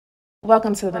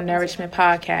Welcome to the Nourishment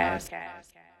Podcast.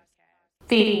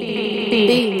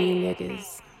 Feed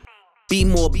niggas. Be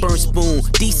more burn spoon,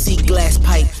 DC glass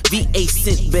pipe, VA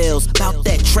scent bells, about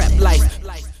that trap life.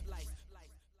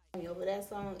 Over that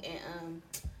song and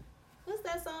what's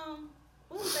that song?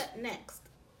 What was that next?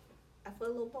 I feel a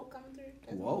little poke coming through.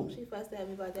 That's Whoa. She fussed at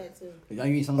me about that too.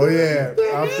 Oh yeah,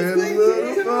 I feel a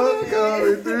little fuck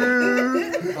coming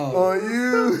through on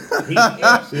you.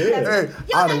 Hey,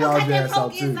 I know y'all dance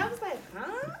out too. I was like,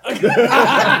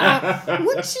 huh?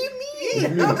 What you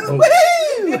mean?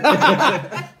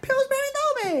 Pillsbury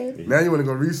Snowman. Now you want to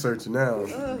go research it now.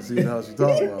 See how she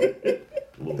talking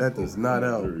about. That does not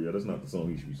help. Yeah, that's not the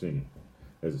song he should be singing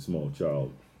as a small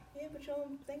child. Yeah, but you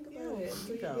don't think about it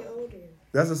until you get older.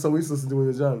 That's the song we used to listen to when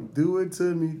we were young. Do it to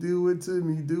me, do it to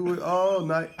me, do it all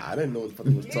night. I didn't know what the fuck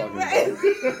he was talking about.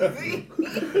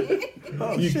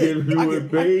 You can do it,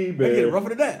 baby. I get it rougher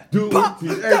than that. Do it to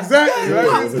me. Exactly,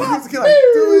 right? He used to get like,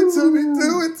 do it to me,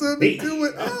 do it to me, do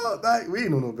it all night. We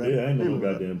ain't know no better. Yeah, I ain't know no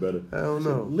goddamn better. I don't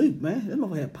know. Luke, man, that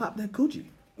motherfucker had popped that coochie.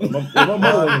 My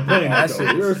mother wasn't playing that though. You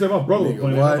ever said my brother was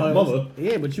playing that? My mother.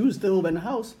 Yeah, but you was still in the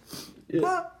house. Yeah.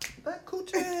 Pop that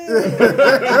coochie.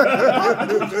 Pop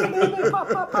the coochie, baby. Pop,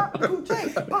 pop, pop the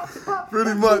coochie. Pop, pop.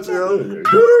 Pretty much, yo.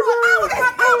 Go.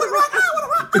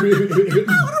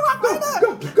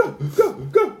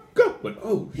 But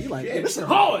He like, hey, this shit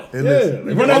hard. Hey, listen,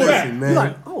 run that back. listen, man. He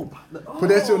like, Put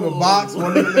that shit in the box,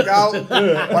 one nigga look out.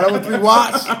 While we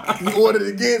watch, we ordered it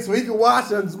again so he can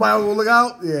watch and somebody will look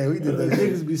out. Yeah, we did that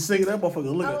shit. niggas be singing that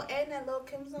motherfucker. Look Oh, at and that Lil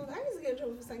Kim song. I used to get in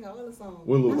trouble for singing all the songs.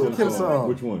 what little Kim song?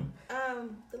 Which one?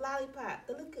 The Lollipop.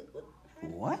 The look.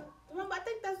 What? Remember, I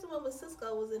think that's the one with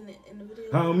Cisco was in the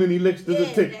video. How many licks does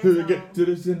it take to get to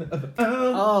this?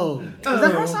 Oh, is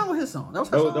that her song or his song? That was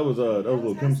her song. That was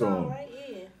Lil Kim song. Right?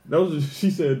 Yeah. That was.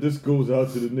 She said this goes out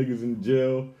to the niggas in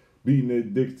jail beating their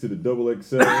dicks to the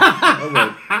XXL. I was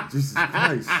like, Jesus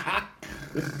Christ.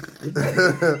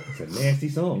 it's a nasty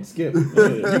song. Skip.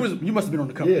 Yeah. You must have been on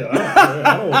the cover. Yeah,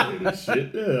 I don't want to hear this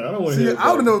shit. Yeah, I don't want to See, hear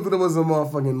I would know if it was a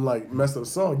motherfucking like messed up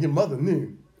song. Your mother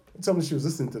knew. Tell me she was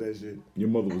listening to that shit. Your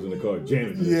mother was in the car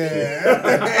jamming. to that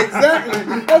Yeah,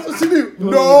 exactly. That's what she knew.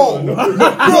 No. No.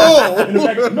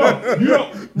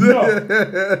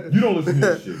 You don't listen to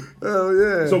this shit. Oh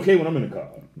yeah. It's okay when I'm in the car.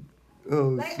 Oh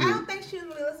Like, shit. I don't think she was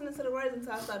really listening to the words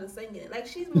until I started singing it. Like,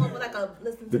 she's more of like a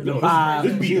listen to the No, words.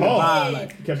 this beat hard.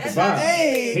 Like, catch the vibe.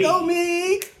 Hey, go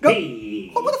me. Go.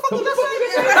 Hey. Oh, what the fuck was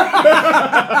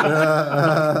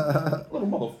that? Little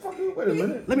motherfucker. Wait a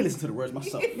minute. Let me listen to the words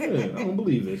myself. Yeah, I don't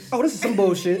believe this. Oh, this is some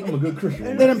bullshit. I'm a good Christian.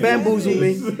 Let them bamboozle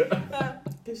me.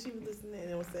 Because she was listening,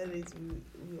 and on Saturdays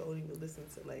we only would listen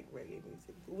to like reggae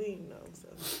music. But we didn't know, so.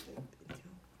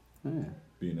 Yeah.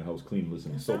 Be in the house clean,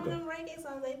 listen to Some of soca. them reggae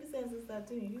songs, they be saying some stuff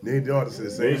too. They ought to say the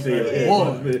They same say,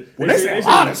 thing. They say a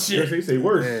lot of shit. They say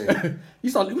worse. Man,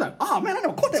 You was like, oh man, I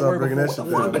never caught that start word breaking before.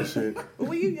 that What the shit down fuck? and shit. But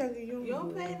when you younger, you You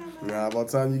don't pay no money. Nah, by the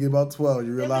time you get about 12,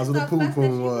 you realize what a poo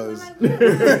poo was. Like,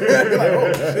 You're like,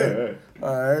 oh shit.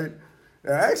 Alright.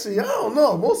 Actually, I don't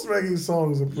know. Most reggae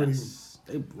songs are pretty.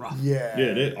 They rough. Yeah.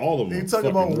 Yeah, all of them. They talk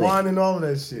about wine and all of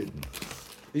that shit.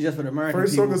 It's just for the American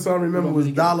First people. soca song I remember was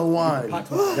Dollar Wine. Pot-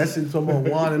 That shit talking about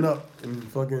winding up and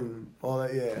fucking all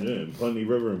that, yeah. Yeah, Punny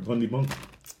River and Punny Bunk.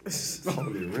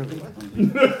 Holy river.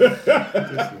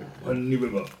 Punny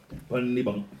River, Punny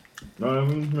Bunk.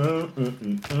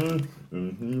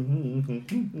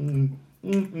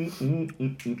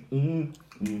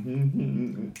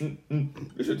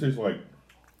 This shit tastes like.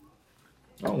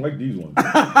 I don't like these ones.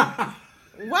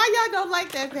 Why y'all don't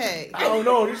like that peg? I don't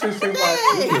know. This shit tastes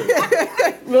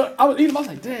like. Look, I was eating them. I was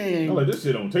like, dang. I'm like, this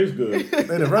shit don't taste good. They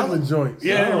the regular joints.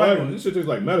 Yeah, I don't like them. This shit tastes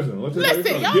like medicine. Let's just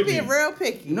Listen, y'all being real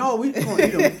picky. No, we gonna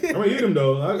eat them. I'm gonna eat them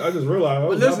though. I just realized I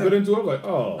was listen, bit into it. I was like, I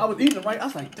oh, was eating them right. I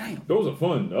was like, damn. those are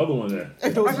fun. The other one there. I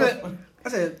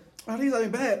said, oh, these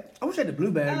ain't bad. I wish I had the blue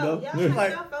bag oh, though. y'all Yeah. got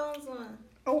your phones on.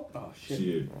 Oh shit.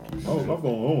 Shit. Oh, my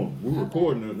phone on. We're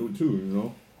recording it too, you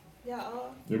know. Y'all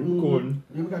all. Yeah, we're recording.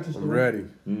 Yeah, we got your I'm story. ready.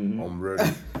 Mm-hmm. I'm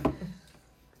ready.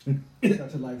 We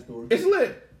got your life story. It's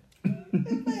lit. Oh,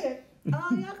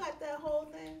 y'all got that whole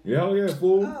thing? Yeah, oh, yeah,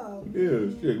 fool. Oh.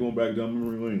 Yeah, shit, going back down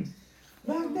memory lane.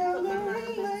 Back down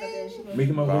memory lane.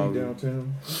 Making my way Wow.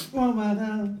 downtown. One by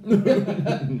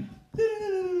down.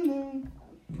 And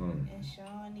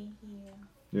Shawnee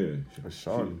here. Yeah,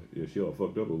 Sean. she all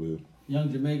fucked up over here.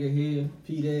 Young Jamaica here.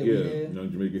 P there. Yeah, We there.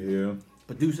 Young Jamaica here,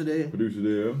 Producer there. producer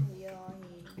there, We all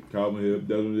here. Calvin here,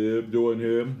 Desmond here, Jordan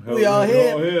here. We all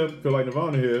here. all here. Feel like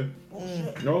Nirvana here.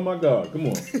 Oh my God, come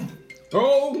on.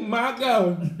 Oh my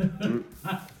God.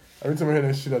 Every time I hear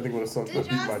that shit, I think when a song's Did gonna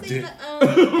beat my y'all see dick.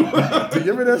 the Did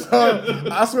you hear that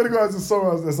song? I swear to God, it's a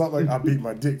song that's not like I beat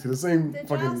my dick to the same Did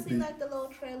y'all fucking see beat. like the little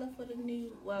trailer for the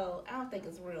new? Well, I don't think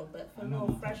it's real, but for the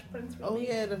little Fresh Prince. Oh remake?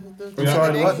 yeah, I'm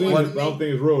sorry, I what? don't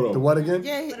think it's real though. The what again?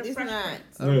 Yeah, For the it's Fresh not.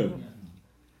 Prince. Yeah.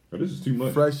 Oh, this is too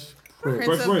much. Fresh Prince.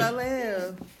 Prince of Prince.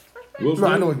 Bel-Air. Will No, I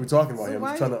know Smith? what we're talking about So here.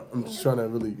 why- I'm just trying to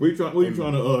really. What are you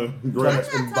trying to I'm grab?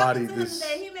 not embody talking to him this.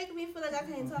 today. He making me feel like I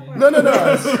can't talk right.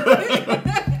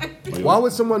 No. Why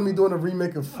would someone be doing a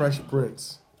remake of Fresh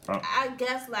Prince? I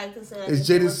guess like to say. Is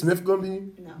Jaden Smith gonna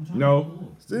be? No. No.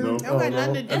 Still? No. It got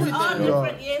nothing to do It's with all them.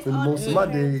 different. Yeah, it's For all most of my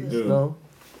different days, characters. no.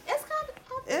 It's kind of.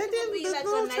 And then the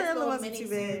little trailer wasn't too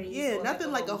bad. Yeah,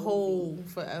 nothing like a whole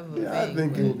forever. Yeah, I thing,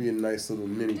 think but- it would be a nice little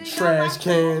mini Did y'all trash watch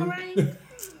can. Boomerang?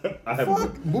 I Fuck,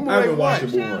 haven't Boomerang watched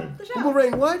what? the Boomerang. The show.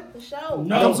 Boomerang what? The show.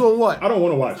 No. Comes on what? I don't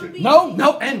want to watch it. No,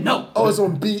 and no. Oh, it's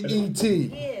on BET.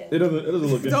 Yeah. It doesn't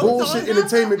look good. Bullshit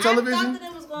entertainment I television. thought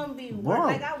that it was gonna be Bro.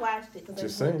 like I watched it because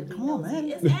Just saying. Come on, man.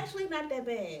 It's actually not that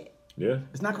bad. Yeah.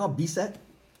 It's not called B-set.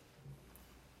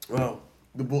 Well,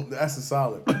 that's a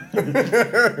solid.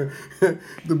 The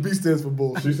B stands for She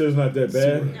bullshit. says it's not that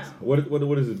bad. No.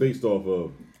 What is it based off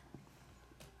of?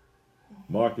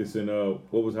 Marcus and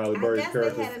what was Halle I Berry's guess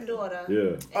character? they had a daughter.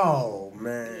 Yeah. Oh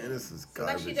man, this is So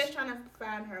like she garbage. just trying to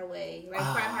find her way, like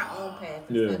find her own path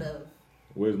Yeah. instead of.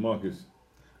 Where's Marcus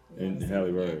and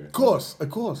Halle Berry? Of course.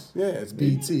 Yeah, it's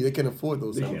BET. They can afford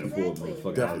those They things. can't afford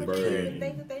motherfucking Definitely Halle Berry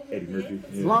can't. and Eddie Murphy.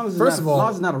 As Yeah. long as it's First not, of all- as long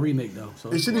as it's not a remake though.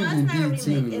 So It shouldn't No, even it's be not a BET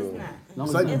remake. anymore. It's not. It's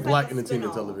It's like like Black a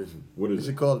Entertainment spinoff. Television. What They is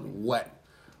should it? call it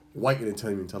White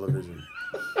Entertainment Television.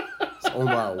 It's owned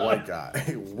by a white guy.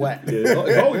 White. Yeah,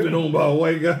 it's always been owned by a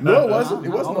white guy. No, it wasn't. It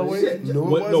wasn't Oh, always. shit. No, it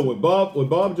When, no, wasn't. when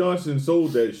Bob Johnson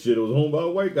sold that shit, it was owned by a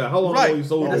white guy. How long ago Right. he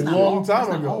sold A That's that? not long al- time that's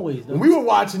not ago. always, though. When we were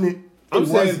watching it, I'm it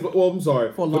saying, wasn't. well, I'm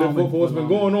sorry, For a but long- for what's for been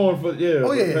long. going on for Oh,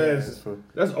 the yeah. past, For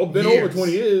that's been years. over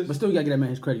 20 years. but still, you gotta get that man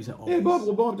his credit. He said, Yeah,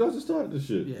 Bob Johnson started this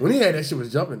shit. Yeah. When he had that shit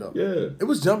was jumping though. Yeah. It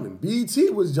was jumping.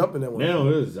 BET was jumping that one. Now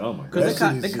it is. Oh my because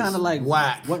god. That they shit is kind of just like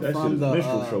whack. went That shit from is the a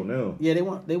minstrel show now. Yeah, they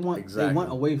went Exactly.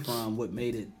 away from what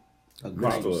made it a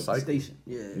great Popular. station.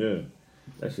 Yeah. Yeah,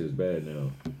 that shit is bad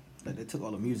now. Like they took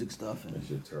all the music stuff and That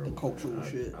shit terrible. the cultural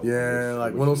shit. Yeah,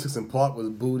 like 106 in Park was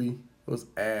booty. It was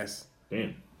ass.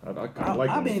 Damn, I kind of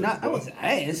like. I mean, I was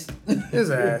ass.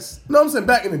 His ass. No, I'm saying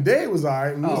back in the day it was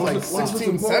alright. It was Oh, like what's the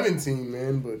 16, point? 17,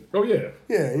 man. But Oh yeah,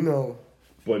 yeah, you know.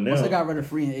 but now. Once I got rid of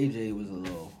Free and AJ, it was a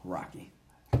little rocky.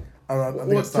 I think I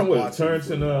What? stopped watching. Terrence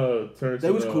and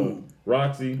They was cool.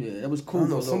 Roxy. Yeah, it was I cool. don't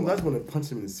know. for a little Sometimes while. when they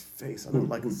punch him in his face, I don't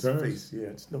like his Terrence? face.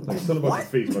 Yeah, just don't Like like. something about What? his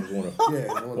face, but I just want to.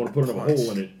 Yeah, I want to put another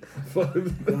hole in it.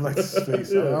 I don't like his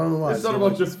face. I don't know why. It's not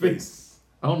about your face.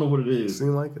 I don't know what it is.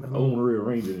 Seem like it. I don't want to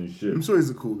rearrange it and shit. I'm sure he's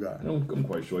a cool guy. I'm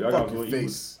quite sure. Y'all Fuck got your one.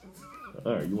 face.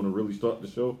 All right, you want to really start the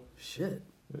show? Shit.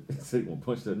 Say you want to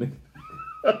punch that nigga?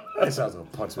 That sounds like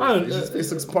a punch. His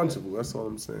face looks punchable. That's all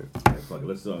I'm saying. Yeah, fuck it.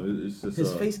 Let's it's just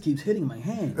His face keeps hitting my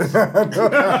hands.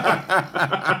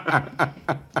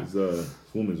 It's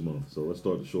Women's Month, so let's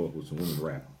start the show off with some women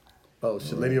rap. Oh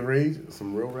shit, Lady of Rage,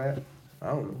 some real rap. I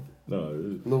don't know.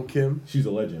 No, Lil Kim, she's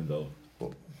a legend though.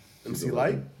 MC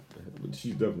Light. But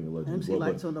she's definitely a legend. MC But-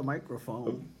 Lights on the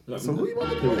microphone. So who you about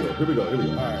to Here we go. Here we go.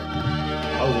 All right,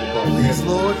 I was gonna call please, Kim.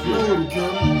 Lord, no Lil Kim.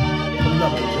 I'm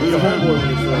not gonna He's a homeboy when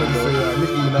it's I'm gonna say like,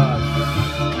 Nicki Minaj.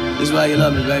 This is why you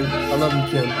love me, baby. I love you,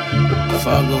 Kim.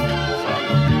 Fargo.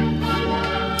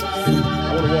 I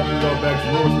want to welcome y'all back to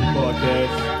Northwood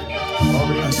Podcast. I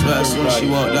swear, as soon as she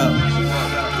walked out,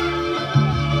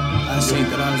 I seen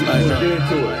that I was like, Get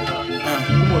into it.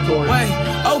 Come on, Tori. Wait,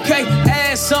 okay,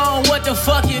 ass on, what the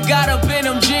fuck you got up in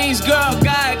them jeans, girl?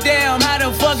 Goddamn, how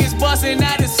the fuck is busting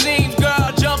out the seams,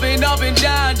 girl? Jumping up and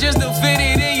down just to fit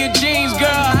it in your jeans, girl.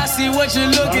 I see what you're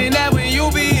looking at when you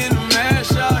be in the man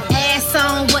shot. Ass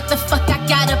on, what the fuck I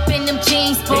got up in them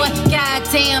jeans, boy?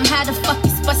 Goddamn, how the fuck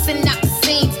is busting out the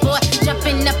seams, boy?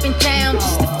 Jumping up and down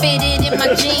just to fit it in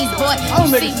my jeans, boy. You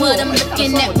see what I'm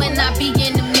looking at when I be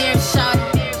in the mirror shot.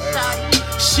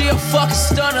 She a fucking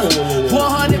stunner, 100%.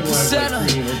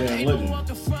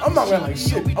 I'm not gonna like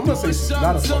shit. I'm gonna say she's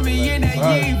not a To fucking me in that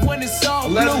legend. Eve when it's all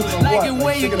blue. Legend of Like what? it Like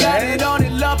when you shaking got her it ass? on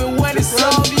it, love it when it's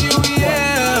all you,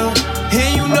 yeah.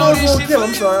 And you I know thought it was this Lil shit. Kim.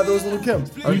 I'm sorry, I thought it was Lil Kim. Do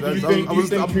you think I'm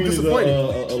Trina's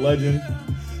disappointed. a legend?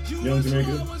 Young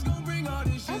Jamaica?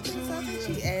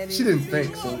 She didn't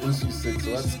think, so when she said, so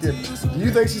let's skip. Do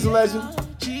you think she's a legend?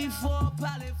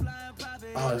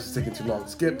 Oh, this is taking too long.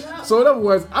 Skip. So in other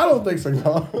words, I don't think so,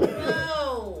 y'all.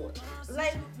 No,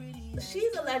 like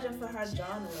she's a legend for her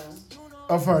genre.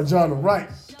 Of her genre, right?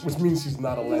 Which means she's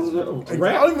not a legend.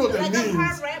 Rap? I don't even know what that Like means.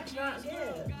 her rap genre,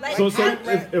 yeah. Like, So I'm-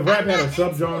 if rap I'm had a not into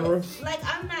subgenre? it. Like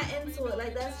I'm not into it.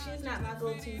 Like she's not my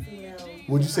go-to female.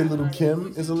 Would you say Little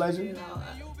Kim is a You legend? know,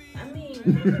 I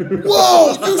mean.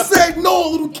 Whoa! You said no,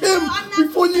 Little Kim, I'm not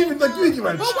before you even like you didn't give her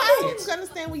a But why I chance. don't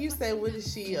understand when you say, what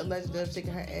is she a legend of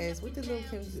shaking her ass? What did Lil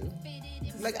Kim do?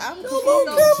 Like, I'm Little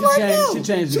confused. Kim right now. She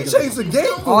changed She it. changed the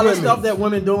game for All the women. stuff that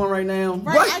women doing right now.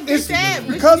 Right, Right, I get it's that.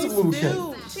 but because she of Lil Kim.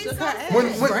 still shook her ass.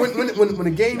 When the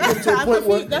game gets to a I'm point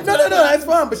where confused. That's no, what I'm that's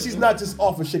fine. But she's not just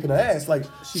off of shaking her ass. Like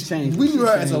She changed. we knew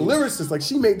her She as a changed. lyricist. Like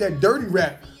she made that dirty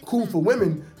rap cool for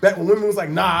women back when women was like,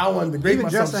 nah, I want to degrade Even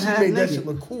myself. just She a half made that nigga. shit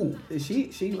look cool.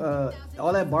 She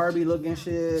all that Barbie looking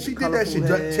shit. She did that shit,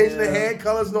 colorful changing the hair. hair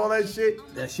colors and all that shit.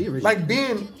 That she original. Like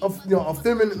being a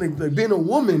feminine, like being a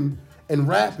woman and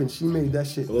rapping. She made that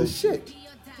shit the shit.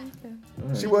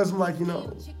 She wasn't like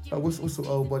what's the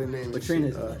old buddy name? But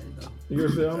Trina's You know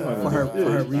what I'm saying? I'm not for her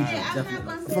region, Yeah, I'm not definitely.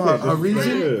 gonna say For her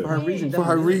region. Yeah. For her region, For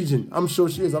her definitely. region, I'm sure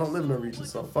she is. I don't live in her region,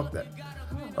 so fuck that.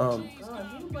 God,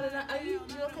 you put it on. Are you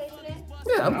okay today?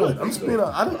 Yeah, I'm good. I'm just being.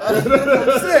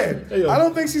 I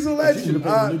don't think she's a She should legend.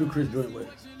 have played the Ludacris joint with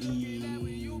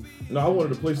Eve. No, I wanted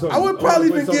to play something. I would probably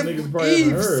wanted to even play give something niggas probably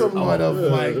haven't Eve heard. somewhat of Yeah.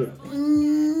 like.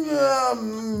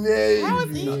 Maybe. How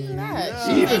is Eve not?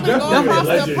 Eve is Even definitely going a off the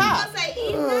legend. pop. I say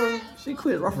Eve not. She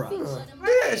quit Rough Riders.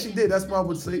 Yeah, she did. That's why I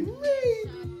would say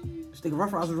maybe. She think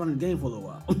Rough Riders was running the game for a little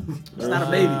while. It's not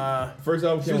a baby. First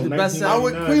album came was in the best 1999. I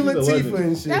would Queen She's a legend. Latifah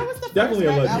and shit. That was the first Definitely a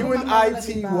rap legend. album You and my mama let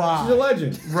me buy. She's a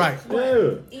legend. Right.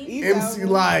 Yeah. Eve MC album.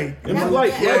 Light. MC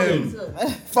Light, Yeah.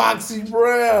 legend. Foxy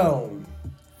Brown.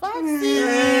 Foxy.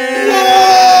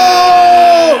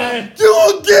 Whoa!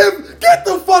 You get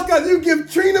the fuck out. You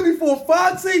give Trina before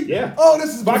Foxy? Yeah. Oh,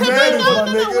 this is Foxy bananas, Brown.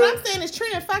 my No, nigga. what I'm saying is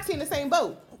Trina and Foxy in the same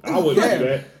boat. I wouldn't Yeah. do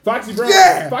that. Foxy Brown.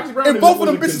 Yeah. Foxy Brown. And is- both of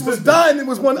them wasn't bitches was consistent. dying. It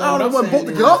was one No, out and what one I'm boat to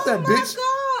saying get is- off that Oh bitch.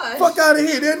 my gosh. Fuck out of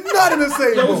here. They're not in the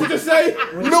same Yo, what you boat. just say?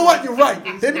 You know what? You're right.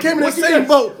 They became in the What you same just-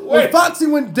 boat. When wait. Foxy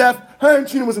went deaf, her and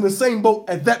Trina was in the same boat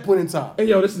at that point in time. Hey,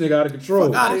 yo, this nigga out of control.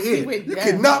 Fuck out of Foxy here. went You deaf.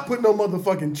 cannot put no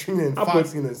motherfucking Trina and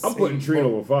Foxy in the same I'm putting Trina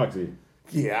boat. over Foxy.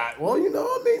 Yeah, well, I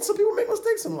mean, some people make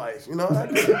mistakes in life,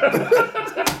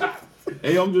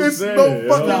 Hey, I'm just It's saying. no yo.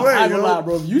 fucking No, way, I ain't gonna yo. lie,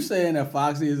 bro. If you saying that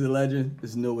Foxy is a legend,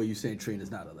 there's no way you saying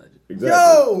Trina's not a legend. Exactly.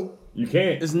 Yo, You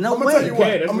can't. There's no I'm gonna way. tell you You what.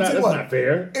 can't. I'm That's gonna tell you not what.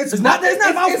 fair. It's not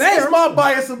about fair. It's my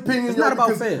biased opinion. It's yo, not about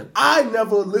because fair. I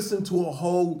never listened to a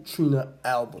whole Trina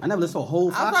album. I never listened to a whole I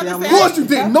was Foxy about to album. Of say- course you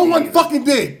did. No one fucking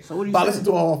did. So what are you But I saying? listened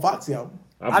to a whole Foxy album.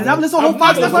 I never listened to a whole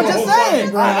Foxy. That's what I just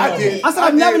said. I did. I said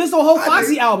I've never did. listened to a whole I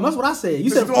Foxy did. album. That's what I said. You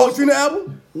Listen said to a whole Trina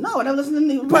album? no. I never listened to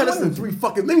any. You probably listened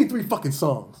to maybe three fucking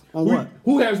songs On what?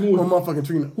 Who has on more? motherfucking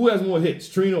Trina. Who has more hits,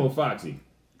 Trina or Foxy?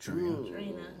 Trina.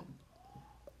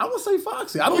 I would say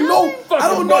Foxy. I don't know. I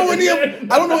don't know any of.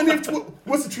 I don't know any of.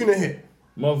 What's the Trina hit?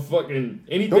 Motherfucking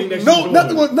anything that she's No, doing.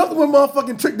 nothing with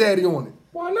motherfucking Trick Daddy on it.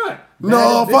 Why not?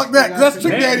 No, That fuck bitch that. got That's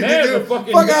Trick Trick Daddy. Daddy's Nigga. a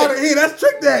fucking Fuck hit. out of here. That's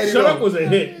Trick Daddy. Shut yo. Up was a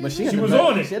hit. But She had the was best-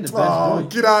 on it. She had the best Oh, joint.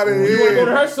 get out of here. You want to go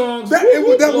to her songs? That- Woo,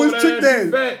 woo, that blow was that Trick ass, Daddy.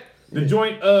 you fat. The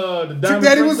joint, the Trick Diamond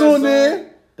Daddy was Princess on there. song.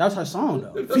 That was her song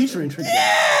though, featuring Trick Daddy.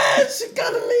 Yeah, she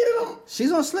kind of needed him.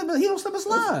 She's on slip. He don't slip and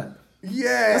slide.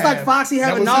 Yeah. It's like Foxy That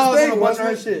having was his Nas thing, on a bunch of wasn't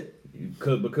her it?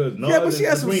 shit. Because Nas Yeah, but she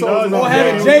had some between songs Nas on and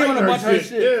there. Nas, Jay writing on a bunch of her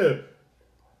shit. Yeah.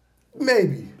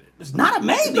 Maybe. It's not a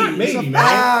maybe. Not maybe, It's a man.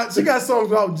 fact. She got songs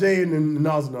about Jay and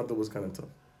Nas and I thought was kind of tough.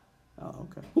 Oh,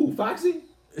 okay. Who, Foxy?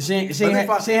 She ain't I think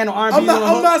had no R&B I'm on the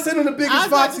hook. not saying I'm the biggest I was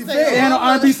about Foxy to say, She ain't fan. had no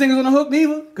R&B singers on the hook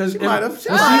neither. Because might have. She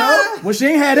when, might have. when she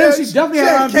ain't had them, she definitely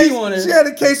had a R&B case, on it. She had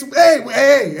a case.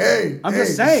 Hey. I'm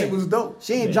just that saying. shit was dope.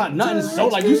 She ain't dropped nothing so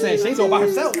like you said. She ain't talking about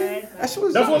herself. That shit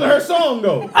was That's dope. one of her songs,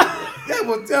 though. Yeah,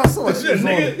 but tell so much. Shit,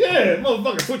 nigga. Yeah,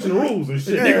 motherfucker switching the rules and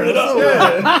shit. Yeah, Nigga it up. so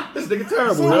Yeah. This nigga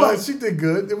terrible, So yo. what? She did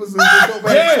good. It was a dope ass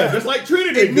Yeah, track. just like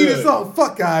Trina It did needed good. some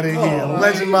fuck out of here. Oh,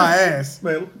 Legend my ass.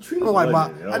 Man, I Trina's don't like my.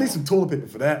 legend, yo. I need some toilet paper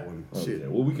for that one. Okay,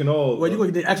 Shit. well, we can all. Well, you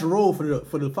gonna get the extra roll for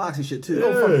the Foxy shit too.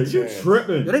 Yeah, fucking you chance.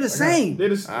 tripping. They the same. They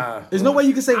the, There's no way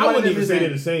you can say I one of wouldn't them even is say the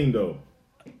they're same. the same, though.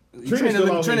 Trina's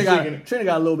still out Trina here shaking it.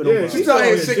 got a little bit Yeah, over. She's out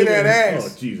here shaking that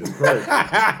ass. Oh, Jesus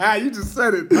Christ. You just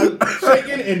said it.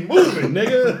 Shaking and moving,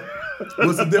 nigga.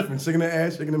 What's the difference? Shaking the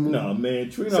ass, shaking the movie. Nah, man.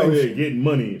 Trina Same out here shit. getting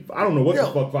money. I don't know what Yo,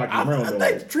 the fuck Foxy Brown I doing.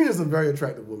 think Trina's a very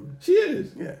attractive woman. She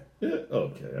is. Yeah. Yeah.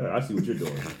 Okay. I see what you're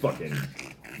doing.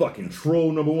 fucking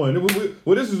troll number one.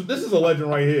 Well, this is a legend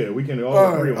right here. We can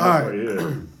all agree on this all right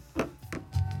here.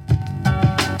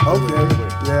 Okay.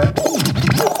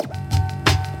 Yeah.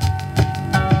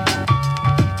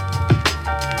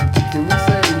 Can we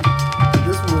say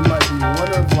this one might be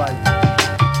one of like,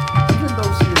 even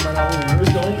though she is like our own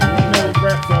It's the only female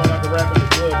rap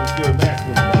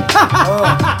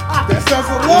That sounds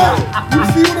a lot. You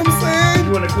see what I'm saying?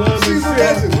 You in the club and She's a shit.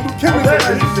 legend. Little Kim is a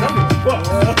legend. Fuck.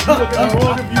 You look at me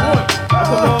wrong if you want. That's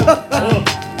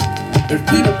a If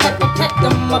Peter Pepper pecked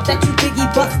him, I bet you Biggie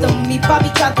bust him. He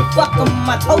probably tried to fuck him.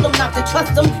 I told him not to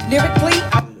trust him. Lyrically,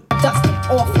 I dust him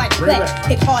off like flex.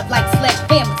 Hit hard like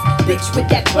sledgehammers. Bitch with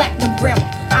that platinum grammar.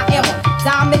 I am a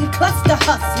diamond cluster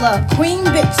hustler. Queen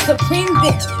bitch, supreme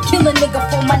bitch. Kill a nigga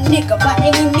for my nigga by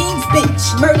any means, bitch.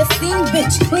 Murder scene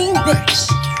bitch, clean bitch.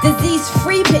 Disease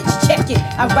free bitch, check it.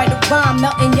 I write a rhyme,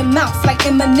 melt in your mouth like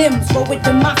M&M's. Roll with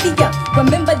the mafia.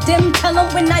 Remember them? Tell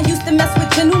them when I used to mess with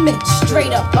gentlemen.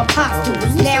 Straight up apostles.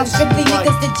 Now strictly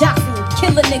niggas to jostle.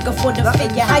 Kill a nigga for the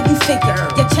figure. How you figure?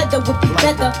 Your cheddar would be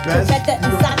better. Better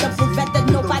inside the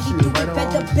Beretta. Nobody do it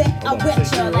better. Bet I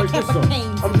wet ya like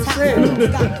hurricanes. I'm just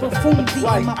saying. Got buffoons in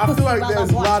Like, my I feel pussy like while I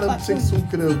there's a watch lot of cartoons. chicks who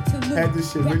could have had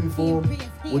this shit written for them.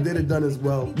 What they'd have done as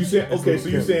well. You said okay, so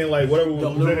you're saying like whatever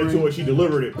was presented to her, she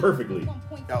delivered it perfectly.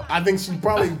 Yo, I think she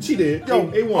probably She did. Yo,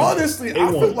 A1. honestly, I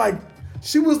A1. feel like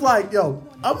she was like, yo,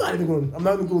 I'm not even going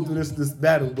to go through this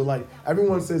battle, but like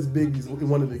everyone says Biggie's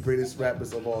one of the greatest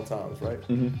rappers of all times, right?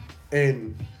 Mm-hmm.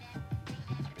 And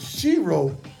he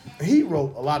wrote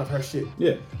a lot of her shit.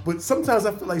 Yeah. But sometimes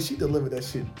I feel like she delivered that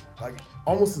shit like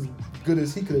almost as good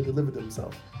as he could have delivered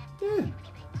himself. Yeah.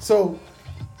 So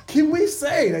can we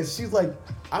say that she's like?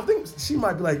 I think she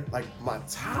might be like my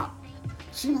top.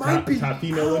 She might be. Top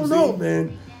female I don't MC? know,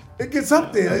 man. It gets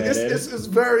up there. Yeah, It's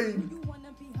very.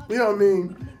 You know what I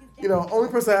mean? You know, only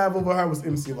person I have over her was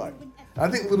MC Light. I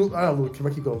think Little Kim. I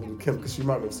keep going Little Kim because she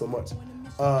reminds me of so much.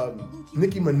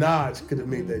 Nicki Minaj could have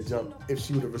made that jump if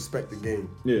she would have respected the game.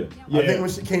 Yeah. I think when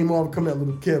she came on coming at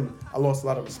Little Kim, I lost a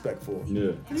lot of respect for her.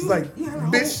 Yeah. It's like,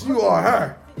 bitch, you are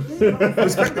her.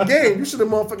 Respect the game. You should have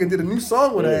motherfucking did a new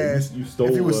song with her ass. You stole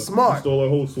if you was You smart. stole her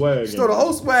whole swag. She stole the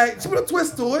whole swag. She put a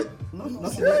twist to it. No,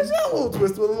 She had a little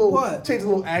twist to it, a little What? change the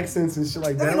little accents and shit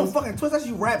like That that. ain't no fucking twist. That's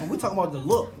you rapping. We talking about the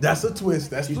look. That's a twist.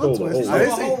 That's She the stole the twist. whole I didn't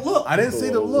look. say The whole look. I didn't say the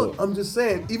Stole the look. look. I'm just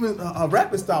saying, even a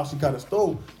rapping style she kind of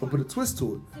stole, but put a twist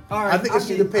to it. All right, I think if I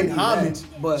she'd get- have paid I get that, homage,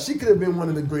 but- she could have been one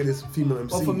of the greatest female MCs.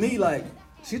 But for me, like,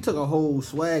 she took a whole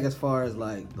swag as far as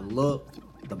like the look,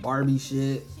 the Barbie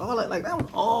shit, all that. Like that was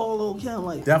all Lil Kim.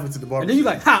 Like, definitely to the bar. and then you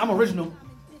like, ha, I'm original.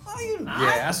 Oh, you not.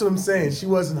 Yeah, that's what I'm saying. She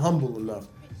wasn't humble enough.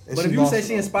 And But she if you lost say it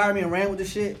she all. inspired me and ran with the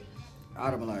shit,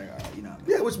 I'd have been like, all right, you know.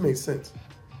 Yeah, which makes sense.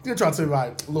 You're trying to tell me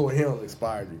about Lil Hill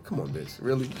inspired you. Come on, bitch.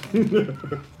 Really?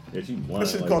 Yeah, she That lying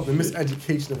shit like called the shit.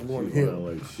 miseducation of She Lauryn lying Hill.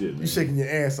 like shit, man. You shaking your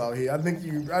ass out here. I think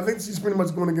she's pretty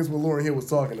much going against what Lauryn Hill was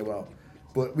talking about.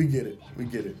 But we get it. We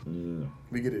get it. Yeah.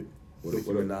 We get it. What, Nicki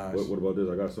what, Minaj. what about this?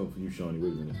 I got something for you, Shawnee.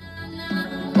 Wait a minute.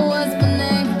 What's my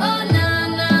name? Oh, nah,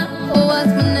 nah. What's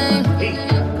my name? Hey,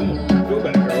 come on. Go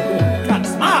back, girl. Come on. Got to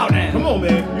smile now. Come on,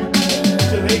 man. You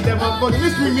should hate that motherfucking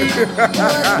mystery meat.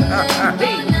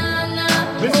 Hey,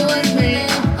 mystery meat.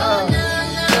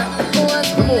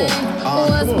 Come on.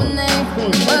 Come on.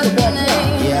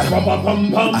 Yeah.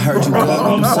 I heard you good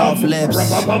on soft lips.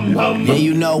 Yeah,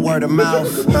 you know word of mouth.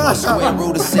 Square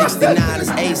root of 69 is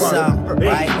 8 something,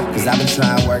 right? Cause I've been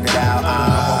trying to work it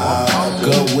out.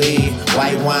 Good weed,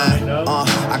 white wine.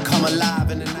 I come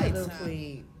alive in the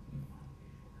nighttime.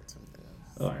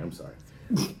 All right, I'm sorry.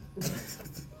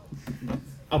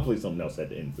 I'll play something else at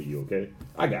the end for you, okay?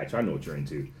 I got you. I know what you're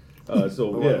into.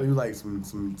 So yeah. You like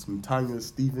some Tanya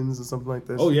Stevens or something like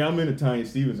that? Oh yeah, I'm into Tanya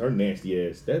Stevens. Her nasty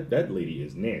ass. That lady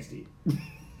is nasty.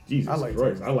 Jesus I like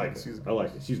Christ, Tanya I like her. Stevens. I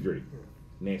like her. She's great.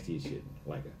 Nasty as shit. I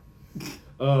like her.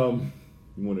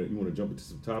 You wanna jump into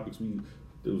some topics?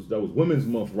 That was Women's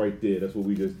Month right there. That's what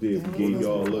we just did. We gave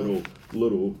y'all a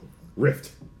little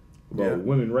rift about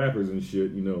women rappers and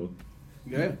shit. You know.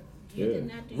 Yeah. You Yeah. did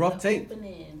not do Rough the tape.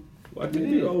 opening. Well, I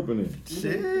did the opening.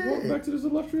 Shit. Welcome back to this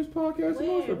illustrious podcast, Where?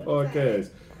 Illustrious What's podcast.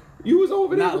 You was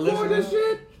over there Not recording this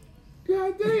listening. shit?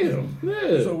 God damn.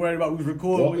 Yeah. So worried about we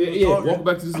recording. Well, yeah, welcome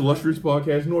back to this illustrious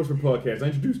podcast, Norseman podcast. I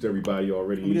introduced everybody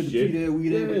already. We and did the shit. P there, we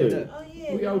did that. Oh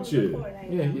yeah. We you out was here.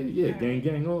 recording. Yeah.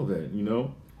 Gang, all that, you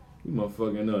know. We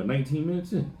motherfucking 19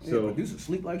 minutes in. Yeah, So, producer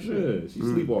sleep like shit. yeah, she's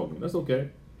sleepwalking. That's okay.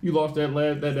 You lost that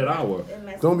hour. It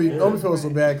messed Don't be me up. feel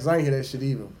so bad because I ain't hear that shit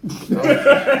either.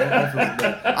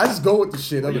 I just go with the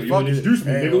shit. I'm You like, didn't fuck it. introduce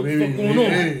me, nigga. What the fuck going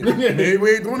on? Maybe we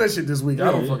ain't doing that shit this week.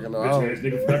 I don't fucking know. I Bitch ass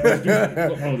nigga forgot to introduce me.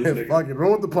 Fuck on this nigga. Fuck it.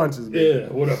 Roll with the punches, man. Yeah,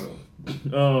 whatever.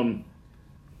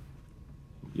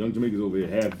 Young Jamaica's over here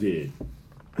half dead.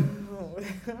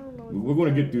 We're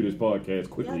gonna get through this podcast Y'all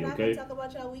quickly, not okay? gonna talk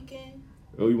about y'all weekend?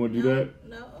 Oh, you wanna do that?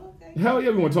 No, okay. Hell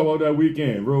yeah, we wanna talk about that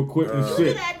weekend real quick and We'll do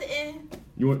shit. that at the end.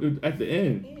 You want to at the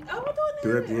end? Oh, we're doing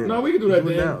Do it at the end. No, we can do that Do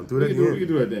it then. now. Do it at the We end. can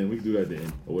do that then. We can do that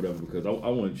then, or whatever, because I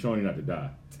want Shawnee not to die.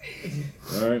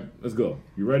 All right, let's go.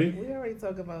 You ready? We already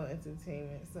talked about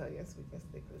entertainment, so I guess we can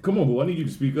stick with Come on, boo. I need you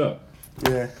to speak up.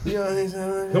 Yeah.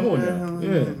 Come on now.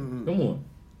 Yeah. Come on.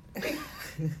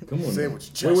 Come on. Say it now.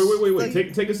 with your chest.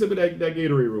 Wait. Take a sip of that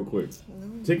Gatorade real quick.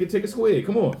 Take a square.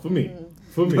 Come on, for me.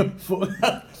 For me. For me.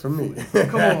 Come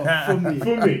on, for me.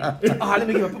 For me. Let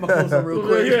me put my clothes on real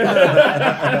quick.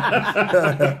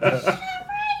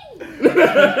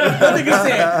 That nigga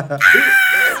said,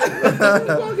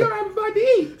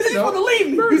 he's supposed to leave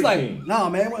me. He's like, nah,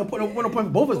 man, we're gonna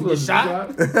put both of us to get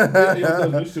shot. Yeah,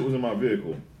 this shit was in my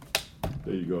vehicle.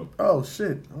 There you go. Oh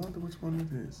shit! I wonder which one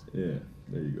it is. Yeah,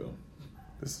 there you go.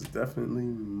 This is definitely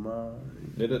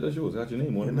mine. Yeah, that's yours. Got your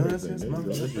name on it. No, and that's everything. mine.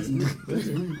 There you go. That's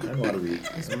you. I know how to read.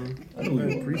 I know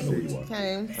who you are.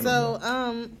 Okay, so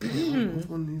Which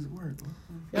one needs work?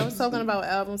 y'all was talking about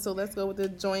albums, so let's go with the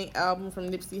joint album from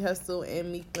Nipsey Hussle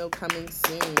and Meek Mill coming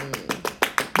soon.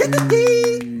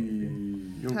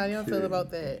 How y'all feel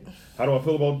about that? How do I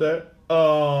feel about that?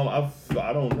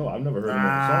 I don't know. I've never heard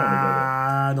another song together.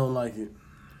 I don't like it.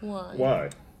 Why?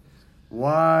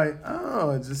 Why?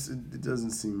 Oh, it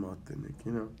doesn't seem authentic,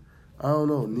 you know. I don't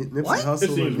know. Nipsey Hussle.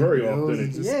 It seems very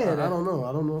authentic. I don't know.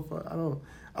 I don't know if I don't.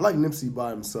 I like Nipsey by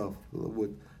himself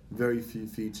with very few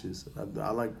features.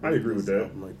 I like. I agree with that.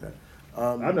 Something like that.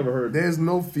 I've never heard. There's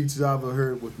no features I've ever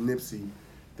heard with Nipsey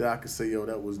that I could say, yo,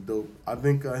 that was dope. I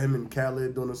think him and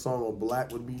Khaled doing a song on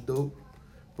Black would be dope.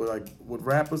 But like with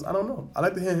rappers, I don't know. I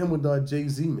like to hear him with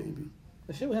Jay-Z maybe.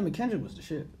 The shit with him and Kendrick was the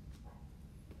shit.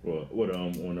 What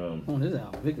on his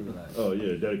album, Victory Lap. Oh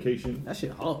yeah, Dedication. That shit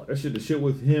hard. The shit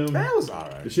with him. That was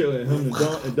alright. The shit with him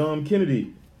and Dom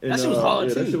Kennedy. And, that shit was hard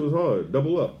yeah, too. That shit was hard.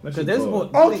 Double up. That shit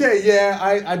was hard. Okay, yeah,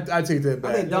 I take that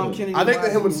back. I think Dom Kennedy. I think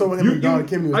that him with someone him and Dom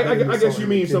Kennedy. I guess you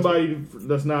mean somebody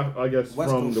that's not, I guess, West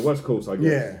from Coast. the West Coast, I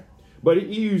guess. Yeah. But he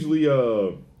usually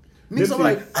He's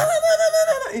always like,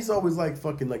 he's always like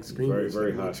fucking like screaming. Very,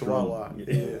 very hot. Chihuahua.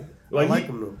 Yeah. Like I like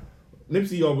him though.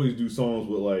 Nipsey always do songs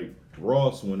with like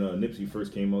Ross when Nipsey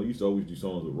first came out. He used to always do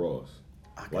songs with Ross.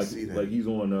 I can see that. Like he's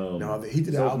on. No, he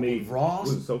did an album with Ross.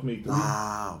 Was it Self-Made 3?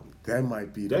 Wow, that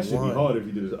might be That the should one. be hard if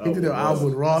he did his album. He did an album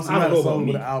with Ross. I don't know about with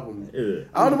Meek. an album. Yeah.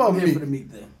 I don't know about I'm here Meek, for the Meek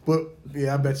thing. but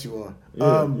yeah, I bet you are.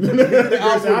 Yeah. He did the album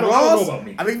I with don't Ross. know about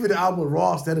Meek. I think for the album with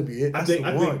Ross, that'll be it. That's the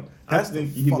one. That's the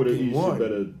he would have. fucking He one.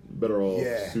 should better off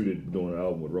Yeah. suited doing an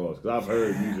album with Ross because I've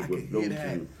heard music with those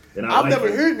that. two. And I've like never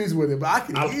it. heard music with it, but I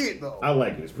can hear it though. I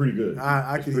like it. It's pretty good.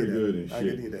 I It's can pretty hear that. good and I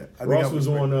shit. can hear that. I think Ross I was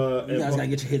respect on. You guys gotta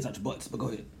get your heads out your butts, but go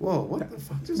ahead. Whoa, what the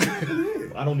fuck just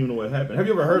happened? I don't even know what happened. Have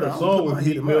you ever heard I a don't song put my with head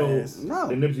Meek in my Mill ass. No.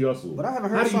 and Nipsey Hussle? But I haven't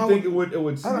heard How a do you song think with- it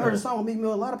would I haven't heard a sound? song with Meek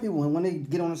Mill. A lot of people, and when they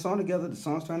get on a song together, the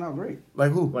songs turn out great.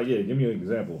 Like who? Like, yeah, give me an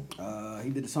example. He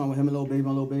did the song with him and Lil Baby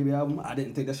on Lil Baby album. I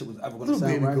didn't think that shit was ever gonna Little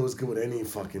sound Baby right. goes good with any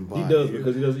fucking body. He does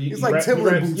because he does. He's he like raps,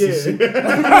 Timberland he boots and raps, shit.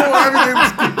 yeah.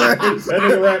 Everything was good. That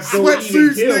nigga raps so Sweatsuits, he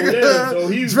can kill, nigga. yeah, so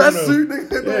he's Dress gonna, suit,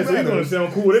 nigga. Yeah, so he's matter. gonna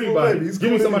sound cool with anybody. He's Give cool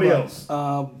me with somebody anybody.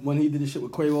 else. When he did the shit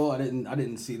with Quavo, I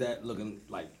didn't see that looking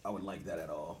like I would like that at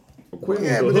all. Quavo's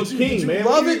Yeah, the but hook did king, you man.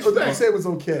 love What do you it, or did you expect? say it was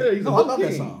okay? Yeah, he's a No, I hook love that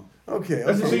king. song. Okay.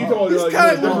 That's the shit you okay. told He's like,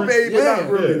 kind of you know, Lil Baby, but not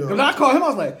really. yeah. though. Because I called him, I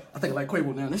was like, I think I like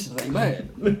Quavo now. This shit ain't bad.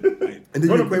 And then you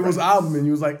heard Quavo's album, and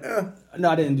you was like, No,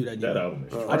 I didn't do that yet. That album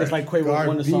is I just like Quavo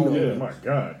on the song. Garbino. Yeah, my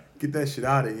God. get that shit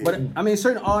out of here. But I mean,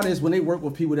 certain artists, when they work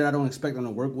with people that I don't expect them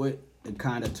to work with, it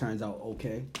kind of turns out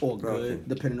okay or good, Okay.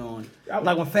 depending on.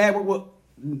 Like when Fab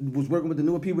was working with the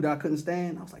newer people that I couldn't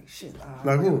stand, I was like, shit.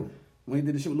 Like who? When he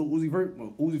did the shit with Lil Uzi Vert, when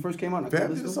Uzi first came out, I Fab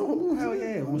couldn't did a listen song to with him. Uzi? Hell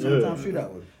yeah, on Yeah. Summertime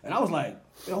Shootout. And I was like,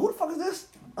 yo, who the fuck is this?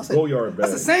 I said, Go-Yard that's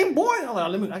Bag. the same boy. I'm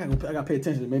like, I gotta pay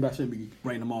attention. Maybe I shouldn't be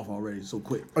writing them off already so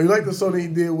quick. Oh, you like the song that he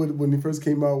did when he first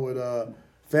came out with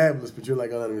Fabulous, but you're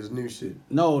like, oh, none of his new shit.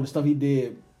 No, the stuff he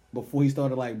did before he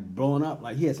started like blowing up,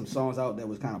 like he had some songs out that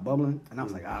was kind of bubbling, and I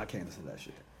was like, I can't listen to that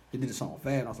shit. He did a song with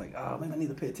Fab, and I was like, maybe I need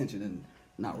to pay attention and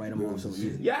not write them off so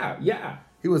easy. Yeah.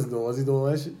 He wasn't doing, was he doing all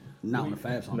that shit? Not on the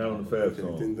Fab song. Not on the Fab Okay,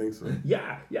 song. didn't think so.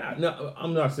 Yeah. No,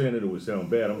 I'm not saying that it would sound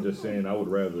bad. I'm just saying I would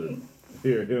rather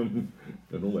hear him.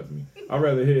 Don't let me. I'd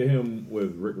rather hear him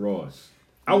with Rick Ross.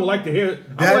 I would like to hear.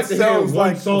 I That would like to hear sounds one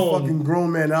like a song. fucking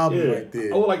grown man album Yeah, right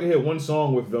there. I would like to hear one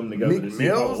song with them together Meek to see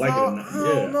if I would Mill's like it or out? not.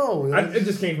 I don't know. It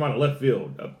just came from out of left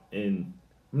field, and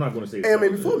I'm not gonna say. Hey,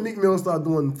 man, before Meek Mill start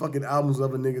doing fucking albums with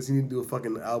other niggas, he need to do a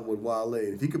fucking album with Wale.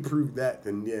 If he could prove that,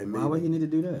 then yeah, maybe. Why would you need to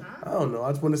do that? I don't know.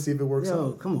 I just want to see if it works Yo,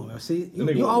 out. come on, man. See,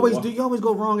 you always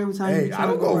go wrong every time. Hey, I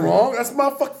don't go wrong. That's my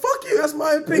fuck you. That's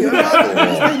my opinion.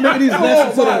 I'm making these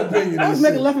left into I was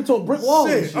making left into a brick wall.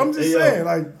 Shit, I'm just saying,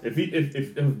 like,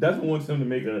 if Desmond wants him to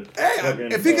make a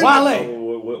if he can,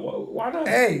 why not?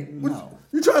 Hey, no.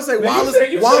 You trying to say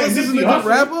Wallace isn't a good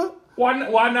rapper? Why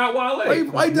not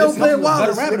Wale? Why don't play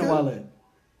Wallace? Better rapper than Wale.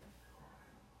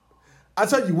 I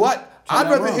tell you what, I'd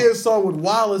rather hear a song with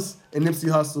Wallace and Nipsey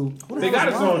Hussle. They got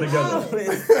a song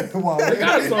together. They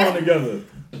got a song together.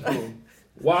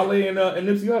 Wale and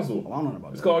Nipsey Hussle. I don't know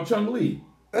about It's called Chung Lee.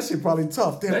 That shit probably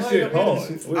tough. Damn, That shit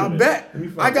hard. I bet.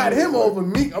 I got him over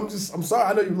Meek. I'm sorry.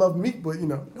 I know you love Meek, but you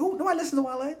know. Nobody listen to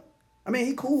Wale. I mean,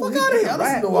 he cool. Fuck out of here. I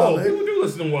listen to Wale. People do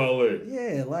listen to Wale.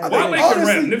 Yeah, like Wale can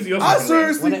rap. Nipsey Hussle I can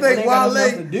seriously rap. think When Wale they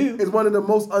ain't got nothing else to do. is one of the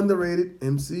most underrated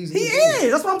MCs. He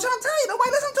is. That's what I'm trying to tell you. Nobody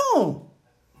listen to him.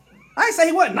 I ain't say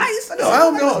he wasn't nice. No, I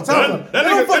don't know. That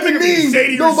don't fucking mean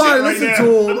shady nobody right listen now.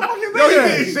 to him.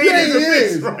 He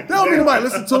is. That don't mean nobody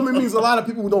listen to him. It means a lot of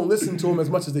people don't listen to him as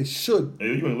much as they should.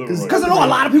 Because I know a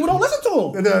lot of people don't listen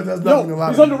to him. That's nothing a lot.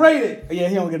 He's underrated. Yeah,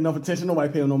 he don't get enough attention.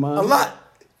 Nobody pay him no mind. A lot.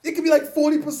 It could be like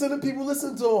 40% of people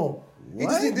listen to him. He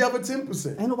just need the other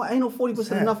 10%. Ain't no 40%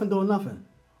 of nothing doing nothing.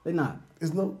 They not.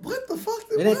 It's no what the fuck?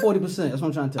 It ain't 40%. That's what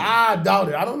I'm trying to tell you. I doubt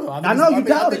it. I don't know. I know you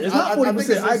doubt it. It's not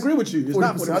 40%. I agree with you. It's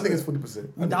not 40%. I think it's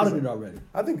 40%. You doubted it already.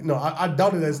 I think I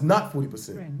doubt it. It's not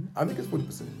 40%. I think it's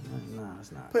 40%. Nah,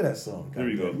 it's not. Play that song. Here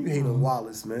we go. You hate on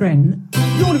Wallace, man.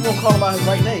 You don't even want to call him by his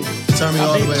right name. Turn me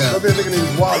all the way up. That nigga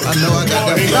named Wallace. I know I got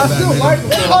that I still back, like nigga.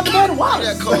 that. Call the man Wallace.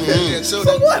 Yeah, cool. Yeah, So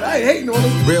what? I ain't hating on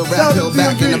him. Real rap hill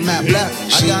back in the map black.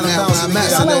 She got a bounce and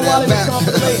mass in that back.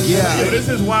 Yeah. Yo, this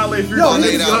is Wale. Yo,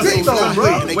 Nipsey Hussle, Hussle,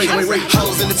 bro. Wait. I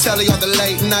was in the telly on the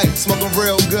late night, smoking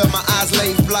real good, my eyes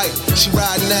late flight. She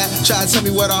riding that, try to tell me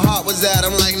where her heart was at.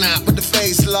 I'm like, nah, put the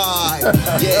face slide.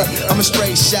 Yeah, I'm a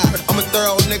straight shot. I'm a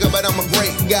thorough nigga, but I'm a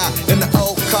great guy. In the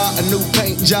old car, a new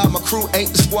paint job. My crew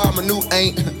ain't the squad, my new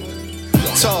ain't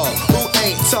tall. Who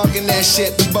ain't talking that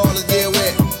shit? The ballers get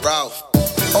wet, Ralph.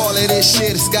 All of this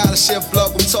shit is scholarship flow.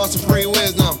 I'm tossing free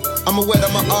wisdom. I'm aware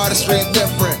that my artistry is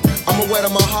different. I'm aware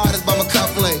that my heart is by my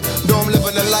cufflink. Though I'm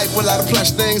living a life without a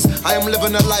plush things, I am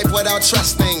living a life without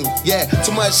trusting. Yeah,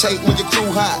 too much hate when your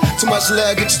crew hot. Too much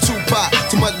love, get you Tupac.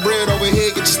 Too much bread over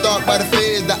here, get you stalked by the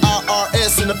feds, the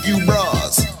IRS, and a few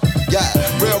bras. Yeah,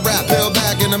 real rap, pill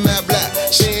back in the map black.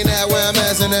 She ain't that where I'm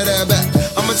asking her that back.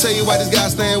 I'ma tell you why these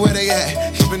guys staying where they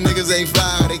at. Even niggas ain't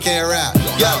fly, they can't rap.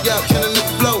 Yup, kill a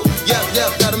nigga flow. Yup,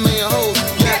 got a million hoes.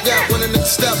 Yup, when a nigga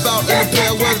step out in the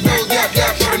pair was those.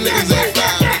 Yup, even niggas ain't fly,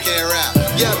 they can't rap.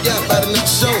 Yup, at a nigga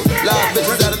show. Live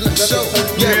bitches at a nigga show.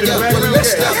 Yup, when a nigga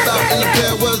step out in the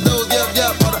pair was those.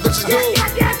 Yup, all the bitches go.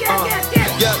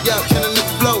 Yup, kill a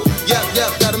nigga flow.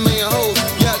 Yup, got a million hoes.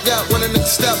 Yup, when a nigga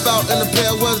step out in the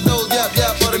pair was those. Yup,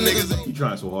 all the niggas. You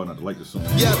trying so hard not to like this song.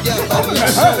 Yup, all the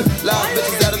niggas show. Live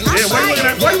bitches at a nigga show.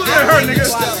 Why you looking at her, nigga?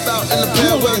 Step out in the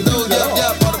pair was those.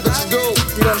 Yup, all the bitches go.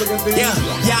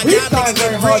 Yeah, nigga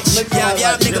get rich.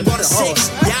 Yeah, nigga bought a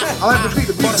 6. Yeah, I like the beat.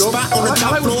 The beat bought a spot on the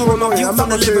top floor. My view from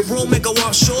the living room, make a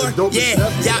walk shore. Yeah,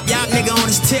 nigga on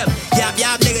his tip.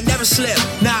 Yeah, nigga never slip.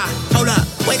 Nah, hold up.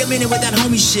 Wait a minute with that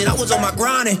homie shit. I was on my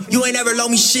grinding. You ain't never low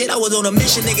me shit. I was on a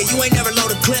mission, nigga. You ain't never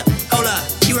load a clip. Hold up.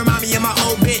 You remind me of my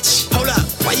old bitch. Hold up.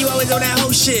 Why you always on that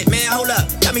whole shit, man? Hold up.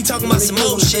 Got me talking about some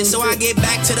old shit. So I get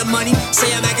back to the money.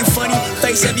 Say I'm acting funny.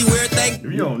 Face every weird thing.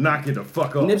 If you don't knock it the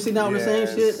fuck up. Nipsey down the same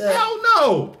shit. Hell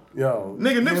no. Yo,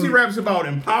 Nigga, Nipsey raps about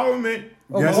empowerment.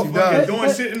 Yes, he does.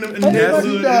 Doing shit in the Yes,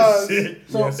 he does. shit.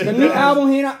 So Yes, the he new does.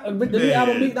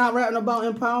 album, Meek not rapping about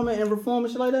empowerment and reform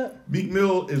and shit like that. Meek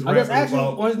Mill is I guess rapping actually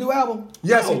about. on his new album.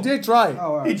 Yes, No. he did try it. Oh,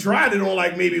 all right. He tried it on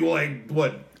like maybe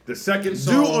what the second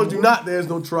song. Do or do not, there's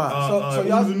no try. So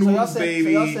y'all saying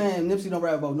Nipsey don't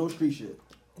rap about no street shit.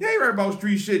 Yeah, he rap about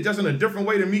street shit just in a different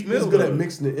way than Meek Mill. He's good at does.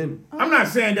 mixing it in. I'm not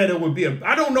saying that it would be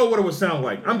I don't know what it would sound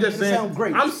like. I'm just It saying. sound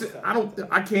great. I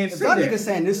can't If say y'all that. niggas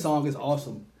saying this song is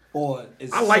awesome or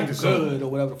is I like so the song. good or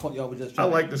whatever the fuck y'all was just I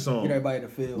trying like to the song. get everybody to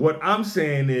feel. What I'm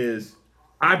saying is,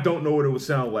 I don't know what it would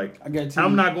sound like. I guarantee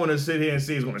I'm you- not going to sit here and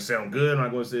say it's going to sound good. I'm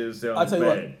not going to say it sounds I'll tell you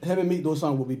bad. what, him and Meek, those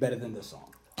songs will be better than this song.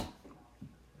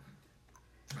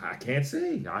 I can't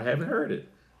say. I haven't heard it.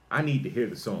 I need to hear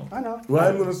the song. I know. What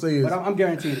I'm gonna say is, But I'm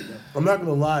guaranteed it though. I'm not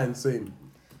gonna lie and say I'm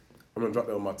gonna drop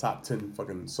that on my top 10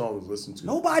 fucking songs to listen to.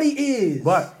 Nobody is.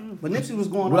 But Nipsey was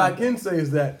going what on. I can say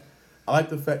is that I like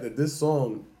the fact that this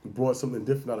song brought something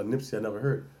different out of Nipsey I never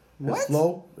heard. What?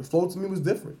 His flow to me was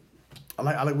different. I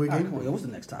like Wade Alright, Game. come on, yo, what's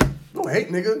the next time? No hate,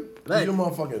 nigga. Hey. You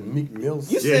motherfucking Meek Mill.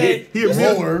 You said he a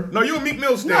lower. No, you a Meek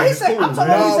Mill stand. No, he It's said. cool, I'm talking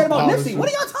man. about what he said about No, Nipsey. What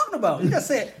are y'all talking about? You just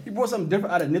said he brought something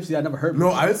different out of Nipsey I never heard No,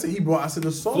 before. I didn't say he brought. I said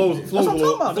the song. Flow's That's what I'm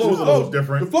talking about. a little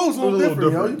different. The flow's a little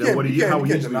different, yo. You than what can't, he you how can't,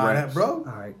 he you can't usually deny raps. that, bro. All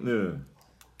right. Yeah.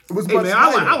 It was Hey much man,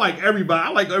 lighter. I like everybody.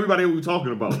 I like everybody we're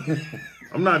talking about.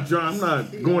 I'm not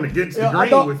going against the I grain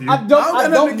don't. with you. I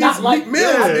don't not like. Meek Mill.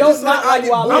 I Yeah, don't just not like I like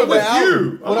get Wale. bored I'm of with the album.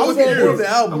 you. When I I'm was with getting bored of you. the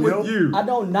album, I'm yo. with you. I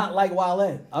don't not like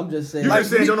Wale. I'm just saying. You just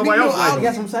saying don't nobody else like him.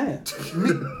 That's what I'm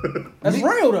saying. That's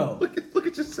real though. Look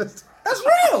at your sister. That's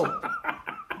real.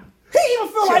 He even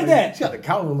feel like that. She got the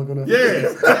counter look on her. Yeah.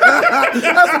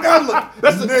 That's the counter look.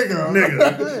 That's the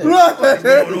nigga. Right. What's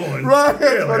going on? Right. Yeah,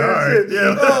 That's like, funny all as right. shit.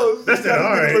 Yeah. Oh, That's she it. got All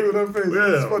a right. nigga look on her face. Yeah.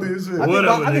 That's funny as shit. I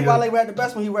think nigga. Wale rapped the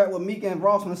best when he rapped with Meek and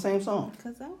Ross on the same song.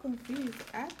 Cause I'm confused.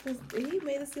 He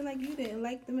made it seem like you didn't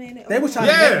like the man. They was trying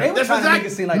Yeah, to make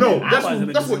it seem like no, that. that's I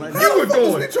wasn't what making it seem like you were that.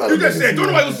 doing. we trying You to just make it said, don't seem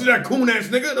nobody like listen to that coon ass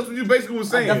nigga. That's what you basically was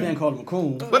I saying. definitely didn't call him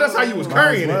coon. But that's how you was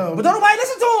carrying it. But don't nobody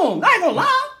listen to him. I ain't gonna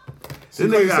lie. This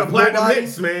nigga got platinum nobody?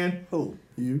 hits, man. Who?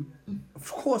 You.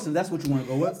 Of course, if that's what you want to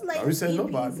go with. His latest we said EPs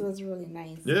nobody. was really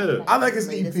nice. Yeah. I like his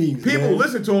latest EPs. People man.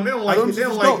 listen to him. They don't like. I know They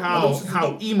don't she's like dope. I know she's how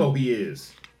dope. emo he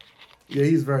is. Yeah,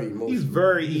 he's very emotional. He's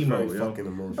very emo, Very yo. fucking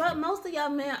emotional. But most of y'all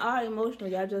men are emotional.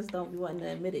 Y'all just don't be wanting to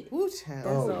admit it. Ooh, child. That's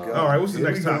Oh, all. God. All right, what's the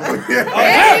next topic?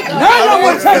 Now y'all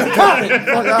want to take the topic.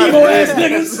 Emo ass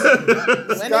niggas.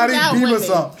 When in Scotty, doubt, beam women. us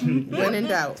up. When in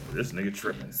doubt. This nigga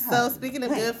tripping. So speaking of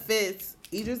good fits,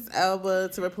 Idris Elba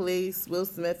to replace Will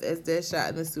Smith as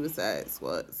Deadshot in the Suicide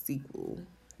Squad sequel.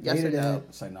 Yes or no?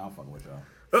 It's like, nah, I'm fucking with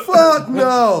y'all. Fuck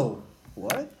no.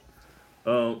 What?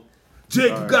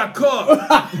 Jake got caught.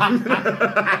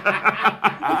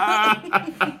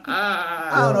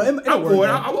 I don't know. It'll I'm for it.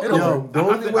 work. Yo, the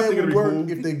only way I it think would it'll work be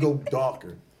cool. if they go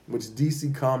darker, which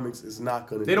DC Comics is not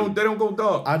gonna. They don't go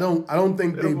dark. I don't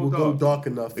think They they don't will go go dark. dark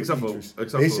enough. Except for- Idris.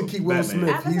 except they for should keep Will Batman. Smith.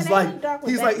 I was He's saying like they went dark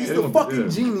with he's Batman. the fucking Yeah.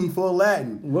 genie for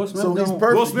Aladdin. Will Smith so he's don't-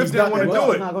 perfect. Will Smith He's didn't got wanna that do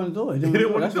look. it. Not going to do it. He didn't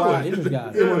want That's to do why it. Idris got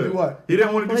it. He didn't wanna do what? He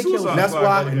didn't want to do Play kills. Suicide That's Squad.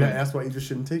 why, and that's why Idris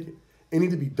shouldn't take it. It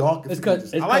need to be darker. It's for 'cause-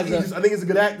 Idris. it's I like 'cause of- Idris. I think he's a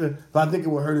good actor, but I think it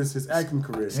will hurt his acting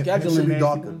career. It should be Scheduling.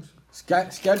 darker.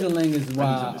 Scheduling is something to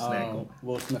why snack on.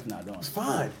 Will Smith not doing It's it.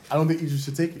 fine. I don't think Idris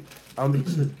should take it. I don't think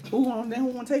he should. Who want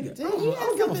to take it? Didn't he have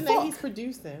don't give a something that fuck. he's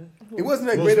producing? It wasn't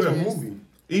that Will great of a Smith. movie.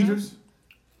 Idris?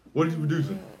 What is he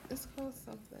producing? It's called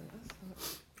something.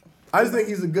 I just think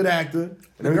he's a good actor. And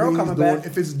The girl everything he's coming doing, back.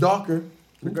 if it's darker,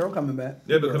 The girl coming back.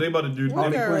 Yeah, because they about to do.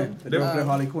 Harley girl? Quinn. The girl play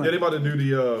Harley Quinn. Yeah, they about to do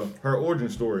the her origin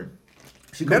story.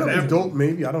 She that'll could be dope.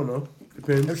 Maybe I don't know.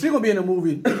 Depends. If she gonna be in the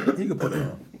movie, he could put her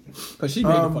on. Cause she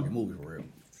made the fucking movie for real.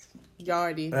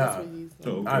 Yardy. That's what he's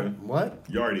Oh, I, okay. what?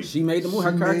 Yardy. She made the movie.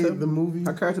 Her She character. made the movie.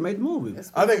 Her character made the movie.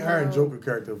 I think her and Joker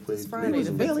character played. Friday. He was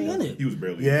barely in it. He was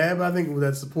barely. Yeah, but I think with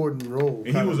that supporting role.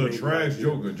 And he was a trash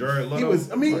Joker. Jared Leto. He was.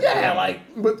 I mean, yeah, like,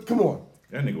 but come on.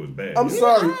 That nigga was bad. I'm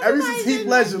sorry. Ever since Heath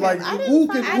Ledger, like, who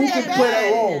can play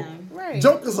that role? Right.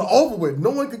 Jokers are over with. No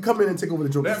one can come in and take over the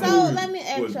Joker. That So movie let me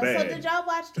ask was y'all. So bad. did y'all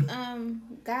watch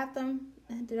Gotham?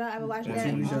 Did y'all ever watch that?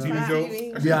 TV on show? Prime?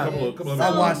 Actually, Yeah. a couple of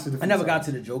I So- watched it. I never got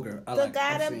to the Joker. The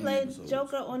guy that played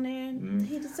Joker on there,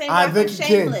 he's the same I guy think from he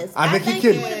can. Shameless. I think he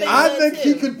would've can. been I good, think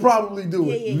he too. could probably do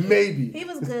it. Yeah. Maybe. He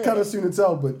was It's good. kind of soon to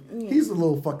tell, but he's a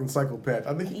little fucking psychopath.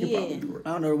 I think he can Yeah. probably do it.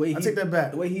 I don't know the way I take that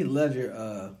back. The way Heath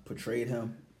Ledger portrayed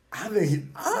him. I think he's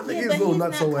but a little he's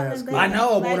not nutso ass. coming guy. I know,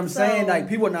 but Like, what I'm saying, so- like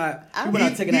people are not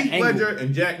taking that Heath angle. Ledger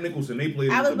and Jack Nicholson, they played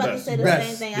I was the about to best. say the Best.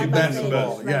 same thing. The I was about to best say of this,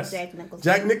 all. like Yes. Jack Nicholson.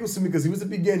 Jack Nicholson, because he was the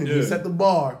beginning. He Yeah. set the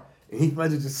bar, and Heath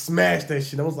Ledger just smashed that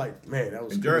shit. I was like, man, that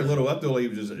was. And Jared crazy. Leto, I feel like he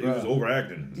was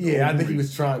overacting. Yeah, I think he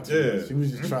was trying to. Yeah. He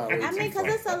was just trying. I mean, because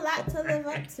it's a lot to live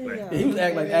up to, yo. He was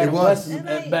acting like Adam was. West And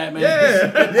at like- Batman.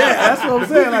 Yeah. Yeah, that's what I'm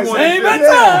saying. Like, Same back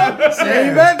time,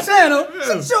 same back channel.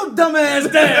 Sit your dumb ass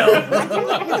down.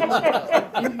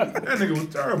 That nigga was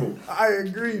terrible. I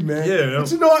agree, man. Yeah.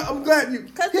 But you know what? I'm glad you.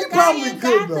 Because He the guy probably in could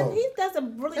Gotham, though. he does a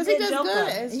really Yes, he good does Joker. good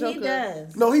as He Joker.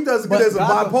 does. No, he does good But as a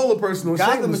Gotham- bipolar person on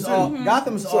Gotham Shameless is too. all.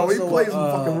 Gotham is So also. he plays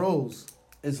some fucking roles.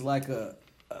 It's like a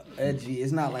edgy.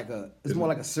 It's not like a. It's more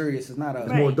like a serious. It's not a.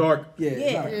 It's more dark. Yeah,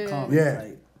 it's not like a Yeah. comedy. Yeah.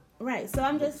 Like, Right. So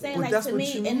I'm just saying, But like, that's to what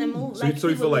me, you in the need. movie, So, like, so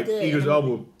you he feel would like be good Idris in the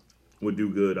Elba would do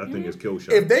good. I think it's kill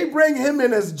shot. If they bring him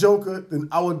in as Joker, then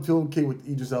I would feel okay with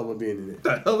Idris Elba being in it. What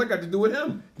the hell that got to do with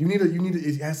him? You need a.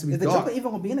 It has to be is the dark. Joker even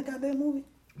gonna be in the goddamn movie?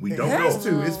 We It don't has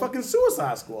know. to. It's fucking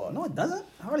Suicide Squad. No, it doesn't.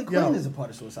 Harley Quinn Yo, is a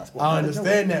part of Suicide Squad. I not the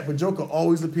understand Joker. that, but Joker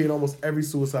always appeared in almost every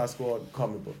Suicide Squad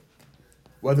comic book.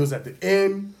 Whether it was at the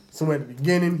end, somewhere at the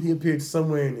beginning, he appeared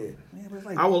somewhere in there. Yeah, but it's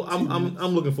like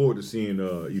I'm looking forward to seeing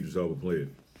Idris Elba play it.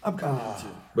 I'm kind of too.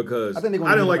 Because I think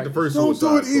didn't like the first Don't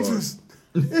Suicide do it, Squad. Idris.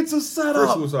 It's a First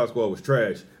setup. Suicide Squad was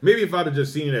trash. Maybe if I'd have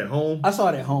just seen it at home. I saw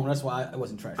it at home. That's why I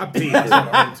wasn't trash. I paid for it.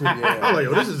 I was like,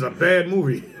 yo, this is a bad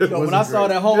movie. So when I saw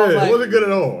it at home, I was like, it wasn't good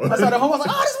at all. I saw it at home. I was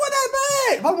like, oh, this wasn't that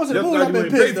bad. If I wasn't the movie, I'd been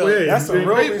pissed though. That's the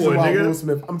real reason why nigga. Will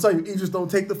Smith. I'm telling you, Idris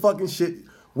don't take the fucking shit.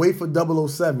 Wait for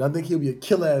 007. I think he'll be a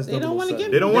killer ass 007. They don't want to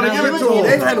give They don't want to give it to him.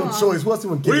 They've had no choice. What's he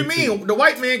want to What give do you it to? mean? The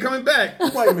white man coming back.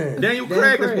 White man. Daniel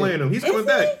Craig is playing him. He's coming Is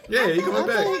back. he? Yeah, he's coming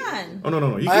back. Oh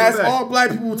no. He I coming asked back. all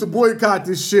black people to boycott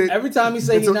this shit. Every time he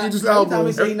say he's not, he's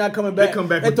not coming back, They come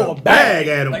back they with throw a a bag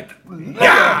at him. Like,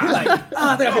 yeah. He's like,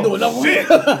 I think I can do another one. Shit.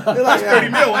 That's 30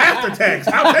 mil after tax.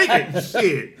 I'll take it.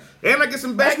 Shit. And I get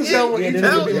some back That's in. because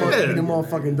Hell be yeah. the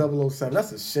motherfucking 007.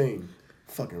 That's a shame.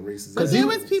 Fucking racist. But there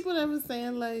was people that was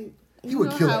saying like, He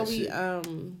would kill how that we shit.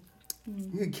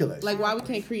 He would kill that like shit. why we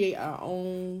can't create our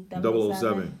own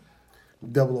 007.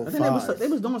 005. I think they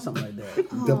was doing something like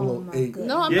that. 008.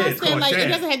 No, I'm Yeah, not it's saying called like Shaft. it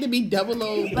doesn't have to be 00.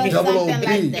 But Double something OB.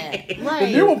 like that. The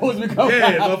Right. new one supposed to be coming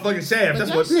Yeah, out. motherfucking Shaft.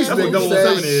 That's what Shaft that's what is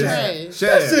 007 is. trash. That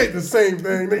Shaft. shit the same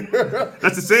thing, nigga.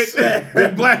 That's the same.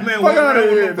 Big black man walking outta around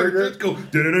here, with motherfucking nigga. go.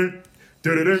 Du-du-du,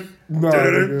 du-du-du, Nah,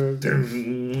 du-du-du, nigga.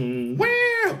 du-du-du. Wow.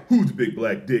 Who's the big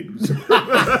black dick?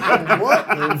 What?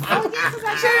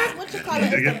 What you call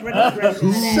it? It's the British version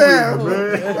of that. Shaft,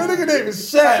 man. That nigga name is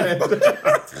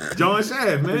Shaft. John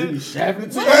Shaft, man. Shafting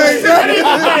it to Hey, his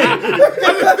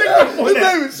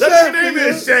name is That's Shaft. your name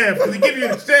is Shaft. Because he give you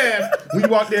the shaft when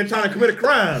you out there trying to commit a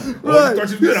crime. Or Right. you thought you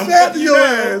was good. I'm Shaft fucking your you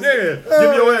ass. down. Yeah.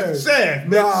 Give your ass the shaft.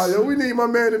 Nah, yo, we need my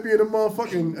man to be in a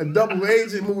motherfucking a double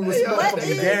agent movie with some What motherfucking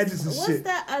is- gadgets and what's shit.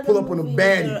 that other Pull up on a movie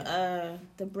baddie. with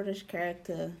the British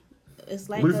character? It's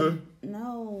like Luther?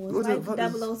 no, it's What's like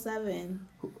that fuck- 007.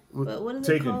 But what is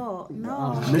Taken. it called?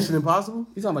 No. Mission Impossible?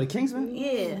 You talking about the Kingsman?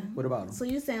 Yeah. What about him? So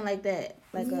you saying like that?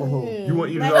 Like a You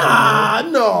want you to Like- know. Ah,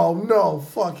 no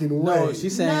fucking way. No,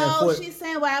 she's saying No, for she's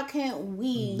saying why can't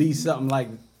we be something like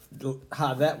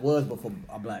how that was before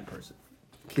a black person.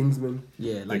 Kingsman.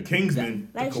 Yeah, The like Kingsman.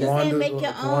 like she's saying make your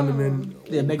Wakanda own. men.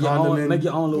 Yeah, make your own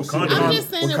little Wakanda. series. I'm just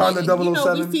saying that Wakanda like,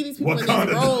 007. we see these people in Wakanda.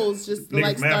 these roles just to Niggas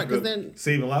like start mad because for they're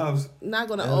saving lives. not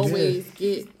gonna Hell always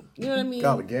get. You know what I mean?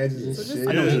 Got the gadgets and So just shit.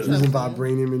 make Using something.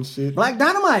 vibranium and shit. Black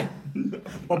Dynamite.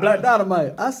 Or Black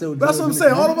Dynamite. I still. That's what I'm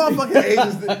saying. All of our fucking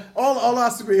agents, all our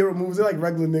superhero movies, they're like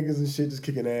regular niggas and shit, just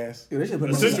kicking ass. Yeah, they should put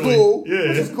Which is Essentially, cool. yeah.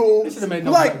 Which is cool. They should've made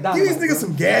no Like, Black give these Dynamite, niggas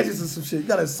some gadgets and some shit. You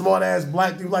got a smart ass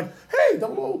black dude like, hey,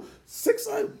 006,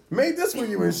 I made this for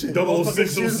you and shit.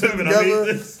 006, Motherfucking 07, I together.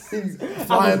 made this. He's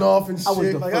flying off and I was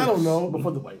shit. the Like, first I don't know.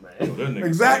 before the white man. That nigga-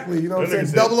 Exactly, you know what I'm that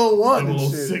saying? nigga 001 and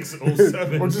 006, shit.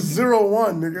 07. Or just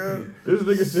 01, nigga. This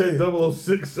nigga said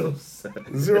 006,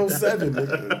 07. 07,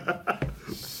 nigga.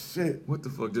 Shit. What the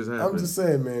fuck just happened? I'm just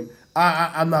saying, man.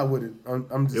 I'm not with it.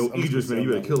 I'm just. Yo, I'm just Idris, man, saying you I'm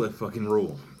better not kill with that fucking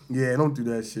role. it. Yeah, don't do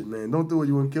that shit, man. Don't do it.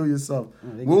 You want to kill yourself.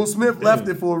 Will Smith left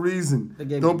it for a reason. They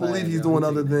gave Don't him a believe bag, he's yo. doing He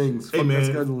other take that things. Hey, Fuck that man.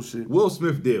 schedule shit. Will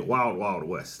Smith did Wild Wild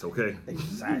West, okay?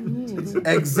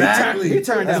 Exactly. He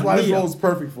turned That's down why this Neo. role's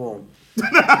perfect for him.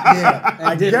 Yeah,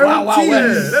 I did guarantee Wild Wild you,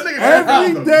 West. That nigga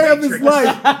every said day of Matrix. his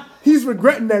life, he's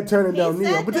regretting that turning down He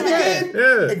Neo. said But then that. again,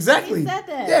 Yeah. exactly. He said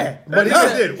that. Yeah, But he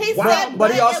did. He Wow. said,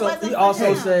 But he it also wasn't he for also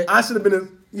him. said I should have been.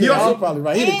 He Yeah, also- you're probably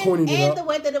right. He done cornied it and up. the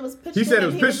way that it was pitched He said to it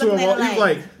was him, pitched to him. looking at He was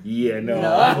like, yeah, no.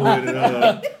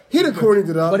 He done cornied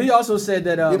it up. But he also said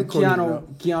that Get the corny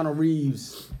Keanu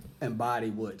Reeves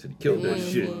embodied what? Killed that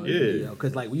shit. Yeah.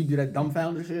 Because like when you do that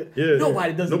dumbfounder shit, Yeah.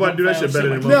 nobody does. Nobody do that shit better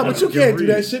than No, but you motherfucking can't do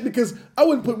that Reeves. shit because I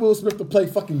wouldn't put Will Smith to play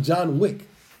fucking John Wick.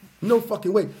 No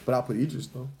fucking way. But I'll put Idris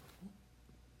though.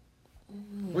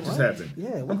 What just happened?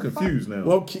 Yeah, what I'm the confused now.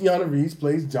 Well, Keanu Reeves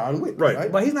plays John Wick, Right.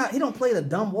 right? But he's not. He don't play the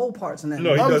dumb woe parts in that. No, he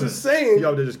movie. I'm doesn't. just saying. He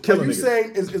out there just killing Are you niggas.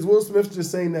 saying is Will Smith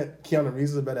just saying that Keanu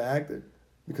Reeves is a better actor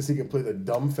because he can play the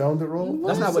dumbfounded role?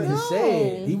 That's not what he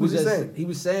said. He was What's he just saying? he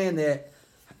was saying that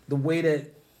the way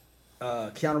that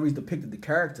Keanu Reeves depicted the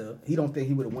character, he don't think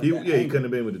he would have went. He, that yeah, he angle. couldn't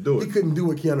have been able to do He it. couldn't do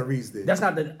what Keanu Reeves did. That's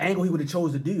not the angle he would have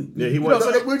chose to do. Yeah, he You know, was.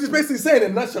 so we're just basically saying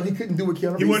in a nutshell he couldn't do what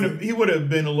Keanu He Reeves wouldn't. did. He would have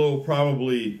been a little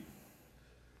probably.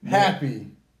 Happy.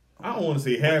 I don't want to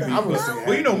say happy. I'm gonna but- say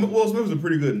well, you know, happy. Will Smith was a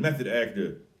pretty good method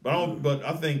actor. But I don't. But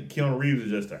I think Keanu Reeves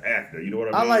is just an actor. You know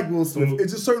what I I mean? like Will Smith. So-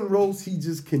 It's just certain roles he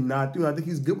just cannot do. I think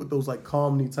he's good with those like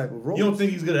comedy type of roles. you don't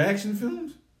think he's good at action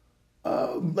films?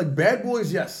 Like Bad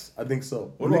Boys? Yes, I think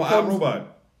so. What When it about comes- iRobot?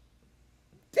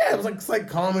 Yeah, it was like it's like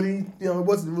comedy. You know, it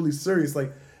wasn't really serious.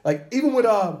 Like Like even with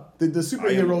the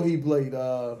superhero he played.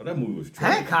 That movie was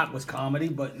trash. Hancock was comedy,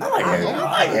 but I like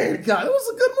Hancock. It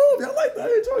was a good movie. I like that.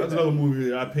 I enjoyed That's that. another movie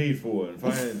that I paid for. If I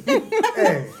hadn't,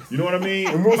 Hey, you know what I mean?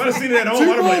 and If I'd have seen that at home, I'd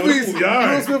have been like, oh, this movie, all Will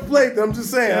right. Smith played. I'm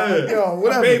just saying.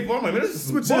 Whatever. I paid for it. I'm like, man, this is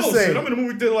some What you bullshit. saying? I'm in the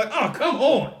movie theater like, oh, come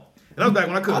on. And I was back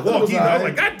when I couldn't I thought it walk was either. I was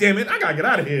alright. like, God damn it, I gotta get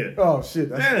out of here. Oh shit.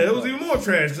 Man, it was even more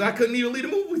trash because I couldn't even leave the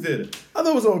movie theater. I thought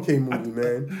it was an okay movie,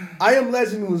 man. I Am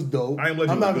Legend was dope. I Am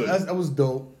Legend was good. That was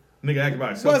dope. Nigga acted by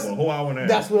himself for a whole hour and a half.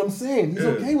 That's what I'm saying. He's Yeah.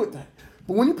 okay with that.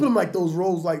 But when you put him like those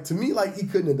roles, like to me, like he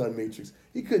couldn't have done Matrix.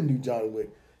 He couldn't do John Wick.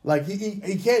 Like he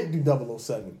can't do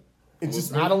 007. It's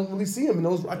just I don't really see him in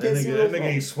those. I can't see those That nigga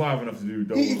ain't roles. suave enough to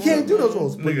do. He can't do those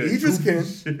roles. But Nigga, he just goofy can't.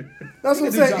 shit. That's what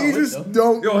I'm saying. He just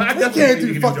don't. Yo, I he definitely can't think do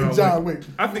he can fucking do John Wick.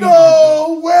 I think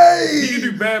No way. He can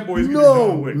do Bad Boys. He can do No,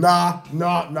 John Wick. nah,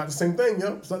 not the same thing.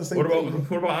 Yo, it's not the same What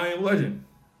thing. about I Am Legend?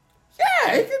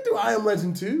 Yeah, he can do I Am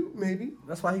Legend too, maybe.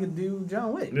 that's why he could do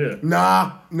John Wick. Yeah.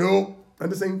 Nah, no, not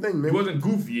the same thing, He man. wasn't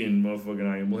goofy in motherfucking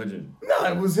I Am Legend. No,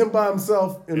 it was him by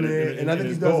himself in there, and I think he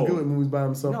his does dog. good in movies by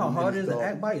himself. You know how and hard it his is to dog.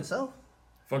 act by yourself?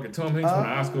 Fucking Tom Hanks won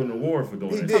an Oscar and an award for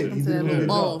doing He that did. shit. He did a really good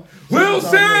job.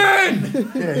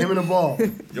 Wilson! Yeah, him and the ball.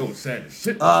 Yo, sad as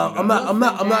shit. I'm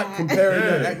not comparing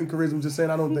their acting careers. I'm just saying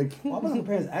I don't think. Well, I wasn't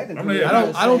comparing his acting. I career.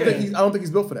 I don't think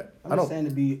he's built for that. I'm just saying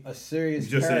to be a serious.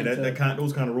 You just saying character.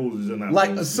 those kind of roles is not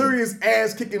Like a serious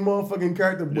ass kicking motherfucking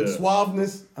character with Yeah.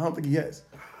 suaveness. I don't think he has.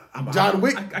 John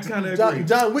Wick. I kind of agree.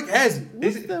 John Wick has it.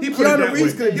 He put it Keanu that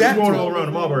Reeves way. could He was adapt going to all it. around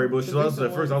the mulberry bush. So at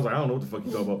first I was like, I don't know what the fuck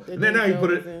you talking about. And then now you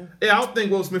put it. Yeah, I don't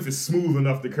think Will Smith is smooth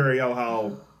enough to carry out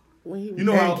how. You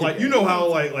know how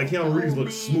Keanu Reeves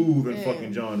looks smooth in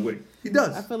fucking John Wick. He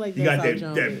does. I feel like He that's got how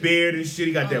John that Wick. beard and shit.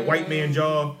 He got that white man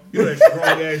jaw. You know that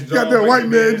strong ass jaw. Got that white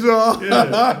man jaw.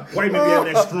 Yeah. White man be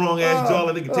having that strong ass jaw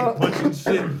that they can take a punch and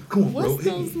shit. Come on, bro. What's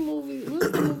those movies?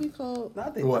 What's the movie called? I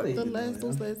think, What? I think The he can do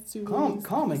last that. two Common movies.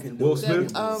 Common can do Will it.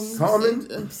 Smith?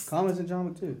 Common? Common's in John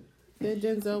Wick too. That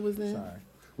Denzel was in. Sorry.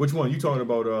 Which one? You talking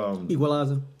about?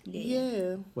 Equalizer.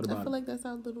 Yeah. What about I it? feel like that's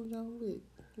how Little John Wick.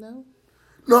 No?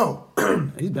 No.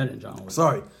 He's better than John Wick.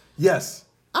 Sorry. Yes.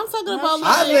 I'm talking about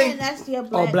I like think- that's your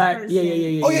black. Oh, black. person.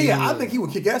 Yeah. Oh yeah. I think he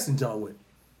would kick ass in John Wick.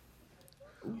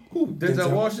 Who?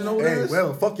 Denzel Washington over Hey, there?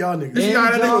 well, fuck y'all niggas. This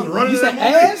guy that nigga was running You said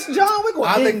that as John Wick or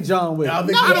I in think- John Wick? I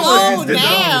think not he old was as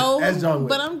John now, Wick. As John Wick.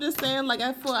 but I'm just saying, like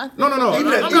I feel. No. Even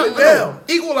I'm at- not- even now.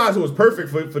 Equalizer was perfect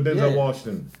for Denzel Yeah.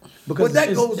 Washington. Because But that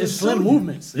it's, goes to it's show slim you.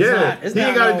 movements. It's Yeah, not, it's he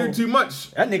ain't not got to no- do too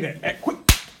much. That nigga, quick.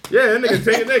 Yeah, that nigga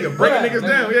take a nigga, breaking Yeah, niggas nigga.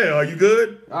 down. Yeah, are you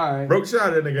good? All right. Broke shot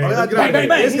at that nigga. Oh, Let's get bang, out bang, of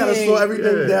bang. here. It's gotta slow everything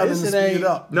Yeah. down and This speed shit it ain't-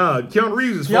 up. Nah, Keanu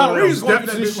Reeves is Keanu falling Reeves down going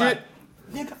steps through and this shit.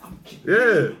 Nigga,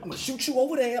 Yeah, I'm gonna shoot you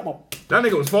over there. that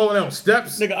nigga was falling down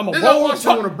steps. Nigga, I'm a Denzel roll. Washington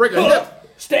want to break a hip.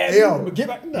 Stab Yo, you. Get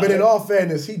back. but in all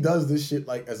fairness, he does this shit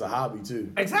like as a hobby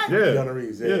too. Exactly. Yeah, Keanu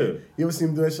Reeves. Yeah. yeah. You ever see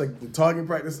him do that shit like the target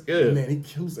practice? Yeah. Man, he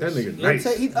kills that, That nigga shit.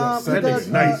 nice. He That does. nigga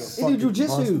nice. He do Fucking jujitsu.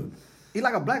 monster. He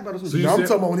like a black belt or So something. you No, I'm said-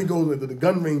 talking about when he goes to the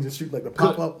gun range and shoot like the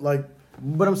pop up like.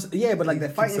 But but like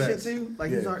that fighting Success. shit too.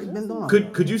 Like he's Yeah. already been doing. all Could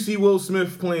that. could you see Will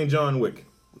Smith playing John Wick?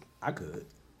 I could.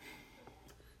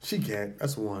 She can't.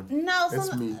 That's one. No, That's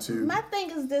so me too. My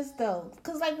thing is this though,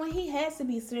 because like when he has to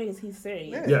be serious, he's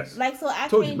serious. Yes. Like so, I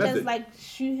Told you, can't method. just like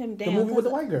shoot him down. The movie with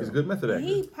the 'cause white girl. He's a good method actor.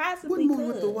 He What possibly movie could.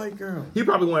 with the white girl? He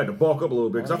probably wanted to bulk up a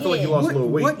little bit because I feel like he Yeah. lost a little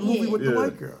weight. What movie with the Yeah.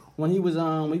 white girl? When he was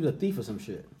a thief or some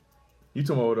shit. You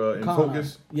talking about In Con.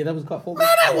 Focus? Yeah, that was called Focus. Man,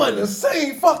 that wasn't the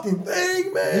same fucking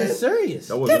thing, man. He's serious.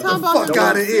 That wasn't. Get the fuck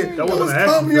out of here. That That wasn't was an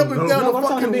action coming up film, and no. down No, the I'm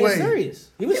talking fucking being way. serious.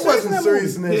 He serious wasn't in that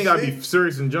serious in movie. He that ain't gotta shit. be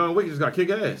serious in John Wick. He just got kick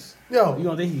ass. Yo, You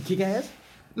don't think he can kick ass?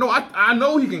 No, I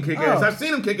know he can kick ass. Oh. I've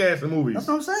seen him kick ass in movies. That's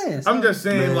what I'm saying. I'm just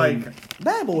saying, Man. like,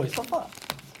 Bad Boys. Fuck.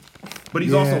 but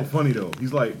he's Yeah. also funny though.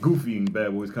 He's like goofy in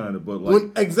Bad Boys, kind of, but like,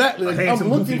 when, exactly. Like, a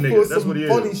handsome, I'm looking goofy for nigga. That's some what he is.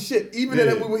 funny shit. Even in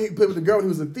Yeah. that movie when he played with the girl and he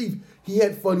was a thief, he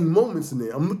had funny moments in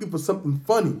there. I'm looking for something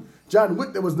funny. John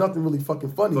Wick, there was nothing really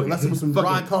fucking funny Fucking- unless it was some dry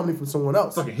fucking- comedy from someone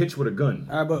else. fucking hitch with a gun.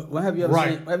 All right, but when have you ever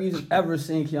Right. seen? Have you ever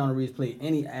seen Keanu Reeves play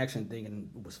any action thing and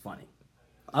it was funny?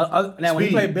 Now when he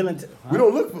Speed. played Bill and We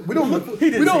don't look for He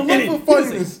didn't funniness. say anything. He in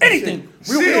didn't say anything.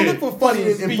 shit. We don't look for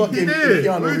funny in He fucking did. Keanu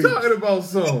What are you Reeves. talking about,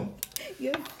 son?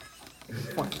 Yeah.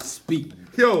 fucking speed.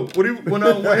 Yo, when him and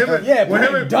Yeah, when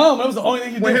him and dumb. That was the only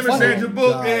thing he when did him and funny. Sandra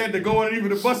Bullock had to go underneath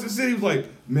the bus and shit, he was like,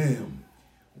 "Ma'am,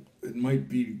 it might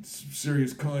be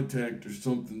serious contact or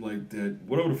something like that."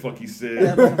 Whatever the fuck he said.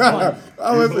 That was funny.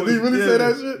 I was, did he really say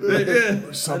that shit?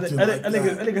 Yeah. Something That like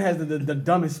that. nigga has the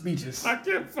dumbest speeches. I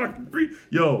can't fucking breathe.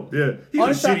 Yo, yeah. He's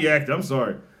Only a time- shitty actor. I'm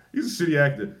sorry. He's a shitty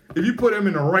actor. If you put him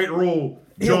in the right role,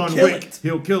 John Wick,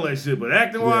 he'll kill that shit. But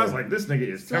acting wise, like this nigga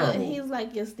is So terrible. he's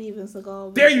like your Steven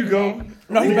Seagal. There you go.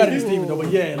 No, he's better than Steven though,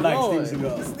 but yeah, like Steven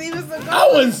Seagal. Steven Seagal.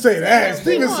 I wouldn't say that.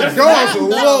 Steven Seagal's a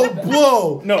low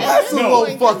blow. No, that's a low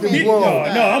fucking blow.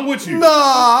 No, I'm with you. Nah,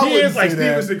 I he wouldn't is like say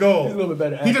that. Steven Seagal. He's a little bit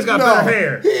better. He just got better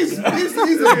hair. He's a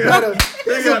better.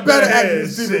 He's a better actor than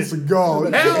Steven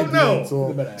Seagal. Hell no.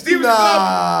 Steven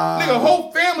Seagal, nigga,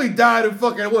 whole family died in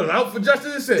fucking Out for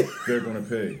Justice. And said they're gonna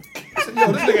pay. I said,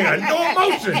 yo, this nigga ain't got no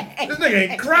emotion. This nigga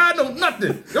ain't cried, no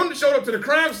nothing. They only showed up to the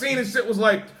crime scene and shit was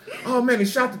like, oh man, they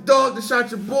shot the dog, they shot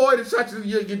your boy, they shot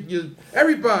your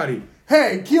everybody.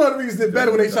 Hey, Keanu Reeves did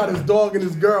better when they shot his dog and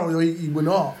his girl. You know, he went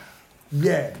off.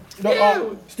 Yeah.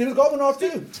 No, Steven Seagal went off too.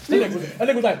 That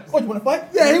nigga was like, "What, you want to fight?"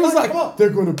 Yeah, he was like, "They're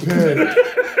gonna pay."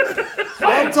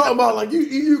 I'm talking about like you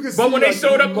can. But see, when they like,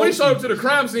 showed up to the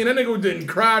crime scene, that nigga didn't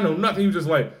cry no nothing. He was just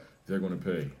like, "They're gonna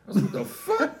pay." I was like, "What the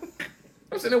fuck?"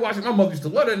 I'm sitting there watching. My mother used to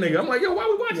love that nigga. I'm like, "Yo, why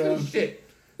we watching this shit?"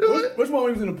 Which one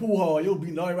when he was in the pool hall? You'll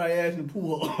beat everybody's ass in the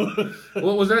pool hall.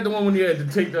 What was that? The one when he had to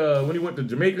take when he went to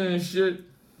Jamaica and shit?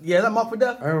 Yeah, that Mark for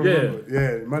Death? I don't remember. Yeah,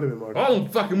 it might have been Mark. All them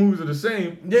fucking movies are the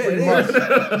same. Yeah, pretty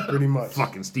much. Pretty much.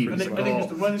 Fucking Steven Seagal. I think used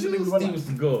to run this shit. Steven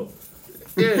Seagal.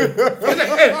 Yeah.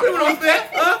 Hey, come on, man.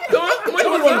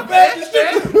 Come on,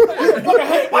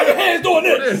 why your hands doing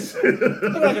this?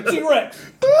 Look like a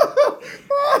T-Rex.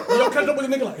 You don't catch up with a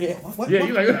nigga like, yeah, what? Yeah,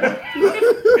 you like,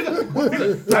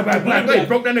 black,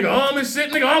 broke that nigga arm and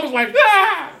shit. Nigga arm was like,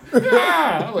 ah.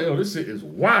 I was like, yo, this shit is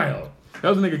wild. That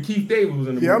was a nigga Keith David was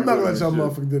in the movie. Yeah, I'm not gonna let y'all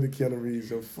motherfucker do the Keanu Reeves.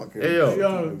 So fucking. Hey,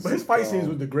 yo. But his fight scenes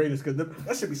was the greatest because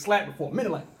that shit be slapping for a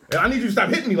minute like. I need you to stop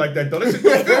hitting me like that though. That shit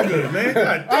don't feel good, man.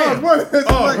 God damn.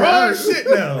 Hard shit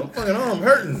now. Fucking arm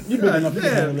hurting. You been enough.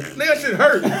 Damn. Nigga, that shit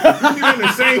hurt. You in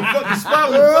the same fucking spot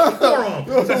with the fucking forearm.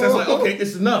 So that's like, okay,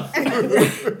 it's enough.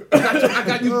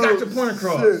 You got your point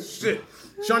across. Shit.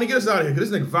 Shawnee, get us out of here, because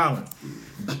this nigga violent.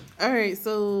 All right,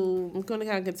 so I'm going to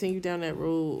kind of continue down that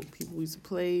road. People used to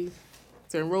play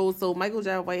certain roles. So Michael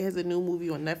J. White has a new movie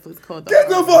on Netflix called Get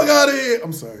the fuck out of here!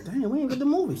 I'm sorry. Damn, we ain't get the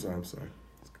movie. I'm sorry.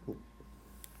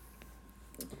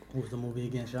 What was the movie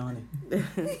again, Shawnee?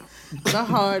 The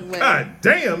Hard Way. God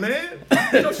damn, man.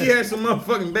 You know she had some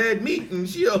motherfucking bad meat and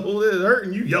she over there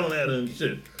hurting you yelling at her and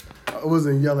shit. I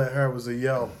wasn't yelling at her, it was a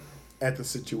yell at the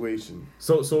situation.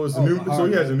 So it's a new. So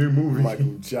he has a new movie.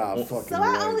 Michael J. fucking. So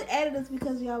I only added this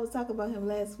because y'all was talking about him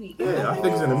last week. Yeah, I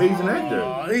think he's an amazing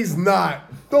actor. He's not.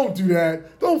 Don't do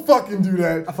that. Don't fucking do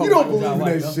that. You don't believe in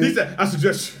that shit. He said, "I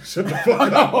suggest you shut the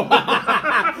fuck up."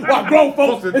 Why grown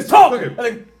folks is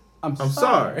talking? I'm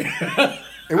sorry.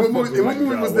 And what movie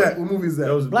was that? What movie is that?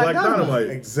 That was Black Dynamite.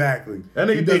 Exactly. That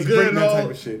nigga did good and all. Type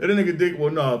of shit. That nigga did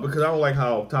because I don't like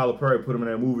how Tyler Perry put him in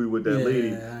that movie with that lady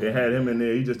and had him in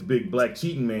there. He's just a big black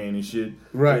cheating man and shit.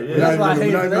 Right. Yeah. That's why I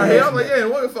hate that. I was like, yeah,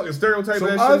 what the fucking stereotype so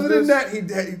that shit other is than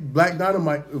this? that, Black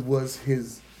Dynamite was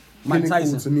his Mike pinnacle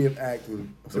Tyson. to me of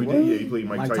acting. So he played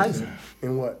Mike Tyson.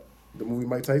 In what? The movie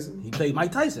Mike Tyson? He played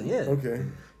Mike Tyson, yeah. Okay.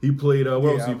 He played,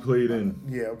 what else he played in?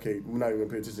 Yeah, okay. We're not even going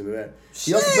to pay attention to that.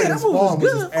 He Shit, also played in that movie was Spawn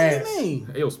with his good. ass. What do you mean?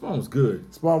 Hey, yo, Spawn was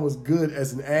good. Spawn was good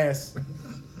as an ass.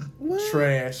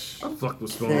 Trash. I fucked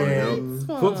with Spawn, And-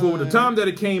 yo. For the time that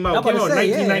it came out, I'm about came out to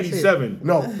in say, 1997.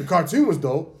 No, the cartoon was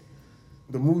dope.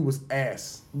 The movie was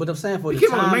ass. But I'm saying for It the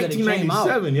came out time in that it came out.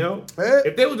 1997, yo. Eh?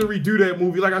 If they were to redo that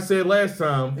movie, like I said last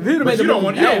time, If he'd have but made you the don't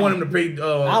movie want him to pay.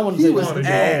 I want to He say was Spawn.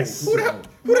 ass. Who the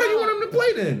hell you want him to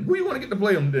play then? Who you want to get to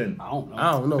play him then? I don't know.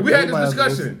 I don't know. We had this Everybody else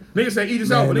discussion. Niggas say Idris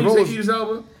Man, Elba. the Niggas roles- say Idris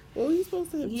Elba. Well, he's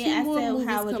supposed to have Yeah, two I more said, movies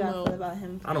how would come y'all feel out. about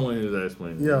him? I don't want to hear that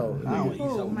explain. Yo, I don't eat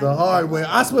something. the hard way.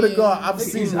 I swear to God, I've seen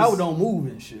Idris this. Elba don't move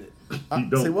and shit. He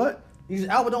don't. Say what? Idris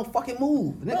Elba don't fucking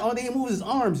move. The only thing he moves is his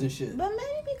arms and shit. But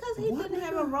maybe because he didn't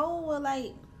have a role where,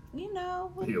 like, you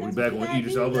know. Yeah, we that's back what on he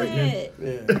Idris had. Elba again.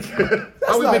 Yeah. That's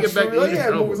How we not make it back true. to He Idris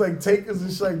had Elba? movies like Takers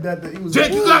and shit like that. That he was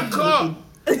Jake, you got caught.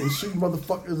 and shooting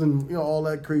motherfuckers and all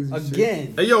that crazy shit.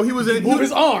 Again. Hey, yo, he was in. Move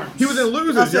his arms. He was in I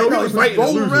Losers, said, yo. no, He was fighting in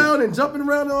rolling Losers. around and jumping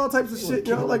around and all types of shit.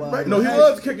 You know, like right. No, he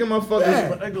was kicking motherfuckers.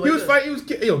 Yeah. He was fighting. He was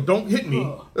kicking. Yo, don't hit me.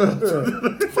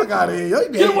 Fuck out of here, yo. You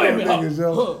be Get away hating from me, niggas,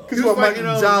 yo. He Cause you was want fighting,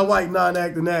 Michael John White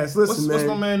non-acting ass. Listen, What's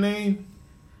my man. man name?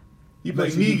 He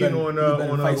played You Negan better- on you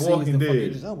better fight The scenes Walking than fucking Dead.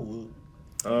 Idris Elba would.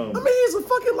 I mean, he's a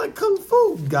fucking like kung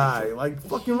fu guy, like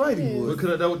fucking right he would.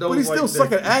 Because that But was he still like suck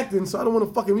that- at acting, so I don't want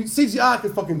to fucking. CGI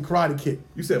can fucking karate kick.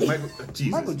 You said Michael.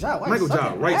 Jesus. Michael J. White Michael suck J.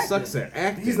 at White acting. sucks at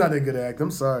acting. He's not that good at acting.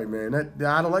 I'm sorry, man.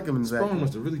 I don't like him in his Spawn acting.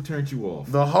 must have really turned you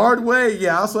off. The Hard Way,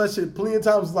 yeah. I saw that shit plenty of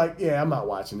times. Like, yeah, I'm not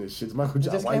watching this shit. Michael J.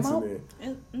 just White's came in out?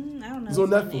 there. I don't know. It's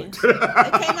on It's Netflix.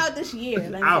 It came out this year.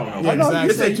 Let me I say don't that. know. Yeah,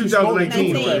 It said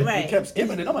 2019, 19, right? right. He kept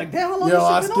skipping it. I'm like, damn, how long Yo, this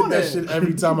I shit been skip on that there? shit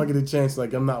every time I get a chance.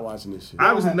 Like, I'm not watching this shit. I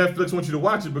obviously Netflix wants you to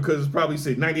watch it because it's probably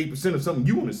say 98% of something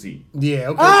you want to see. Yeah,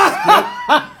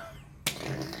 okay.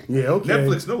 Yeah, okay.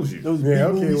 Netflix knows you. Yeah,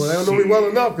 okay. Well, they don't know me well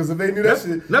enough because if they knew that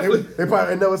shit, Netflix. they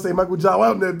probably never say Michael John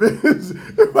White in that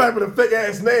bitch. They probably put a fake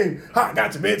ass name. Ha,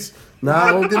 gotcha, bitch. Nah,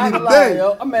 I won't give you the day.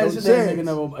 I'm mad shit they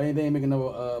ain't making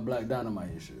another Black Dynamite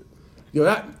and shit. Yo,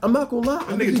 I'm not gonna lie.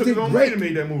 That nigga took his own money to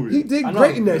make that movie. He did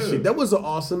great in that shit. That was an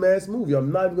awesome ass movie.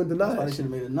 I'm not even gonna deny They it. should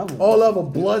have made another one. All of a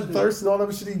bloodthirst and all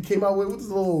that shit he came out with. What's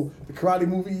this little the karate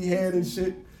movie he had and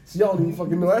shit? So y'all don't even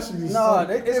fucking know that shit.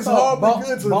 It's horribly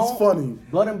good, so it's funny.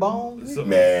 Blood and Bones?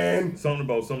 Man. Something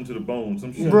about something to the bone.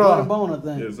 Some shit. Bruh. Blood and Bone, I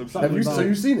think. Yeah, some shit. So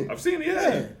you seen it? I've seen it,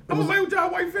 yeah. I'm a Michael John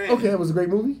White fan. Okay, it was a great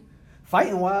movie.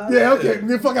 Fighting wise? Yeah, okay. Get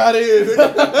the fuck out of here.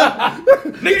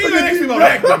 Nigga, you didn't ask me about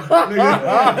acting.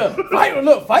 Nigga.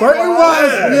 Fighting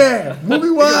wise, yeah. Movie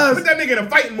wise. Put that nigga in a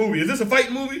fighting movie. Is this a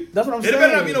fighting movie? That's what I'm It saying.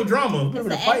 better not be no drama. It's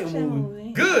an action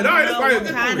movie. Good. All right, that's probably a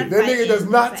good Kind movie. of That nigga does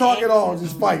fighting. not It's talk an at all, action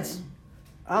just movie. fights.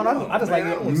 I don't know. I just like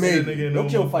Man, I don't wanna see Maybe. that nigga in no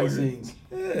kill fight motherfucker. scenes.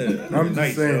 Yeah, I'm just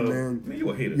nice, saying, yo. man. You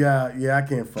a hater. Yeah, I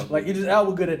can't fuck Like with Idris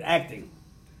Elba good at acting.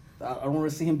 I don't want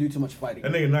to see him do too much fighting.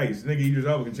 That nigga nice. Nigga Idris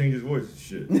Elba can change his voice and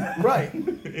shit. Right. Any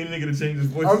nigga to change his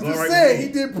voice I'm is just all right saying,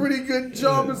 with he me. did pretty good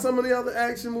job in some of the other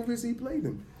action movies he played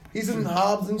in. He's in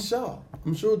Hobbs and Shaw.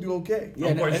 I'm sure he'll do okay. Yeah,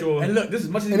 I'm quite sure. And look, this is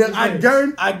much as And then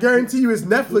I guarantee you it's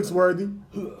Netflix worthy.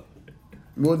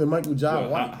 More than Michael John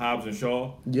What, White. Hobbs and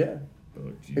Shaw? Yeah.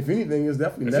 Oh, If anything, it's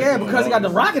definitely Netflix. Yeah, because he got The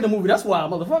Rock in the movie. That's why,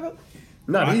 motherfucker.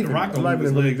 Not Rock- even. Rock I'm don't not move even a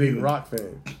his really legs big either. Rock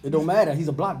fan. It don't matter. He's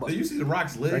a Did blockbuster. you see the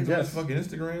Rock's legs on his guess. fucking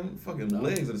Instagram? Fucking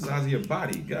legs are the size of your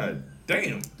body. God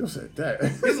damn. Who said that?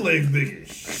 His legs big as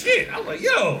shit. I was like,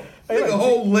 yo, nigga, like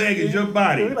whole leg is your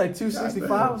body. He like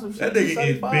 265 or some shit. That nigga is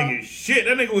 275. big as shit.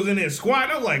 That nigga was in there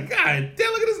squatting. I was like, God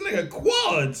damn, look at this nigga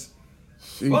quads.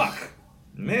 Fuck.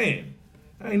 Man.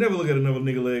 I ain't never looked at another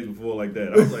nigga legs before like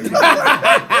that. I was like,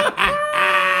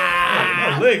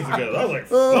 my legs together. I was like,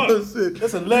 fuck. Oh, shit.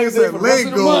 That's a leg That's day a for the rest leg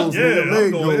of the goals. month. Yeah, Nigga, I'm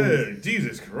leg going, goals. yeah.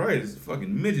 Jesus Christ.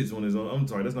 Fucking midgets on his own. I'm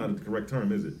sorry, that's not the correct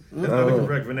term, is it? That's not the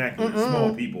correct vernacular.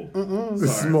 Small people. Sorry.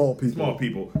 Small people. Small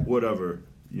people. Whatever.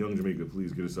 Young Jamaica,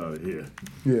 please get us out of here.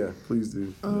 Yeah, please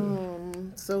do.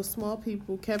 So small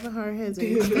people. Kevin Hart has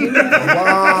a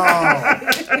Wow.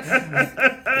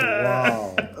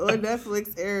 Wow. on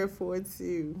Netflix Air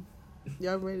 4-2.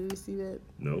 Y'all ready to see that?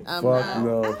 No. I'm Fuck not.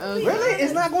 no. Okay. Really?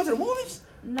 It's not going to the movies?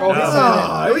 No,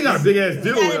 Oh, he got a big ass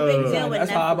deal. He got a big deal with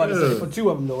That's how I'm about to say. Yeah. For two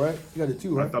of them, though, right? You got the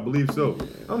two, right? I believe so.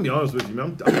 I'm gonna be honest with you,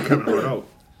 man. I'm Kevin Hart out.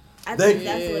 I Thank think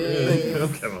that's what it is.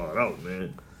 I'm Kevin Hart out,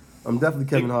 man. I'm definitely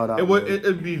Kevin Hart out.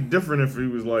 It'd be different if he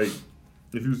was like,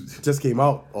 if he was, Just came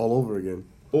out all over again.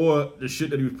 or the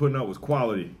shit that he was putting out was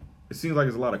quality. It seems like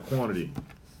it's a lot of quantity.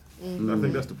 And I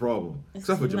think that's the problem. It's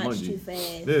Except for too much Jumanji. too fast.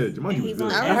 Yeah, Jumanji And was he's good.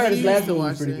 on I heard his every- last one watch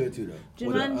was pretty it. good, too, though.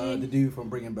 With, Jumanji. the dude from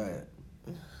Breaking Bad.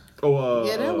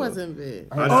 Yeah, that wasn't bad.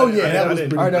 Oh, yeah, that was I didn't,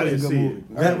 pretty I heard I that was a didn't good see movie.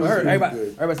 it. I heard was pretty everybody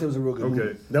good. said it was a real good movie.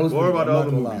 Okay. That was What pretty about good, the I'm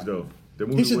other not gonna movies lie. though? The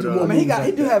He movie should with do more I mean, he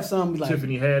movies do like have some, like,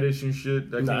 Tiffany Haddish and shit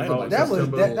that Nah, came out in that was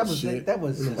September. that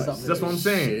was something. That's what I'm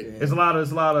saying. It's a lot of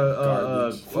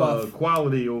Garbage. Fluff.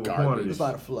 quality over Garbage. quantity. It's a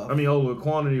lot of fluff. I mean, over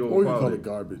quantity Or over you call quality. it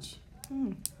garbage.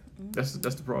 That's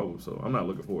the problem. So I'm not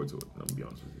looking forward to it. I'm gonna be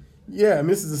honest with you. Yeah, I mean,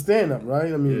 this is a stand-up,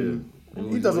 right? I mean,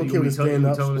 he does okay with his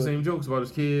stand-ups. telling the but same jokes about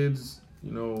his kids.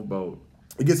 You know, about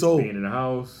It gets old. being in the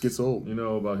house. Gets old. You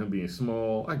know, about him being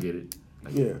small. I get it.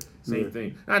 I get Yeah. it. Same Yeah.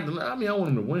 thing. I mean, I want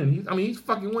him to win. He's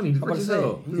fucking winning. He's I'm about rich to as say,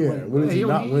 hell. Yeah, when is he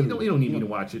not he winning? don't need me to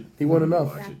watch it. He won don't need me to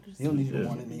enough. watch it. He don't need to Yeah.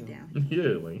 want it either.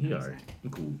 Yeah, like he alright. I'm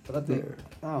cool. But I think,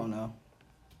 I don't know.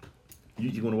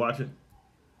 You gonna watch it?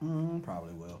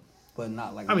 Probably will. But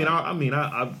not like. I you know, I'm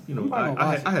probably gonna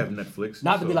watch it. I have Netflix.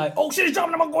 Not to be so- like, oh shit, it's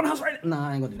dropping, I'm gonna go in the house right now. Nah,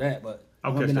 I ain't gonna do that, but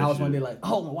I'll I'm gonna catch be in the that house one shit. day like,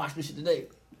 oh, I'm gonna watch this shit today.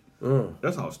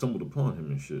 That's how I stumbled upon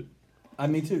him and shit.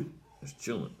 Me too. Just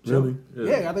chilling. Really?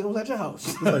 Yeah, I think it was at your house.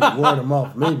 It's like word of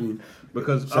mouth, maybe.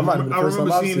 Because I Somebody- the first remember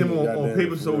time I've seeing seen him it, on goddamn, Paper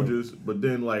for real. Soldiers, but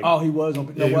then like Oh, he was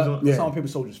on. Yeah, he was on- I saw on Paper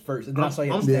Soldiers first, and then I saw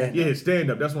him stand. yeah, stand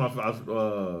up. That's when I saw Grown Paper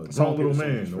Little Soldiers Man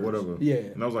or first. whatever. Yeah.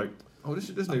 And I was like, oh, this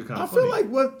nigga kind I of feel funny.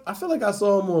 like I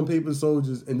saw him on Paper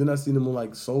Soldiers, and then I seen him on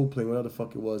like Soul Plane, whatever the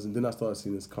fuck it was, and then I started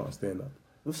seeing his car stand up.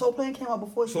 The Soul Plane came out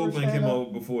before. Soul Plane came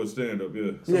out before stand up.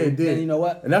 Yeah. Yeah, it did. And you know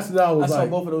what? And that's when I was I like, saw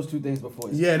both of those two things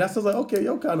before. yeah, that's was like, okay,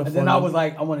 yo, kind of. And then I was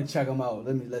like, I want to check him out.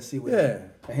 Let's see what. Yeah.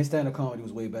 And his stand up comedy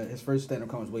was way better. His first stand up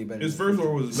comedy was way better. His than first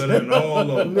one was better than all of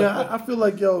them. Yeah, I feel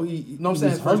like he No, I'm he saying was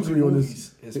his first two hungry on movies.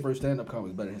 this. His first stand up comedy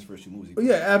was better than his first two movies. Oh,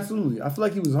 yeah, absolutely. I feel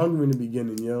like he was hungry in the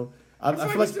beginning, yo. I I feel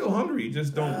like he's still hungry. He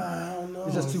just don't. I don't know.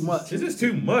 It's just too much. It's just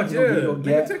too much. You Yeah, know,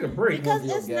 nigga, take a break. Because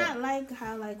it's not like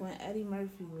how when Eddie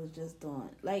Murphy was just doing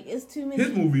it's too many.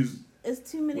 His movies.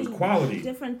 It's too many quality.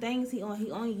 different things he on.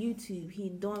 He on YouTube. He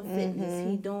doing fitness.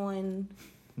 He doing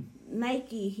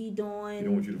Nike. He doing. He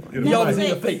don't want you to. He always in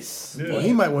your face. Yeah. Well,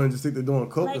 he might want to just stick to doing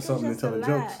coke or it's something and just a telling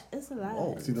lot. jokes. It's a lot.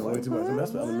 Oh, he doing way too much.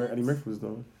 That's what Eddie Murphy was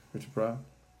doing. Richard Pryor.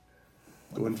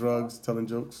 Doing drugs, telling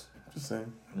jokes. Just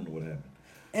saying. I don't know what happened.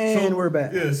 And we're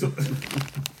back. Yeah, so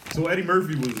Eddie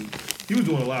Murphy was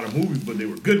doing a lot of movies, but they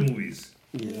were good movies.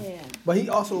 Yeah. But he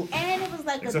also. And it was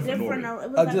like Except for different. Norbit. It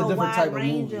was like a different wide type of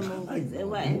range movie. of movies. It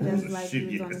wasn't just like he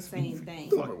was on the same thing.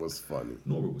 Norbit was funny.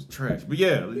 Norbit was trash, but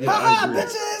yeah, Ha I agree.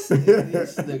 bitches!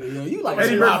 This nigga, yo, you like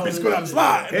Eddie Murphy Let's go down the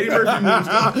slide. Eddie Murphy movies.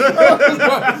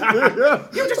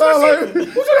 You just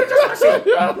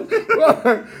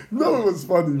No, it was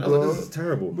funny, I was like, bro. this is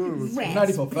terrible.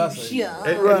 Nutty Professor.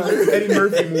 Eddie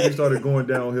Murphy movie started going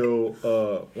downhill.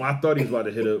 When I thought he was about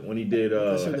to hit it when he did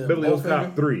Beverly Hills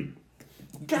Cop 3.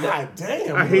 God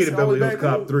damn. I hated Beverly Hills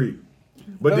Cop 3.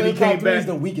 But then he came back. Is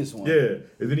the weakest one. Yeah,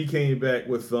 and then he came back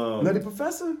with Nutty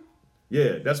Professor?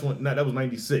 Yeah, that was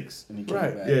 96.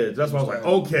 Right. Yeah, that's why I was like,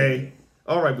 okay.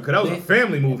 All right, because that was a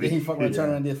family movie. Then he fucking turned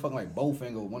around and did fucking like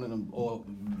Bowfinger, one of them, or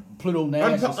Pluto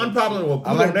Nash. Unpopular with I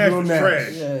Pluto like Nash Pluto was Nash.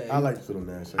 trash. Yeah. I like Pluto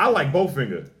Nash. I like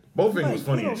Bowfinger. Bowfinger was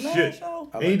funny as shit.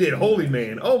 And he did Holy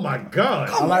Man. Oh my God.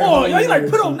 Come on, yo, you like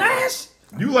Pluto Nash?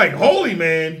 You like Holy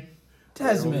Man?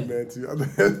 Desmond. Man, too.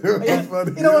 Yeah,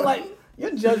 funny. you know what, like,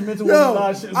 you're judgmental with a Yo,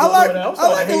 lot of shit. I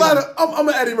like a lot of. I'm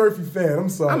an Eddie Murphy fan. I'm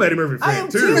sorry. I'm an Eddie Murphy I fan am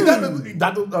too. too.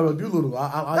 Dr. Doolittle.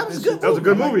 That was good. That was a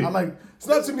good movie. I like. It's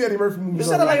not too many Eddie Murphy movies.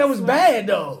 You said it like it was bad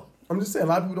though. I'm just saying, a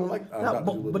lot of people don't like.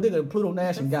 But nigga, Pluto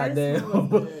Nash and The first goddamn. one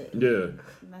was good,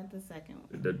 Yeah. not the second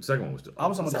one. The second one was still. I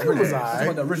was talking about Second the was original. I was talking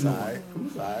about the original. It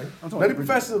was alright. I'm talking Nutty about the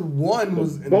Professor 1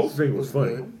 was. Both things was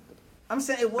funny. good. I'm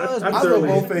saying it was. I thought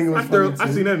Bowfinger was funny I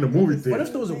too. seen that in the movie What theater.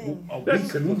 if there was a That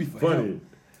weak shit movie was for funny. him?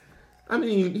 I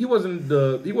mean, he wasn't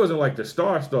like the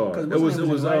star. It was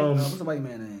what's the white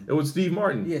man name? it was Steve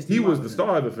Martin. Yeah, Steve he was Martin the was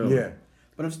star of the film. Yeah.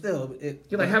 But I'm still.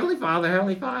 You're like Heavenly Father.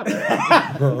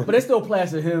 But they still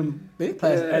plastered him. They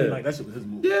plastered Yeah. Eddie like that shit was his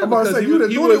movie. Yeah, I'm about to because say, he you was, the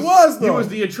he, dude was, it was, he though. was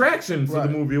the attraction for Right.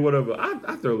 the movie or whatever.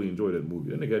 I thoroughly enjoyed that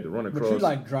movie. That nigga had to run across. But you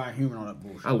like dry humor on that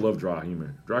bullshit. I love dry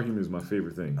humor. Dry humor is my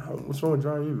favorite thing. What's wrong with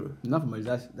John Humor? Nothing much.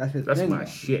 That's his That's thing. my though.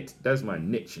 shit. That's my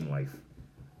niche in life.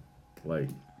 Like,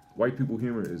 white people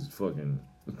humor is fucking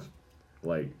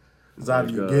like. It's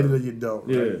either you get it or you don't.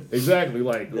 Yeah, Right? exactly.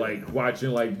 Like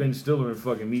watching like Ben Stiller and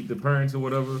fucking Meet the Parents or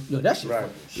whatever. Yo, that shit. Right.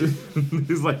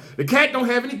 It's like the cat don't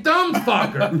have any thumbs,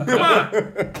 fucker. Come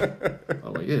on.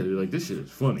 I'm like, yeah, like this shit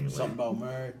is funny. Like, Something about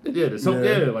Mary.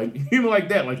 yeah, like humor like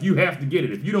that. Like you have to get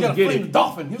it. If you don't gotta get flame it, the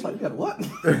dolphin. He was like, you got what?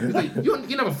 He's like,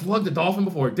 you never slugged a dolphin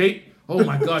before a date? Oh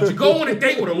my God, you go on a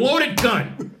date with a loaded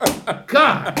gun.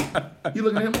 God. You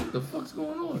looking at him, what the fuck's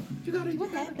going on? You gotta What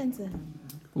happened to him?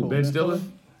 Who, Ben Stiller?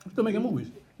 Still making movies.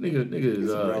 Nigga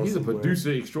is he's a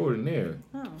producer extraordinaire.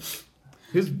 Oh.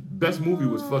 His best movie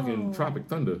was fucking Tropic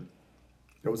Thunder.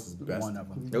 That was his best. One of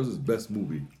them. That was his best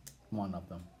movie. One of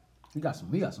them. We got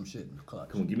some shit in the clutch.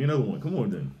 Come on, give me another one. Come on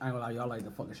then. I ain't gonna lie, y'all like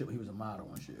the fucking shit when he was a model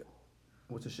and shit.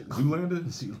 What's the shit called? Zoolander?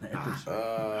 Zoolander.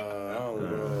 I don't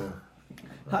know.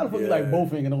 How the fuck you like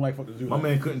Bowfinger and don't like fucking Zoolander? My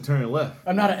man couldn't turn left.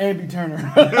 I'm not an Ambi Turner.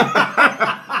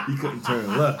 He couldn't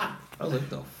turn left. I was like,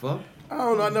 the fuck? I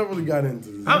don't know. I never really got into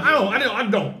this. I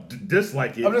don't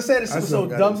dislike it. I'm just saying this shit was so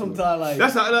dumb sometimes. Like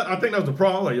That's how, I think that was the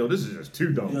problem. Like, yo, this is just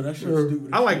too dumb. yo, that shit was stupid.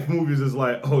 I like movies that's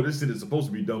like, oh, this shit is supposed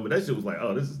to be dumb, but that shit was like,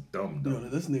 oh, this is dumb. Yo,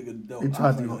 this nigga dumb. He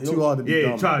tried to go too hard to be Yeah,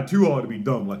 dumb. he tried too hard to be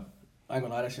dumb. Like, I ain't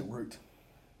gonna lie, that shit worked.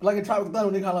 Like in Tropic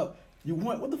Thunder, they call up. You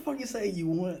want what the fuck you say? You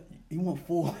want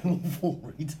four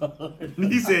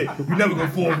retards. he said, you never go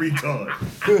full retard.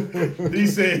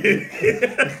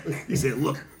 he said,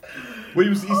 look. What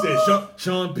he said,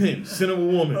 Sean Penn, sin of a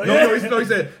woman. No, he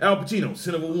said Al Pacino,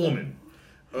 sin of a woman.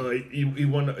 He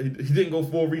won. He didn't go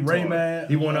full retard. Rayman.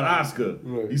 He won an Oscar.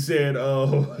 Right. He said,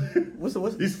 What's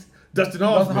he's Dustin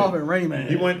Hoffman. Rayman.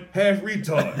 He went half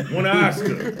retard. Won an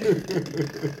Oscar.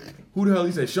 Who the hell?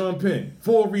 He said Sean Penn,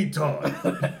 full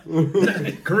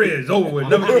retard. Career is over with.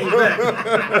 Never came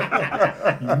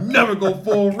back. You never go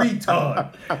full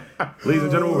retard. Ladies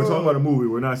and gentlemen, we're talking about a movie.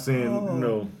 We're not saying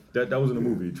that was in the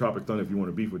movie Tropic Thunder. If you want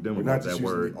to beef with them We're about not just that using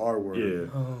word, the R word. Yeah,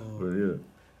 but yeah.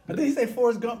 But did he say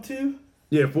Forrest Gump too?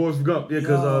 Yeah, Forrest Gump. Yeah,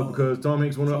 because Tom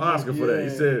Hanks won an Oscar for that.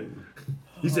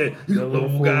 He said he's a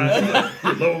lovable guy.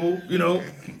 He's lovable, you know.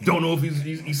 Don't know if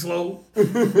he's slow.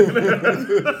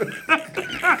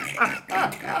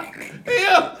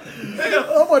 Yeah.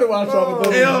 I wonder why I'm talking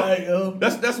about Yeah.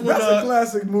 That's when That's a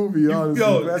classic movie, honestly.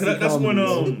 yo, Classic that's when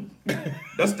comedy.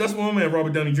 That's when my man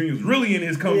Robert Downey Jr. was really in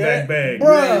his comeback bag.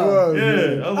 Bro.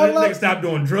 Yeah. I was like, nigga stopped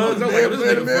doing drugs. I was like, this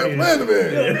nigga funny.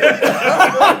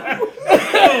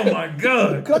 Oh my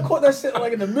god. Cause I caught that shit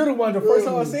like in the middle one the first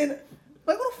time I seen it.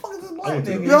 Like, what the fuck is this black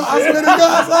nigga? Yo, I swear to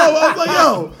God, I was like,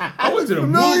 yo, I went to the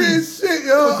familiar movie. as shit,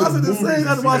 yo. I said the same. I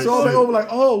had to watch it all the way over, like,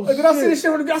 oh, Like, shit. then I see this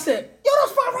shit with the guy. I said, yo,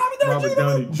 that's fucking Robert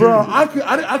Downey Jr. Bro, I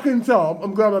couldn't tell.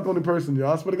 I'm glad I'm not the only person,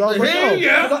 yo. I swear to God, I was like, Hell yo.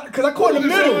 yeah. Cause I caught in the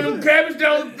middle. Them cabbage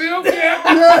down the field, yeah.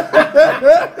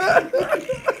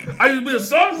 I used to be a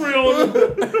song reel on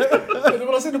them.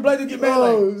 When I see the black dude get mad,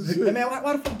 Oh, like, shit. hey, man,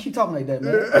 why the fuck you keep talking like that,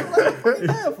 man? Like, what you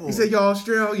mad for? He said, y'all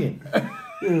Australian.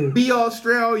 Be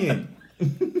Australian.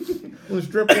 Want to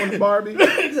strip on the Barbie?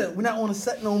 He said, we're not on the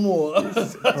set no more. Oh, man,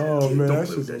 Don't that play with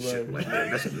shit's that shit hilarious. like that.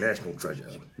 That's a national treasure.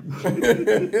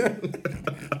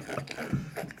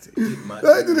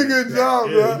 They did a good job,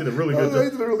 bro. Yeah, he did a really good job. They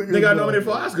did a really good They got job. nominated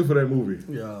for Oscar for that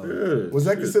movie. Yo. Was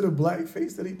that considered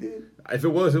blackface that he did? If it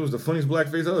was the funniest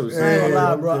blackface I've ever seen. I ain't gonna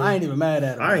lie, okay. bro. I ain't even mad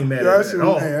at him. I ain't mad Yeah, at that that shit at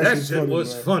all. was- hey, that That shit's shit funny,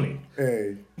 was man. funny.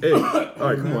 Hey. Hey, all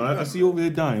right, come on. I see you over there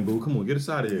dying, boo. Come on, get us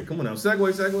out of here. Come on now.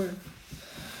 Segway.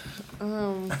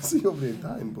 I see you over there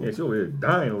dying, bro. Yeah, she over here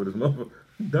dying over this motherfucker.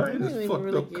 Dying in You this ain't fucked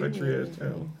really up getting country ass it.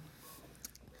 town.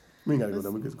 We ain't gotta go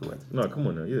there. We just go right to No, come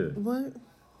on now, yeah. What?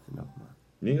 no,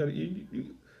 You ain't gotta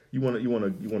you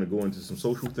wanna go into some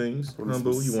social things, Go into some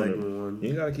boo. You segment one.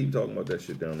 ain't gotta keep talking about that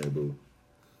shit down there, boo.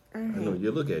 I know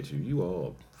you look at you, you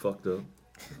all fucked up.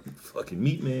 Fucking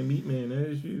meat man,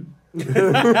 that's you.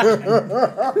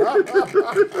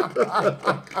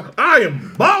 I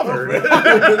am bothered.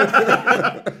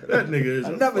 That nigga is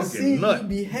I've a never fucking seen nut. you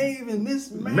behave in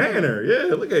this manner. Manner,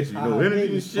 yeah, look at you. No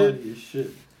energy and shit. Funny as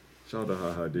shit. Shout out to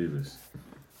Ha Ha Davis.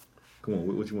 Come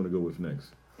on, what you want to go with next?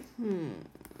 Let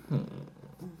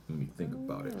me think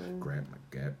about it. Grab my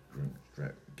gap, drink,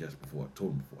 strap, guess before I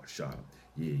told him before I shot him.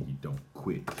 Yeah, you don't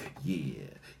quit. Yeah,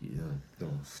 you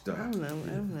don't stop. I don't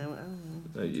know.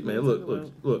 Hey, man, look.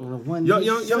 One Young, So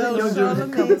young,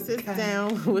 Charlamagne sits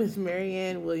down with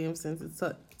Marianne Williamson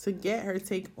to get her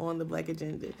take on the black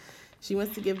agenda. She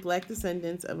wants to give black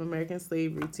descendants of American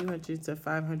slavery 200 to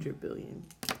 500 billion.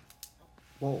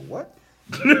 Whoa, what?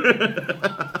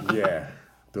 Yeah.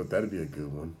 Thought that'd be a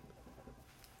good one.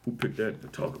 Who picked that to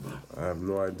talk about? I have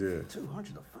no idea.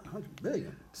 200 to 500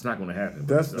 billion. It's not going to happen.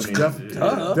 That's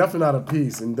definitely not a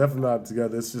piece and definitely not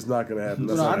together. It's just not gonna happen.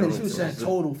 That's No, not I think gonna she was happen. saying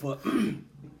total for.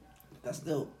 That's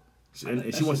still.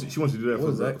 And she wants to do that What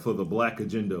was that? for the black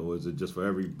agenda, or is it just for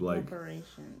every like?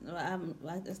 Reparation.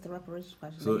 That's the reparations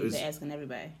question So that it's- they're asking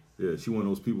everybody. Yeah, she one of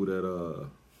those people that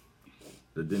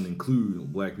didn't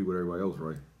include black people, and everybody else,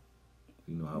 right?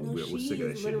 You know how we're sick of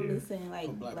that shit literally here. saying like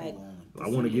I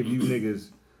want to give you niggas,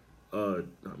 well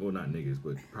not niggas,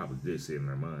 but probably did say it in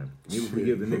their mind. Maybe if we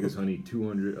give the niggas, honey,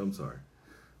 200. I'm sorry.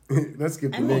 Let's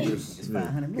get the I mean, niggas. It's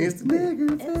 500 million. It's the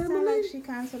niggas. It sounds like she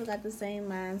kind of sort of got the same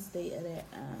mind state of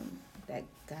that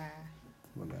guy.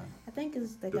 What guy? I think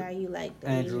it's the guy you like, the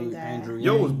Andrew. Asian guy. Andrew.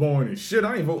 Yo was born as shit.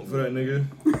 I ain't voting for that nigga.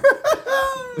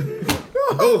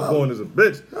 Yo was born as a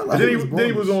bitch. like Then he was born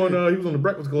he was as on he was on the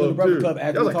Breakfast Club The Breakfast too. Club I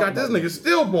after was we like, God, talked this about nigga's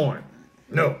still born.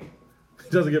 No.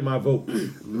 Doesn't get my vote.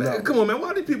 Man, come on, man.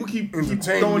 Why do people keep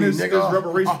Entertain throwing me, this nigga.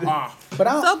 reparation? But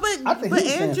I, So, I think but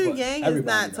he's saying Andrew for Yang is everybody,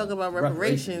 not though. talking about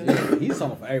reparations. Yeah, he's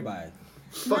talking for everybody.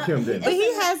 Fuck him then. But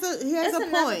he has a There's a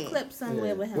another point. clip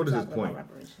somewhere with him What is his talking point? about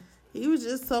reparations. He was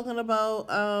just talking about,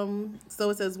 so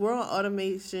it says world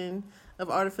automation of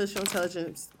artificial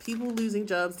intelligence, people losing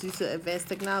jobs due to advanced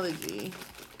technology.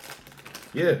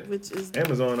 Yeah. Which is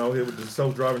Amazon out here with the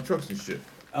self-driving trucks and shit.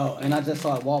 Oh, and I just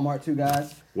saw at Walmart too,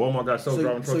 guys. Walmart got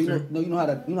self-driving So trucks you too.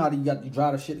 know how you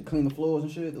drive the shit to clean the floors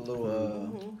and shit. The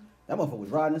little that motherfucker was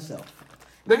riding itself.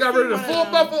 They got rid of the full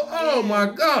buffer. Oh my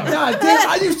god. God damn,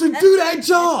 I used to do that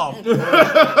job.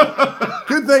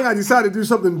 Good thing I decided to do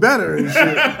something better and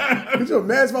shit. Could you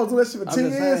imagine if I was doing that shit for I'm 10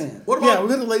 just years? saying. What about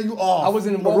literally you off? I was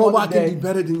in the a Walmart robot today. can do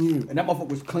better than you. And that motherfucker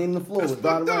was cleaning the floor, was That's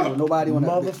driving fucked around up. with nobody on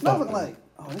that bitch. And I was Motherfucker. like,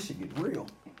 oh, this shit get real.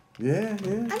 Yeah. I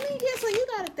mean, yeah, so you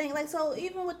gotta think, like, so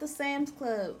even with the Sam's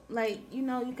Club, like, you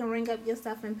know, you can ring up your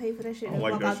stuff and pay for that shit I and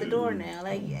like walk that out the shit. door now.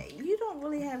 Like, you don't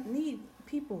really need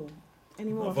people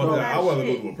anymore. Fuck for a that. lot I'd of rather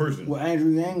go shit. to a person. Well,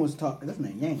 Andrew Yang was talking. That's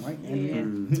name Yang, right? Andrew Yeah.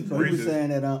 Yang. So he was Racist. saying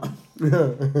that.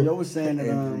 He was saying that.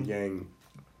 Andrew Yang.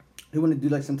 He wanted to do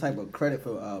like some type of credit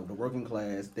for the working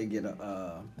class. They get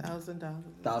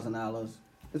 $1,000.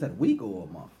 Is that a week or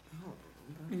a month?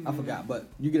 I forgot, but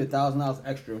you get $1,000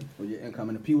 extra for your income,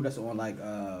 and the people that's on like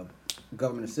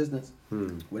government assistance,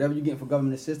 whatever you get for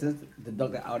government assistance,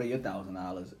 deduct it out of your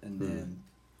 $1,000, and then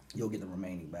you'll get the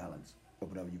remaining balance of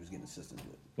whatever you was getting assistance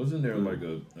with. Wasn't there like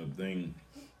a thing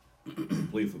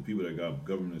play for people that got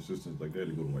government assistance like that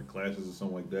to go to like classes or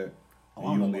something like that. Oh,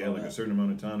 And you only had like a certain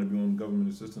amount of time to be on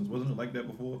government assistance. Wasn't it like that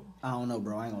before? I don't know,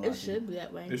 bro. I ain't gonna lie. It should be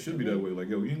that way. It should be that way. Like,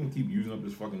 yo, you ain't gonna keep using up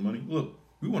this fucking money. Look,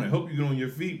 we want to help you get on your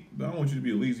feet, but I don't want you to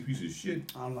be a lazy piece of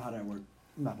shit. I don't know how that works.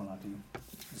 I'm not gonna lie to you.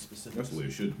 Specific. That's the way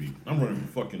it should be. I'm running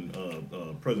for fucking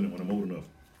president when I'm old enough.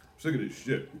 I'm sick of this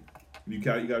shit. You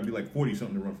gotta be like 40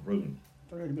 something to run for president. I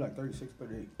thought it'd be like 36,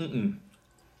 38. Mm-mm.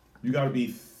 You gotta be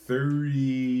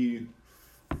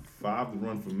 35 to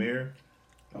run for mayor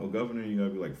or governor. You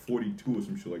gotta be like 42 or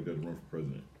some shit like that to run for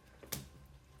president.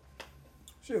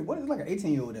 Shit, what is like an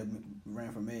 18-year-old that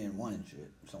ran for mayor and won and shit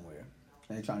somewhere?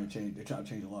 And they trying to change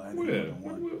the law.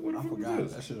 What I forgot.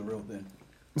 That shit's a real thing.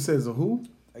 It says a who?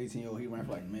 18-year-old, he ran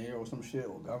for like mayor or some shit,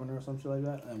 or governor or some shit like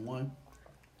that, and won.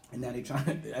 And now they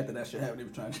trying, after that shit happened, they were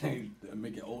trying to change,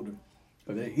 make it older.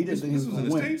 But he just think he was going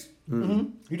to win. States? Mm-hmm.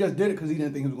 He just did it because he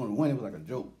didn't think he was going to win. It was like a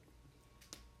joke.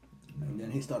 And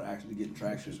then he started actually getting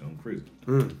traction. Sound crazy.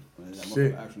 And that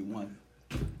Shit. motherfucker actually won.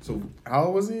 So how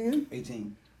old was he again?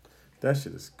 18. That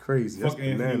shit is crazy. Fuck That's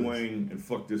Anthony bananas. Wayne and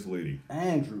fuck this lady.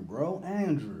 Andrew, bro.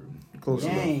 Andrew. Close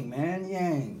Yang, man.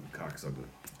 Yang. Cocksucker.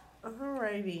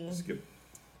 Alrighty. Skip.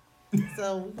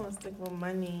 So we're gonna stick with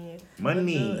money.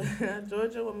 Money.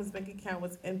 Georgia woman's bank account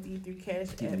was empty through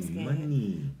cash Give app me scan.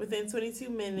 money. Within 22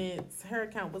 minutes, her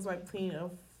account was wiped clean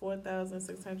of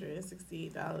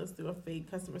 $4,668 through a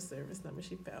fake customer service number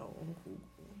she found on Google.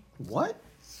 What?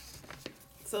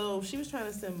 So she was trying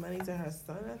to send money to her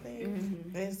son, I think,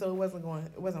 and so it wasn't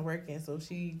working. So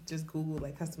she just Googled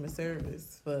like customer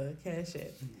service for Cash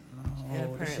App.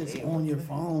 Oh, this shit's on your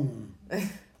phone.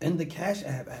 In the Cash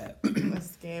App. A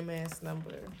scam ass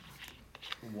number.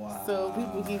 Wow. So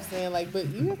people keep saying like, but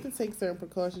you have to take certain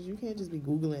precautions. You can't just be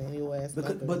Googling any ass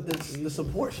number. But the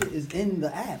support shit is in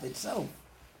the app itself.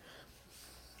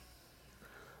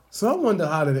 So I wonder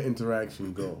how did the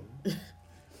interaction go?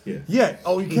 Yeah. Yeah.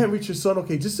 Oh, you can't reach your son.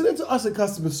 Okay, just send it to us at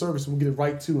customer service and we'll get it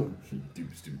right to him.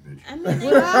 Stupid bitch. I mean,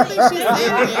 Well, I don't think she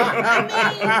sent it.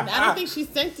 I don't think she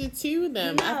sent it to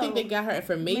them. I think they got her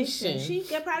information. She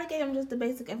probably gave them just the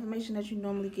basic information that you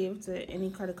normally give to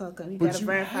any credit card company. You But gotta you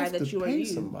verify have that to you are pay you.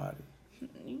 somebody.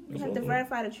 You have to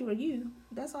verify that you are you.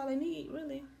 That's all they need,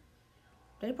 really.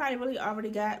 They probably really already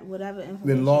got whatever information.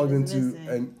 Then logged is into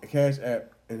missing. a Cash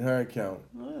App in her account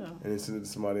Yeah. and then send it to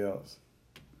somebody else.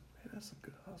 Man, that's a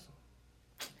good hustle.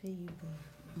 Here you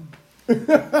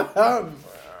That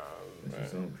shit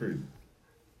sound crazy.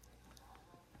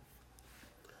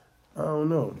 I don't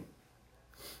know.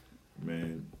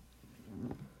 Man.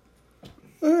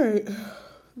 All right.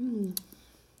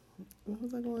 What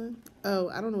was I going? Oh,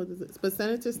 I don't know what this is. But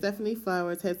Senator Stephanie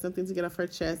Flowers had something to get off her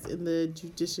chest in the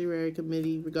Judiciary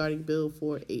Committee regarding Bill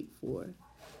 484.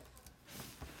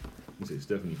 You say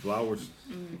Stephanie Flowers?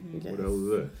 Mm-hmm. What the hell is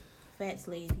that? Fats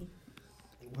lady.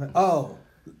 What? Oh.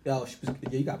 Yo, she was,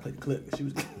 yeah, you gotta play the clip. She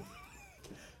was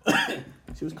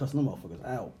she was cussing them motherfuckers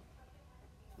out.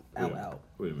 Out.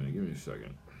 Wait a minute, give me a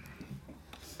second.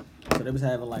 So they was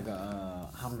having like a,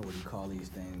 I don't know what you call these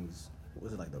things. What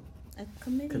was it, like the A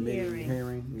committee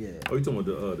hearing? Yeah. Oh, you talking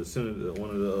about the senator, one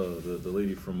of the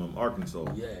lady from Arkansas?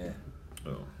 Yeah.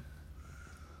 Oh.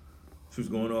 She was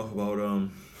going off about what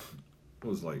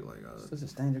was like Is it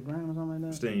stand your ground or something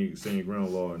like that? staying your ground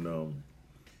law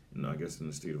and I guess in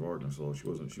the state of Arkansas she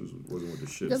wasn't with the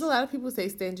shit. Because a lot of people say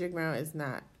stand your ground is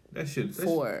not That shit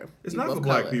for it's people not for of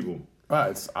black color. people.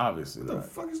 It's obviously What not. the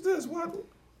fuck is this? What?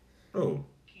 Oh.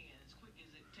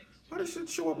 Why does shit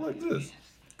show up like this?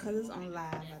 Because it's on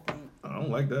live, I think. I don't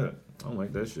like that. I don't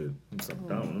like that shit. I'm sucking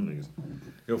down on them niggas.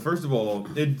 Yo, first of all,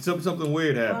 something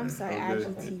weird Oh, happened. I'm sorry, okay?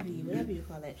 IGTV, whatever you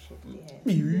call that shit that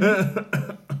they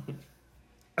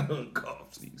have.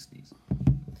 Cough, sneeze.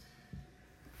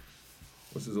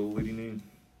 What's his old lady name?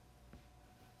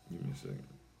 Give me a second.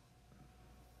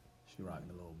 She rocking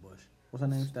the little bush. What's her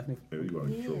name? Stephanie? Maybe you out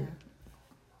of control.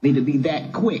 Me to be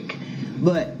that quick.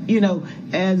 But, you know,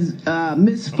 as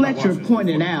Miss Fletcher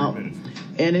pointed out,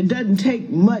 and it doesn't take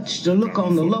much to look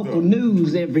on the local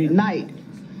news every night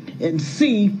and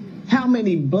see how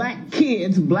many black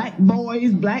kids, black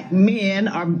boys, black men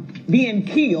are being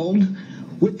killed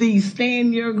with these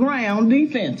stand your ground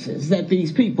defenses that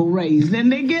these people raise. Then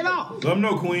they get off. Let them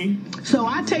know, Queen. So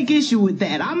I take issue with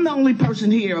that. I'm the only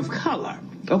person here of color,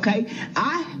 okay?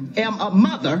 I am a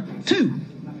mother, too.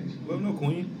 Let them know,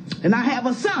 Queen. And I have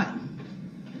a son.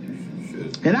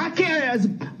 And I care as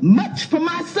much for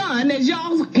my son as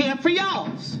y'all care for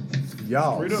y'all's.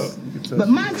 Straight up. But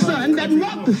my son doesn't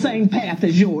walk the same path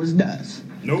as yours does.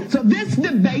 Nope. So this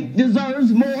debate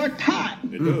deserves more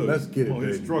time. It does. Let's get it, He's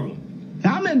baby. struggling.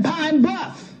 I'm in Pine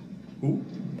Bluff. Who?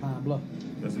 Pine Bluff.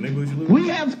 That's the neighborhood you live in? We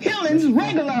have killings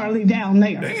regularly down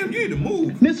there. Damn, you need to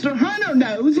move. Mr. Hunter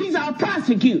knows. He's our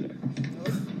prosecutor.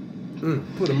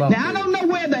 Put him out Now, I don't know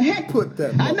where the heck...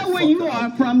 I know where you are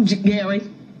from, Gary.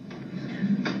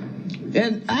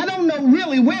 And I don't know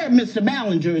really where Mr.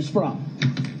 Ballinger is from.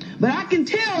 But I can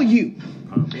tell you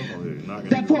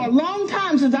that for a long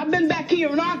time since I've been back here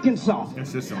in Arkansas,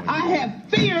 I have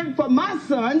feared for my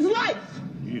son's life.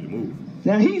 You need to move.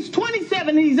 Now, he's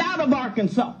 27, he's out of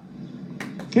Arkansas.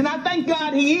 And I thank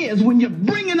God he is when you're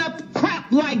bringing up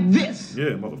crap like this.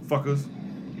 Yeah, motherfuckers.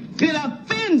 It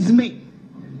offends me.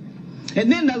 And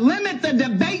then to limit the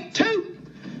debate too?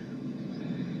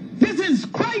 This is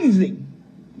crazy.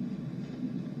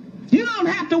 You don't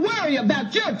have to worry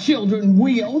about your children,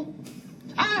 Will.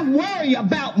 I worry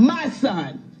about my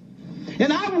son.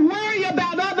 And I worry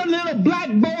about other little black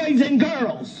boys and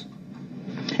girls.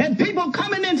 And people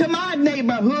coming into my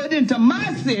neighborhood, into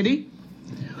my city,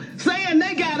 saying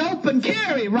they got open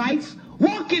carry rights,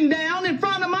 walking down in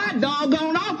front of my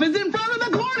doggone office in front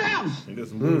of the courthouse. Ain't that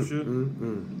some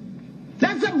bullshit?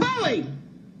 That's a bully.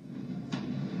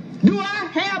 Do I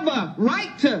have a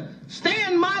right to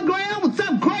stand my ground with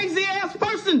some crazy ass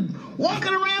person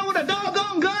walking around with a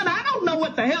doggone gun? I don't know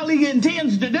what the hell he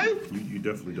intends to do. You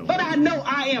definitely don't. But I know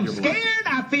I am scared.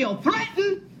 I feel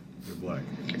threatened. You're black.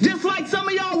 Just like some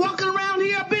of y'all walking around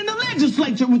here up in the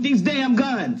legislature with these damn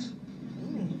guns.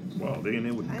 Wow, they in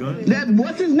there with guns? That,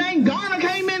 what's his name? Garner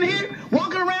came in here,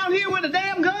 walking around here with a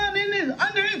damn gun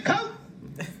under his coat.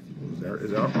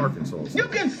 Is that Arkansas? You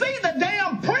can see the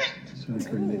damn print.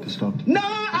 Senator, you need to stop. No,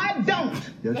 I don't.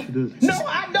 Yes, you do. No,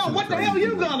 I don't. What the hell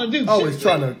you gonna do? Always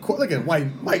trying to look at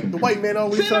the white man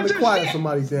always trying to quiet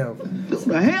somebody down. What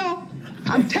the hell?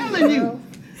 I'm telling you,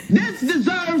 this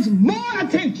deserves more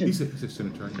attention. He's a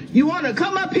senator. You want to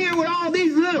come up here with all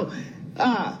these little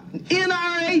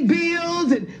NRA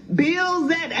bills and bills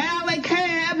that Alec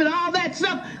have and all that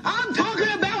stuff. I'm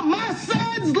talking about my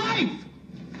son's life.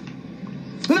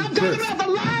 And I'm talking about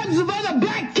the lives of other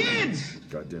black kids.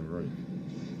 Goddamn right.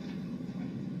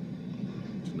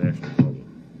 It's a national problem,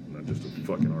 not just a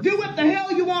fucking art. Do what the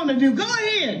hell you want to do. Go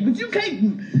ahead, but you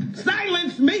can't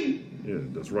silence me. Yeah,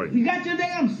 that's right. You got your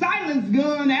damn silence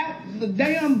gun out the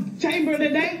damn chamber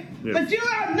today, but you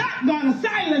are not going to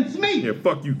silence me. Yeah,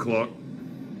 fuck you, Clark.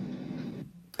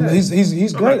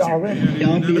 He's great already.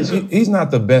 He's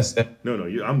not the best. No,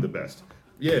 I'm the best.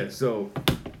 Yeah, so.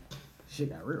 Shit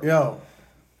got real. Yo,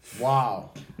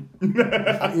 wow.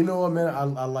 You know what, man?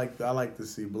 I like to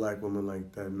see black women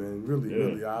like that, man.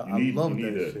 Really. I love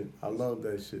that shit. I love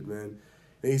that shit, man.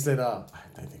 And he said, I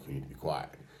think you need to be quiet.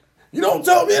 You don't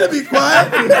tell me to be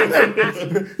quiet.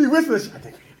 He whispered,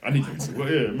 I need you to.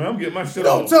 Well, yeah, man, I'm getting my shit You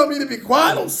don't off. tell me to be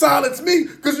quiet. Don't silence me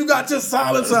because you got your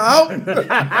silencer out.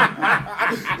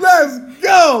 Let's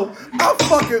go.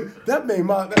 That made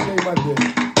my day.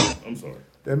 I'm sorry.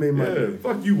 That made my day.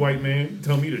 Fuck you, white man.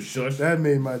 Tell me to shush. That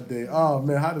made my day. Oh,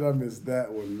 man, how did I miss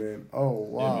that one, man? Oh,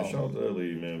 wow. Yeah, man, shout out to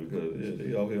LA, man, because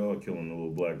they out here all killing the little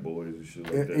black boys and shit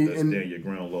like that. That's stand your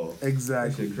ground law.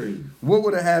 Exactly. That shit crazy. What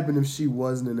would have happened if she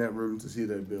wasn't in that room to see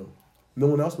that bill? No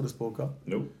one else would have spoke up.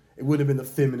 Nope. It wouldn't have been a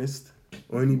feminist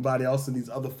or anybody else in these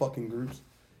other fucking groups.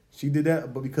 She did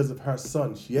that, but because of her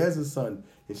son. She has a son,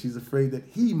 and she's afraid that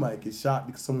he might get shot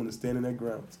because someone is standing their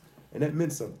grounds. And that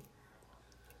meant something.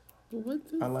 What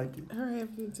does I like it. her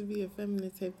having to be a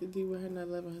feminist have to do with her not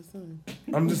loving her son?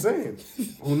 I'm just saying.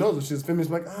 Who knows if she's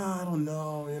feminist? Like, I don't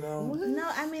know, you know. What?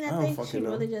 No, I mean, I I don't think she fucking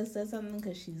know. really just said something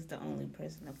because she's the only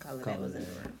person of color that was in the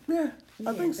room. Yeah,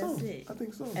 I think so. That's it. I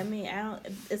think so. I mean,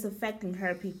 it's affecting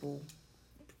her people,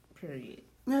 period.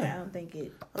 Yeah. I don't think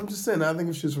it. I'm just saying, I think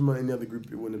if she was from any other group,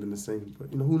 it wouldn't have been the same. But,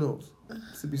 who knows?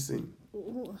 It's to be seen.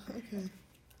 Okay.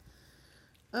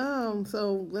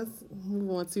 So let's move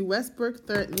on to Westbrook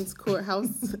threatens courtside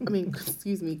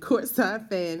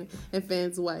fan and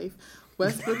fan's wife.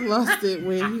 Westbrook lost it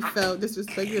when he felt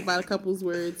disrespected by the couple's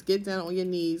words. Get down on your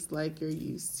knees like you're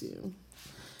used to.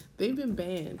 They've been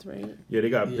banned, right? Yeah, they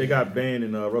got banned,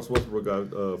 and Russell Westbrook got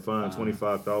fined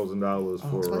 $25,000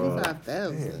 for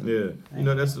 $25,000.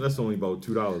 Yeah, that's only about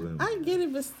 $2. I get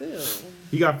it, but still,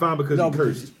 he got fined because he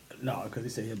cursed. No, because he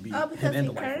said he'll beat because him and he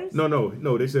the wife. cursed?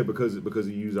 No. They said because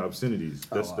he used obscenities.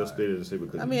 They didn't say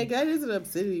because. I mean, that is an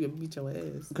obscenity to beat your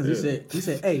ass. Because he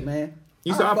said, hey man.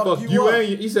 He said, I fuck you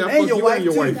and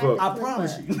your wife up. I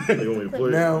promise you. You want me to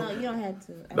play? No, you don't have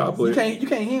to. I'll play. You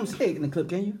can't hear him say it in the clip,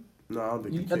 can you? No, I don't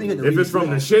think you I think if it's from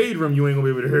the shade room, you ain't gonna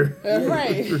be able to hear.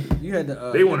 Right. You had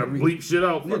to. They want to bleep shit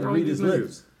out. You had to read his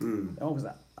lips. Mm.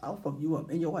 I'll fuck you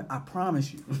up and your wife. I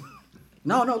promise you.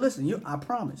 No, listen, I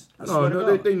promise.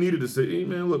 They needed to say, hey,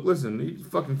 man, look, listen, these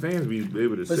fucking fans be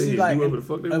able to say like, whatever the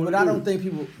fuck they want to do. But I don't think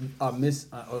people are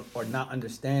or not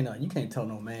understand. You can't tell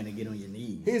no man to get on your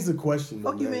knees. Here's the question.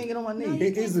 Fuck you, man, get on my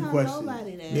knees. Here's the question.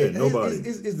 Nobody.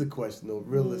 Is the question though?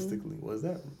 Realistically, was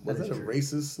that a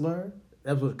racist slur?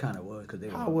 That's what it kind of was.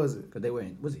 How was it? Because they were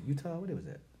in, was it Utah? What was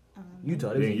that?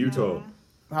 Utah. They in Utah.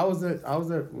 How was that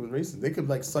racist? They could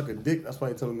like suck a dick. That's why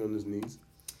they tell him on his knees.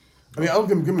 I mean, don't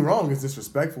get me wrong. It's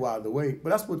disrespectful out of the way, but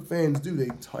that's what fans do. They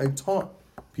taunt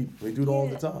people. They do it all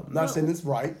the time. I'm not saying it's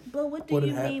right. But what do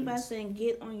you mean by saying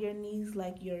get on your knees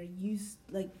like you're used?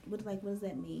 What does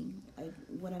that mean? Like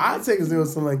what? I take it as there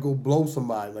was something like go blow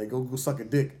somebody, like go suck a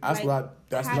dick. How do you know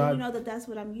that that's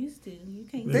what I'm used to? You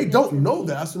can't. They don't know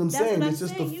that. That's what I'm saying. It's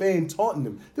just the fan taunting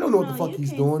them. They don't know what the fuck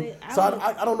he's doing. So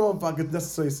I don't know if I could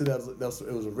necessarily say that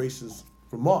it was a racist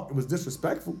remark. It was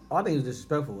disrespectful. I think it was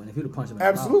disrespectful, and if you'd have punched him,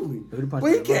 absolutely. But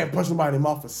he can't punch somebody in the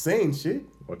mouth for saying shit.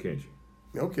 Why can't you?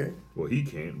 Okay. Well, he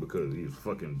can't because he's a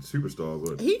fucking superstar.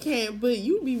 But he can't. But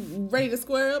you be ready to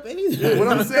square up anything. Yeah. What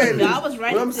I'm saying is, I was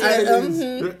ready. What I'm saying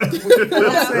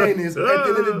is, at the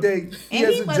end of the day, he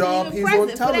has a job. He's on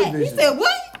television. He said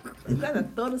what? You gotta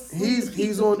throw the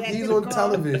he's on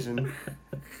television.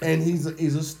 And he's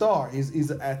a star.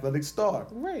 He's an athletic star.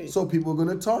 Right. So people are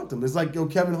gonna taunt him. It's like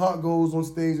Kevin Hart goes on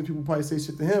stage and people probably say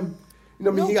shit to him. You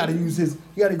know what I mean? He gotta use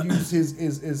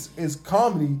his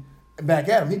comedy back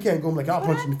at him. He can't go like I'll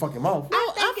punch you in the fucking mouth.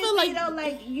 I feel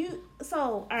like you. So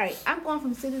all right, I'm going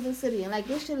from city to city, and like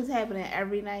this shit is happening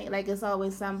every night. Like it's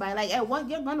always somebody. Like at what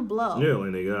you're gonna blow. Yeah,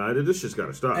 like nigga, this shit's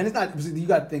gotta stop. And it's not. You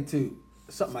gotta think too.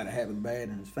 Something might have happened bad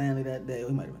in his family that day.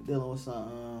 He might have been dealing with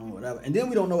something, whatever. And then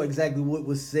we don't know exactly what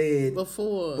was said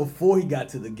before he got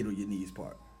to the get on your knees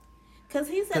part. Cause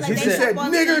he said, he said,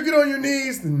 "Nigga, get on your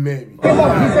knees," then maybe. I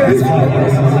promise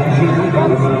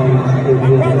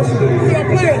you.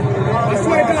 I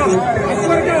swear to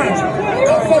God.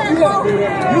 I'll fuck you up.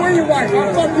 You and your wife,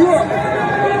 I'll fuck you up.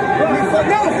 No, fuck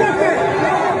that.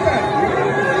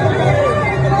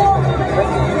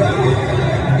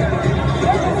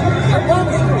 I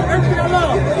promise you, everything I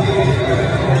love.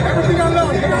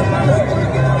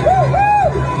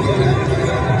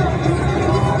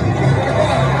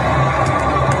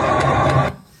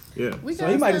 Yeah. So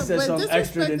he might have said something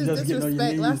extra than just getting on your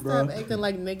knees, Let's bro. stop acting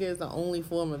like nigga is the only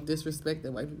form of disrespect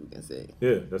that white people can say.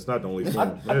 Yeah, that's not the only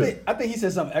form. I think he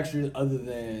said something extra other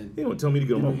than. He don't tell me to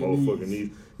get on my motherfucking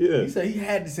knees. Yeah. He said he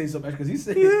had to say something extra because he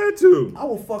said he had to. I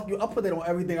will fuck you. I'll put that on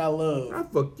everything I love. I'll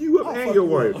fuck you up and your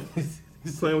wife.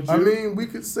 He's playing with you. I mean, we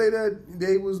could say that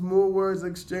there was more words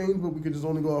exchanged, but we could just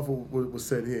only go off of what was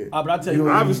said here. But I tell you,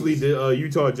 obviously, the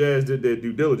Utah Jazz did their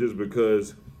due diligence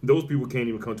because those people can't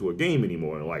even come to a game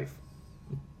anymore in life.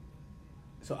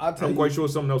 So I'm quite sure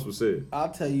something else was said.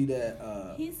 I'll tell you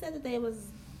that he said that they was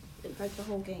like the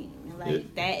whole game, and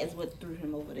like that is what threw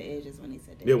him over the edges when he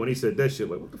said that. Yeah, when he said that shit,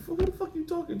 like what the fuck? Who the fuck you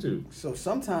talking to? So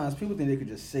sometimes people think they could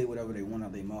just say whatever they want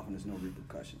out their mouth and there's no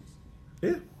repercussions.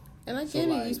 Yeah. And I get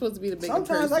it, you're supposed to be the bigger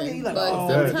sometimes person. I get you like, but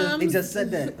sometimes they just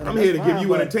said that. I'm here to give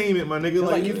you entertainment, my nigga.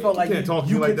 Like you felt like you can't talk to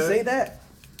you me like could that. say that.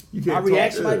 You can't. My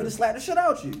reaction might be to slap the shit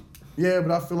out you. Yeah, but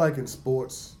I feel like in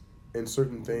sports and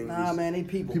certain things, nah, man, they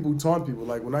people taunt people.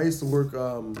 Like when I used to work,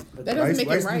 that doesn't make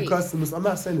it right. Customers. I'm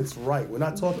not saying it's right. We're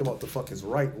not talking about the fuck is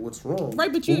right or what's wrong.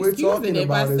 Right, but you're excusing it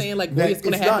by saying like what's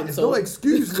going to happen. It's no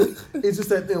excuse. It's just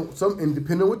that and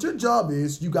depending on what your job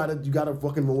is, you gotta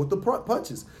fucking roll with the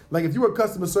punches. Like if you were a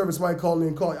customer service, somebody calling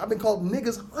in, I've been called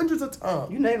niggas hundreds of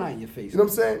times. You name out in your face. You know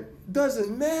what I'm saying?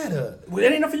 Doesn't matter. Well,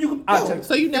 that ain't nothing you can.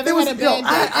 So you never had a bad day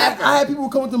ever. I had people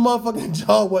come to the motherfucking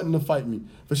job wanting to fight me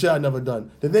for shit I never done.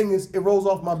 The thing is, it rolls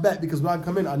off my back because when I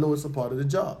come in, I know it's a part of the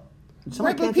job.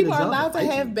 Right, but people are allowed to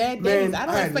have bad days. I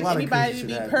don't expect anybody to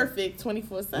be perfect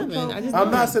 24/7.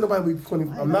 I'm not saying nobody be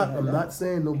 20. I'm not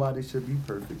saying nobody should be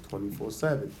perfect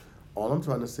 24/7. All I'm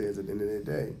trying to say is at the end of the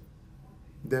day,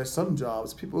 there's some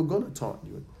jobs people are gonna taunt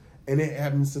you. And it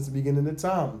happens since the beginning of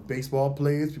time. Baseball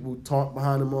players, people taunt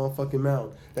behind the motherfucking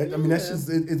mound. I mean, that's just,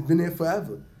 it's been there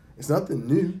forever. It's nothing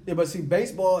new. Yeah, but see,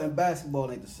 baseball and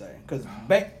basketball ain't the same. Because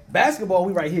basketball,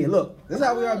 we right here. Look, this is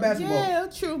how we are in basketball. Yeah,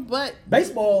 true, but...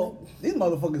 Baseball, these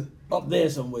motherfuckers up there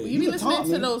somewhere. You be listening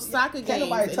to those soccer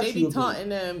games and they be taunting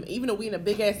them, even though we in a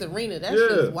big-ass arena. That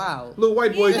shit's wild. Little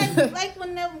white boys. Like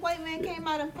when the white man came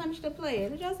out and punched the player.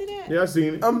 Did y'all see that? Yeah, I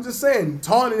seen it. I'm just saying,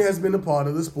 taunting has been a part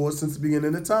of the sport since the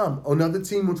beginning of time. Another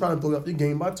team will try to throw up your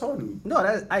game by taunting you.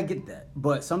 No, I get that.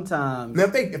 But sometimes...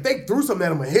 Now, if they threw something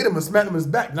at him and hit him and smacked him in his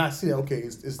back, then I see that, okay,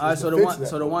 it's all right, so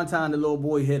the one time the little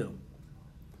boy hit him.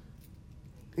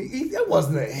 That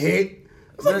wasn't a hit.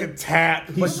 It's like a tap.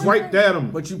 He swiped at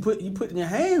him. But you putting your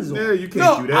hands on. Yeah, you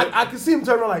can't do that. I can see him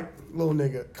turn around like, little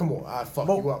nigga, come on, I fuck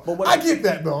you up. But I get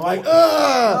that though. Like,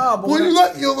 boy, you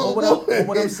lucky you little boy.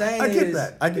 What I'm saying I get is,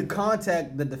 that. I get the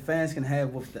contact that the fans can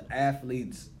have with the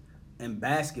athletes in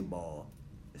basketball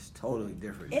is totally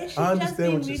different. It should I just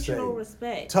understand be what you're mutual saying.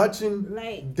 respect. Touching,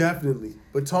 like, definitely,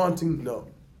 but taunting, no.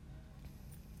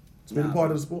 It's been a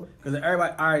part of the sport. Because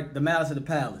everybody, all right, the Malice of the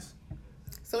Palace.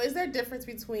 So is there a difference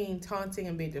between taunting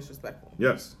and being disrespectful?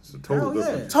 Yes, it's a total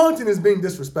difference. Taunting is being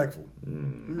disrespectful.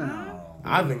 No.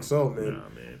 I think so, man.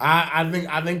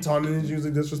 I think taunting is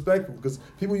usually disrespectful because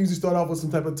people usually start off with some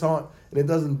type of taunt and it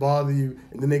doesn't bother you,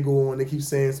 and then they go on, they keep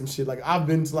saying some shit. Like I've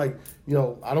been to I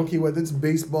don't care whether it's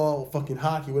baseball, or fucking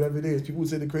hockey, whatever it is. People would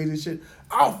say the craziest shit.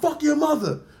 I'll fuck your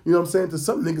mother. You know what I'm saying? To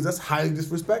some niggas, that's highly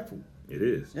disrespectful. It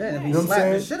is. Yeah, if you know what I'm slap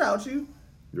saying? the shit out you.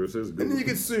 And then you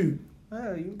get sued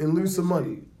You and lose some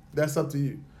money. That's up to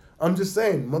you. I'm just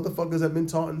saying, motherfuckers have been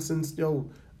taunting since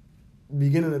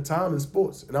beginning of time in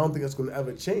sports, and I don't think that's going to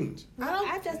ever change.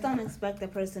 I just don't expect a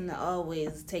person to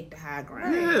always take the high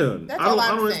ground. Yeah, That's I all don't,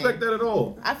 I'm I don't saying. respect that at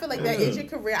all. I feel like that is your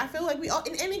career. I feel like we all,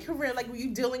 in any career, like when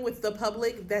you're dealing with the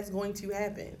public, that's going to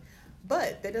happen.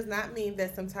 But that does not mean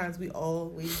that sometimes we all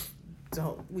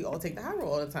take the high road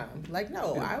all the time. Like,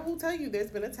 no, I will tell you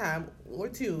there's been a time or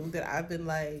two that I've been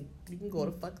like, you can go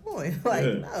the fuck on. Like,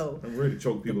 no. I'm ready to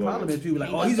choke people The out. problem is people like,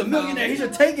 oh, he's a millionair, he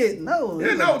should take it. No, Yeah,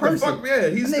 he's no, a what the person. fuck, yeah,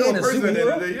 he's That still nigga a person at the end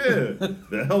of the superhero. day,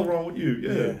 yeah. The hell wrong with you,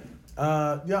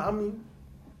 yeah. Yeah, I mean,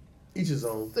 each his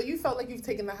own. So you felt like you've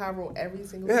taken the high road every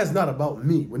single It time? has not about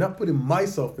me. We're not putting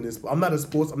myself in this. I'm not a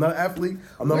sports. I'm not an athlete.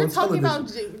 I'm not We're on talking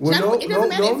television. about general- it doesn't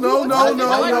matter if you are talking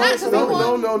about it or not, 'cause we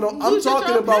want I'm lose your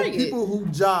talking job, about period. people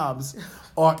whose jobs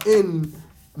are in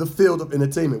the field of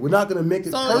entertainment. We're not going to make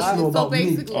it personal about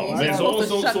me. Oh, man, so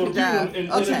also, so the people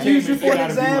in entertainment, Use you they for an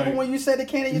gotta be example like- when you said the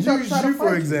candidate you're Use trying to you fight.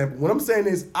 for example. What I'm saying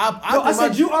is, I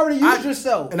said you already used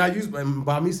yourself. And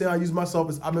by me saying I use myself,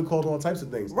 is I've been called all types of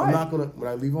things. Right. I'm not gonna, when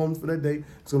I leave home for that day,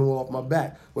 it's gonna roll off my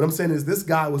back. What I'm saying is, this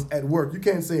guy was at work. You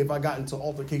can't say if I got into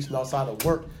altercation outside of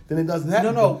work, then it doesn't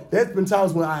happen. No. There's been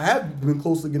times when I have been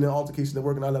close to getting an altercation at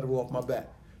work, and I let it roll off my back.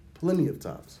 Plenty of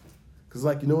times.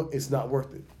 Because, you know what? It's not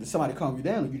worth it. Did somebody calm you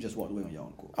down or you just walked away on your own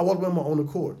accord? I walked away on my own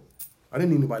accord. I didn't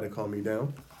need anybody to calm me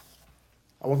down.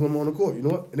 I walked away on my own accord. You know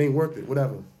what? It ain't worth it.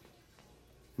 Whatever. You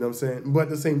know what I'm saying? But at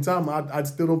the same time, I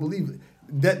still don't believe it.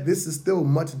 That this is still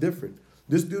much different.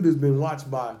 This dude has been watched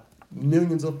by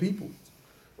millions of people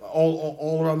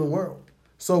all around the world.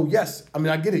 So, yes, I mean,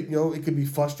 I get it. It could be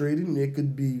frustrating. It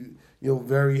could be,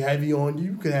 very heavy on you.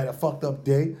 You could have had a fucked up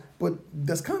day. But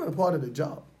that's kind of a part of the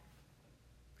job.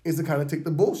 Is to kind of take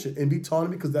the bullshit and be taunted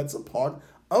because that's a part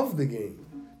of the game.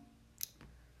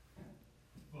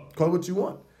 Call it what you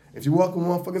want. If you walk on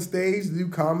motherfucking stage to do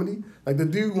comedy, like the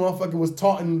dude motherfucking was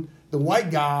taunting the white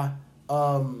guy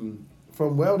from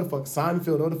where the fuck,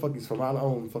 Seinfeld, where the fuck he's from, I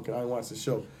didn't watch the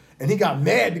show. And he got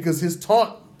mad because his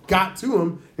taunt got to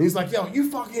him, and he's like, yo,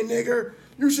 you fucking nigger,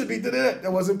 you should be that.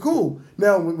 That wasn't cool.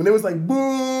 Now, when it was like,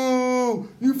 boo,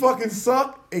 you fucking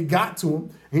suck, it got to him,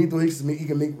 and he thought he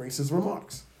can make racist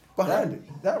remarks behind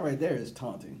it. That right there is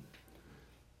taunting.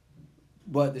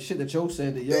 But the shit that Joe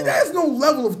said that There's no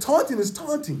level of taunting is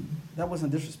taunting. That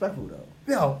wasn't disrespectful though.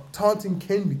 No, taunting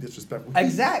can be disrespectful.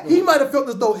 Exactly. He might have felt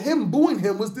as though him booing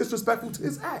him was disrespectful to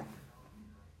his act.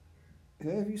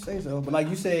 Yeah, if you say so. But like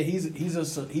you said, he's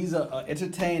a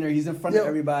entertainer. He's in front of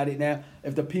everybody. Now,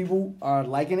 if the people are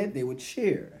liking it, they would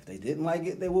cheer. If they didn't like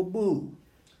it, they would boo.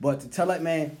 But to tell that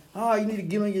man, you need to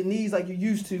get on your knees like you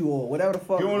used to, or whatever the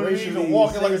fuck. Get on your knees and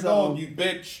walking like a dog, you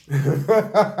bitch.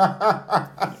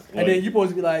 And then you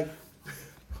supposed to be like,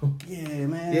 yeah,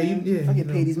 man. If I get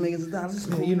paid these millions of dollars, it's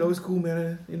cool. Yeah, it's cool,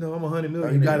 man. I'm $100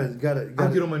 million. You gotta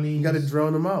I'll get on my knees. You gotta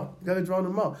drown them out.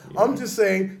 Yeah. I'm just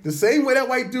saying, the same way that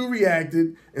white dude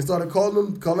reacted and started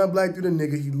calling that black dude a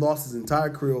nigga, he lost his entire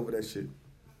career over that shit.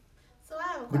 So I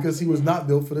have a question. Because he was not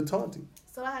built for the taunting.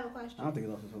 So I have a question. I don't think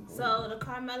he lost his whole career. So the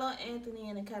Carmelo Anthony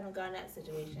and the Kevin Garnett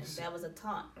situation, that was a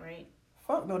taunt, right?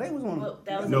 Fuck no, they was on. Well,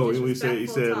 that was No, a he said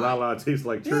disrespectful taunt. Lala tastes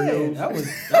like Yeah,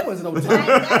 Cheerios. that wasn't no taunt.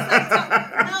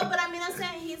 No, but I mean, I'm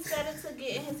saying he said it to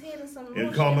get in his head in some And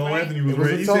bullshit, Carmelo right? Anthony was It was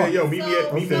ready. a He taunt. said, yo, meet me at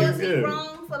So is he yeah.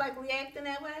 wrong for reacting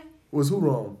that way? Was who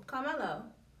wrong? Carmelo.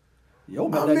 Yo, I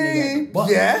that nigga at the mean,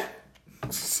 bus. yeah.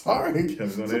 Sorry.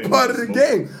 Kevin's on It's that a part of the smoke.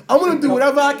 game. I'm going to do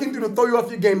whatever I can do to throw you off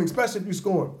your game, especially if you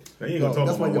score. Now, you ain't gonna talk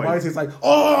That's why about your my body wife. says like,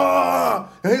 oh!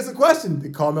 And here's the question.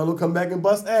 Did Carmelo come back and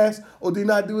bust ass, or did he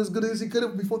not do as good as he could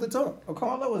have before the taunt? Well,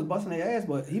 Carlo was busting their ass,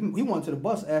 but he went to the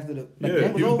bus after the Yeah, game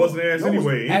he was over. busting ass Yo was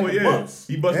anyway. at the bus.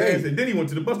 He busted Hey. ass, and then he went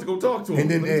to the bus to go talk to him. And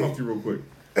then, Let me hey. talk to you real quick.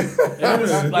 And it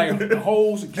was like the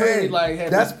whole security,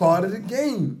 that's part of the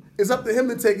game. It's up to him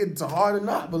to take it to heart or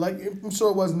not. But like, I'm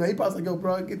sure it wasn't. He probably was like, yo,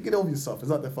 bro, get over yourself. It's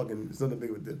not that fucking. It's not that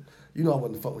big of a deal. You know I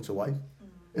wouldn't fuck with your wife.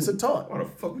 It's a taunt. Why the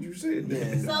fuck would you say it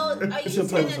then? So are you saying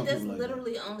that this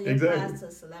literally only applies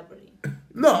to celebrity?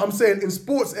 No, I'm saying in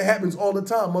sports it happens all the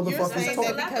time. Motherfuckers You're saying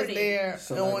taunt. that because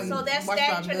they're on. So that's Watch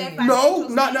My stature, Million. that No,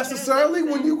 not necessarily.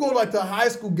 When you go like to a high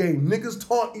school game, niggas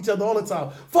taunt each other all the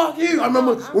time. Fuck you. I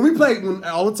remember when we played,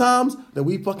 all the times that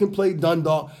we fucking played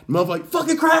Dundalk, motherfuckers like,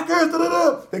 fucking crackers,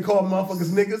 da-da-da. They call motherfuckers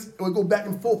niggas. It would go back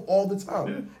and forth all the time.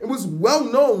 Yeah. It was well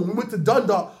known when we went to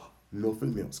Dundalk, no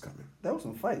females coming. There was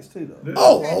some fights too, though.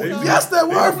 Oh, yes, there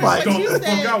were fights. Stomp the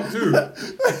fuck out too.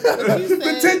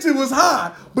 The tension was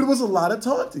high, but it was a lot of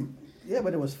taunting. Yeah,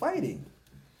 but it was fighting.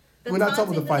 We're not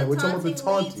talking about the fighting. We're talking about the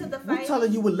taunting. We're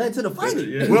telling you what led to the fighting.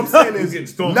 Yeah. What I'm saying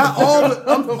is, not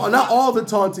all the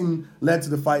taunting led to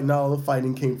the fight. Not all the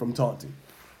fighting came from taunting.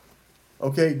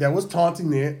 Okay, there was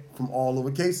taunting there from all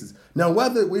over cases. Now,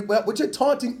 what your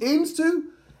taunting aims to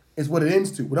is what it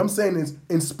ends to. What I'm saying is,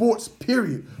 in sports,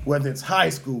 period, whether it's high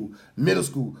school, middle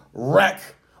school, rec,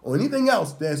 or anything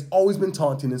else, there's always been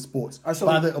taunting in sports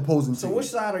by the opposing team. So which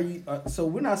side are you? So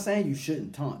we're not saying you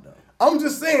shouldn't taunt, though. I'm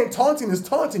just saying taunting is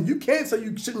taunting. You can't say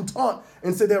you shouldn't taunt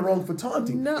and say they're wrong for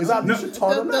taunting. No, it's either you should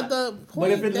taunt or not.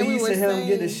 But if it leads to him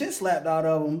getting the shit slapped out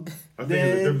of him, I think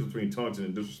there's a difference between taunting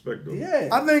and disrespect, though. Yeah.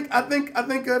 I think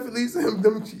if it leads to him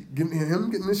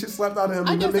getting this shit slapped out of him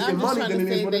I and guess them making I'm just money, trying then to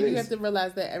it is say what that it you have is. to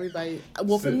realize that everybody.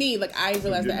 Well, for me, like I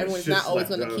realize that everyone's shit not always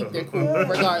slapped going to out keep of their them. cool,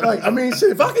 regardless. Like, I mean,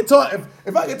 shit. If I can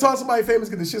taunt somebody famous,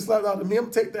 get the shit slapped out of me, I'm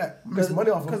gonna take that. Make some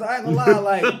money off of Because it. I ain't gonna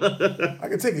lie, like, I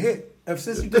can take a hit.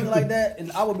 since you think like that,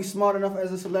 and I would be smart enough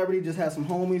as a celebrity, just have some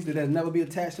homies that never be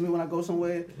attached to me when I go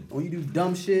somewhere. When you do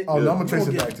dumb shit, Oh, no, I'm gonna you trace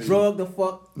it get back to you. drugged the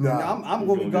fuck. Nah. I'm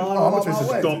gonna be gone. Oh, I'm on gonna trace my it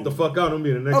way. back. Stomp the fuck out and be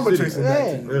in the next I'm gonna city. trace it back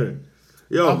to you.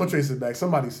 Yeah. Yo, I'm gonna trace it back.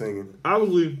 Somebody's singing.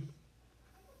 obviously,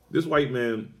 this white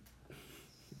man.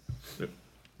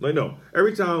 Like, no.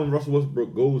 Every time Russell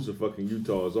Westbrook goes to fucking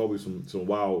Utah, there's always some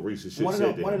wild racist shit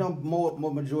said there. One of them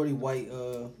more majority white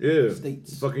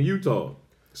states. Fucking Utah.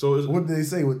 So it's, What did they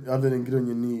say other than get on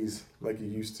your knees like you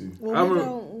used to? I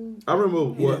remember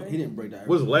what he didn't break that.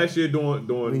 was last year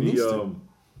during He needs the to.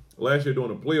 last year during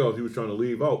the playoffs, he was trying to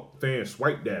leave out. Fans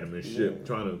swiped at him and shit,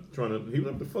 trying to. He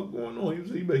was like, "What the fuck going on?"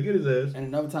 He better get his ass. And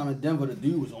another time in Denver, the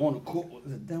dude was on the court.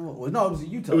 Was it Denver? Well, no, it was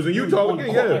in Utah. It was in He Utah on the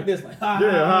again, court yeah. like this, like,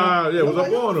 It was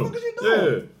like, up on what him. the fuck is you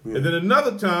doing? Yeah. And then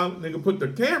another time, nigga put the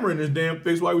camera in his damn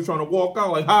face while he was trying to walk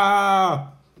out, like,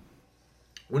 ha.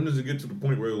 When does it get to the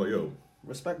point where you're like, yo,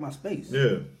 respect my space?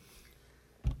 yeah.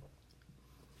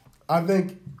 I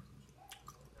think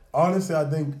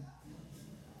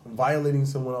violating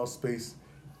someone else's space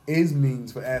is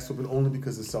means for ass whooping only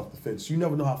because of self-defense. You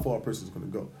never know how far a person's going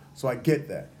to go. So I get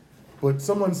that. But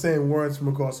someone saying words from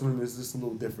across the room is just a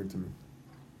little different to me.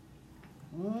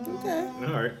 Okay.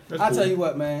 All right. That's I'll cool. tell you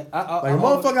what, man. Like a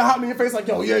motherfucker hop me in your face like,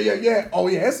 yo, yeah. Oh,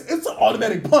 yeah, it's an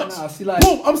automatic punch. Nah, see, like,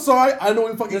 boom, I'm sorry. I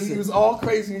know he Listen. was all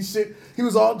crazy and shit. He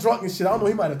was all drunk and shit. I don't know,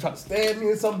 he might have tried to stab me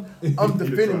or something. I'm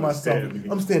defending myself. stab me.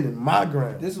 I'm standing my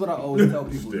ground. This is what I always tell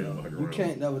people. Stand Though. my You ground.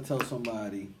 can't never tell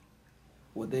somebody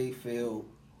what they feel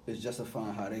is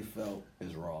justifying how they felt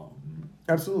is wrong.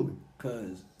 Absolutely.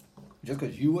 Because just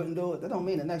because you wouldn't do it, that don't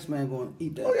mean the next man going to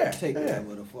eat that. Oh, yeah. Take Yeah. that,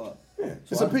 what the fuck. Yeah,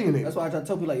 So it's I- opinionated. That's why I try to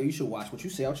tell people, like, yo, you should watch what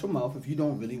you say out your mouth if you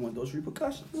don't really want those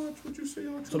repercussions. Watch what you say.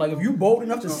 So, like, if you bold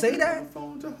enough to say that,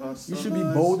 you should be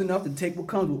bold. bold enough to take what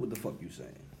comes with what the fuck you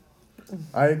saying.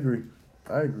 I agree.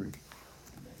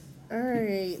 All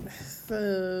right.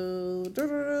 So,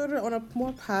 on a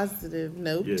more positive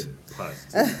note, Yeah,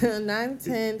 positive.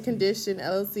 910 Condition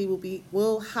LLC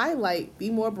will highlight Be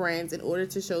More brands in order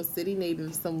to show city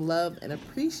natives some love and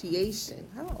appreciation.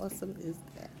 How awesome is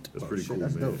that? That's pretty cool,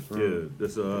 that's man. dope. Yeah,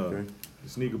 that's the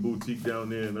sneaker boutique down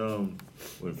there in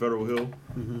Federal Hill.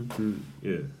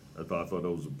 Yeah, I thought that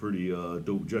was a pretty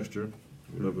dope gesture.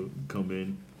 Whatever, come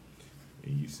in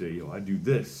and you say, yo, I do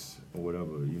this or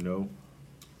whatever, you know.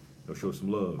 They'll show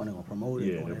some love. Or they're gonna promote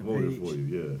it Yeah, on they'll their promote it page. for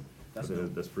you. Yeah,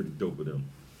 that's pretty dope of them.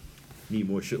 Need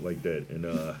more shit like that in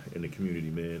the community,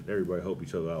 man. Everybody help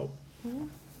each other out.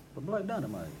 But Black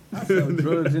Dynamite, I sell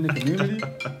drugs in the community.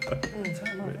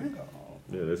 Turn my drink off.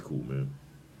 Yeah, that's cool, man.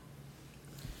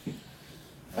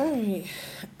 All right.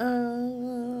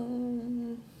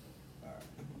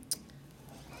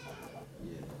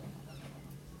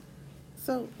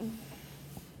 So,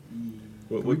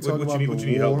 What we talk about you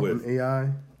need help with? AI?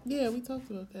 yeah, we talked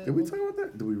about that. Did we talk about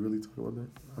that? Did we really talk about that?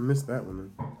 I missed that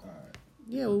one. Then.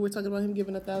 Yeah, we were talking about him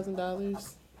giving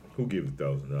 $1,000. Who gave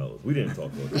 $1,000? We didn't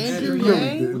talk about that. Andrew shit.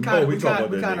 Yang? We talked about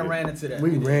We that. kind of nigga. ran into that.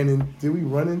 We ran in. Did we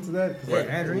run into that? Yeah,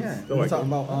 Andrew Yang. We were talking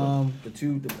about the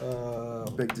two.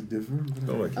 Beg to differ.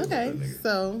 Okay,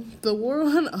 so the war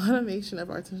on automation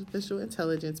of artificial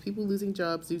intelligence, people losing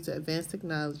jobs due to advanced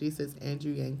technology, says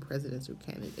Andrew Yang, presidential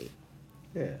candidate.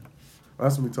 Yeah.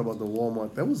 That's when we talk about the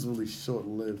Walmart. That was really short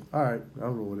lived. All right, I'll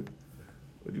roll with it.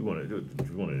 What do you want to do?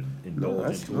 Do you want to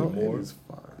indulge into it more? It's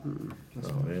fine.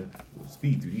 Oh man,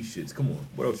 speed through these shits. Come on,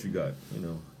 what else you got?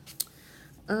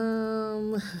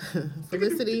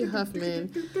 Felicity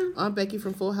Huffman, Aunt Becky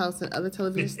from Full House, and other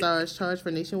television stars charged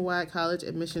for nationwide college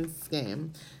admissions scam.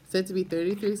 Said to be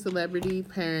 33 celebrity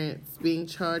parents being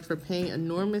charged for paying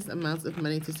enormous amounts of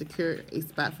money to secure a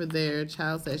spot for their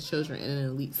child-sized children in an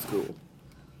elite school.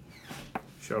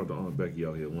 Shout out to Aunt Becky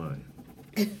out here lying.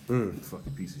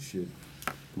 Fucking piece of shit.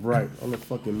 Right, all the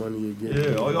fucking money you get.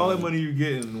 Yeah, all that money you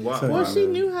getting. Well, she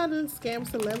knew how to scam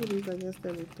celebrities, I guess.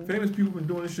 Famous people been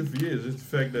doing this shit for years. It's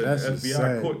the fact that That's just FBI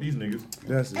sad. caught these niggas.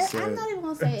 That's just sad. I'm not even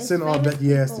gonna say it's Send all famous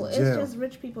Becky ass to people. jail. It's just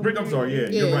rich people. I'm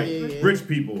sorry, you're right. Yeah. Rich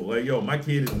people, like, yo, my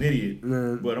kid is an idiot,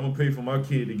 but I'm gonna pay for my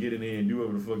kid to get in there and do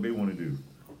whatever the fuck they want to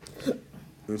do.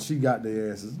 And she got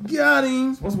their asses. Got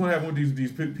him. What's gonna happen with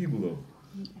these people though?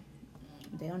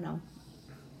 They don't know.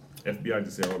 FBI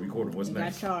just said, "Oh, we caught him. What's They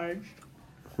next?" got charged.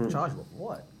 Charged with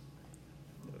what?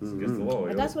 It's against the law.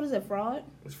 But Yo. that's what is it? Fraud.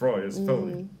 It's fraud. It's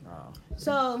felony.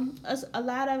 So a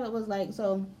lot of it was like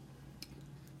so.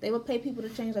 They would pay people to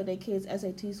change like their kids'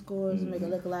 SAT scores and make it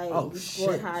look like you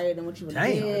scored higher than what you would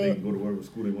They did. can go to whatever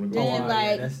school they want to go.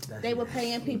 Then to. they were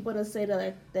paying people to say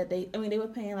that they. I mean, they were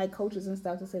paying like coaches and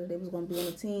stuff to say that they was going to be on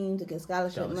the team to get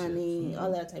scholarship money,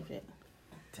 all that type shit.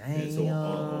 Damn. Yeah, so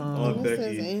Aunt It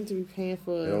says Becky. Andrew paying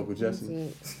for Yeah, Uncle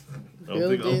Jesse. I don't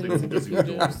think Uncle Jesse was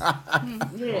doing it.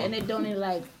 Yeah, and they donated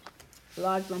like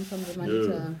large lump sums of money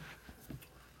to.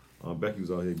 Becky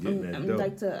was out here getting that dough.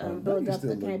 Like to build up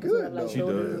the campus with like She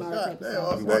buildings and does. all that type of I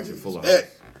stuff. be watching Fuller House.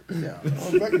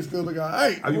 Yeah, Becky still look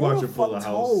alright. I be watching Fuller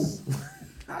House.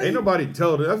 Ain't nobody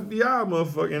tell the FBI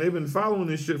motherfucker, and they've been following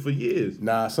this shit for years.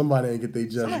 Nah, somebody ain't get their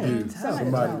just due.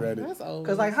 Somebody read it.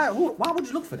 Because like, why would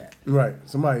you look for that? Right,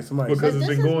 somebody. Because it's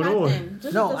been going on.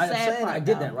 No, I'm saying I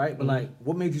get that, right? But like,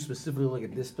 what made you specifically look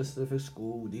at this specific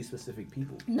school with these specific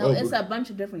people? No, it's a bunch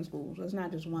of different schools. It's not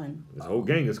just one. It's a whole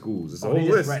gang of schools. It's a they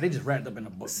whole just list. They just wrapped up in a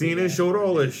book. CNN showed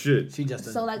all that shit. She just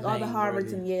So like all the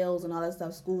Harvards and Yales and all that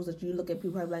stuff, schools that you look at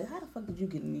people probably like, how the fuck did you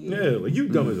get in here? Yeah, like you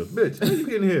dumb as a bitch. How you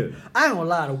getting here? I ain't gonna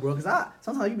lie though, bro, because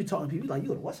sometimes you be talking to people like, you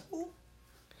go to what school?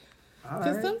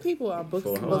 Because some people are book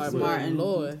Full smart, House, smart yeah. and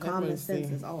Lord. Common sense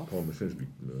is off. Common sense be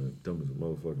dumb as a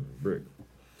motherfucking brick.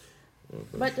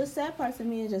 But the sad part to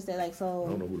me is just that like so. I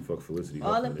don't know who the fuck Felicity.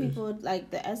 All the Huffman is. people like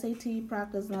the SAT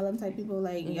proctors and all them type people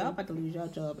like y'all about to lose your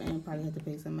job and probably have to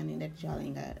pay some money that y'all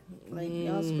ain't got. Like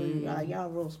y'all screwed. Y'all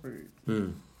real screwed.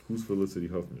 Who's Felicity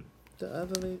Huffman? The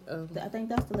other lady. I think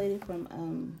that's the lady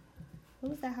from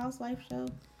what was that Housewife show?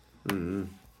 Mm-hmm.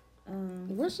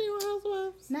 Was she on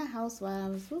Housewives? Not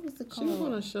Housewives. What was it She called? was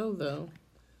on a show though.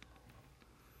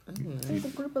 I don't know. It was a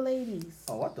group of ladies.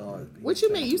 Oh, I thought. What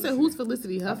you mean? You said who's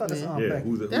Felicity Huffman? that's Aunt Yeah, Becky.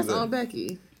 who's That's that? Aunt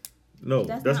Becky. No,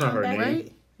 That's that's not not her Aunt name.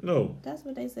 Becky? No, That's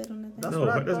what they said on that. no,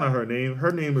 that's not her name.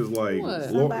 Her name is like What?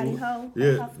 Somebody Ho,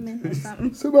 Yeah. Huffman or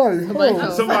something. Somebody.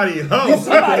 Somebody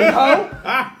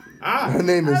ho. Her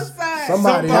name is sorry.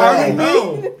 somebody.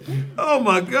 ho. Oh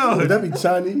my Would god. that be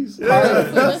Chinese?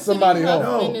 Felicity Somebody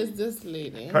Huffman else. is this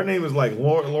lady. Her name is like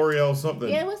L'Oreal something.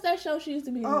 Yeah, what's that show she used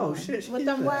to be on? Oh, shit, she With did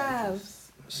them that. wives.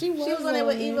 She was on there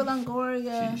with Eva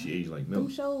Longoria. She aged like Them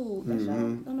milk. show. That show.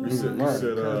 Don't know You what said, it's you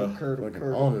said Like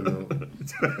an almond.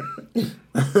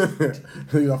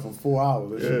 You off for 4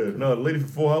 hours. yeah, no, the lady from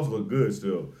Full House look good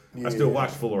still. I still Yeah.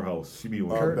 watch Fuller House. She be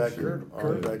on Aunt that Becky. shit.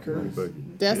 Aunt Becky. Aunt Becky.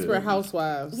 Desperate Yeah.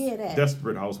 Housewives. Yeah, that.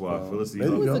 Desperate Housewife. Felicity there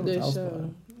you It was Huffman. a go. good Housewife.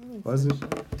 show. Was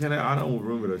it? Damn, I don't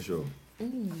remember that show. Yeah,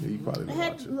 you probably It didn't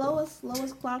had watch it.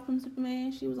 Lois Clark from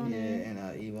Superman. She was on Yeah, there.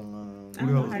 and even I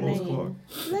Who don't the know hell her is Lois name. Clark?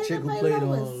 Lady chick who that played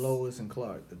Lois. on Lois and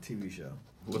Clark, the TV show.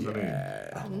 What's her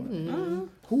name?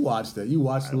 Who watched that? You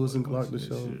watched Lewis and Clark, the That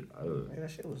show? shit. Hey, that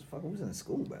shit was fucking. We was in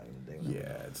school back in the day.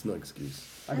 Yeah, it's no excuse.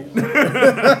 I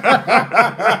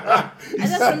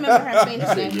just remember her face.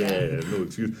 I said, yeah, no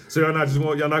excuse. So y'all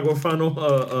not gonna find no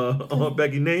Aunt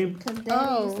Becky name? I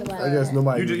guess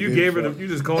nobody. You gave her you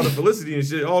just called her Felicity and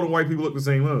shit. All the white people look the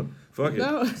same, huh? Fuck it.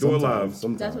 No. Do it live.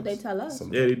 That's what they tell us.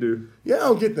 Yeah, they do. Yeah, I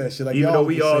don't get that shit. Like, Even y'all though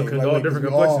we the all same. all like, different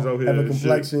we all complexions out here. have a and shit.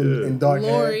 complexion Yeah. and dark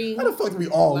Lori, hair. How the fuck do we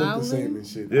all look the Lowland? same and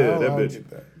shit? Yeah, I that don't bitch. get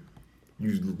that.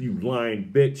 You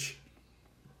lying bitch.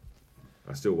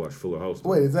 I still watch Fuller House.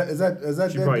 Though. Wait, is that She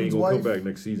that probably ain't dude's gonna wife? come back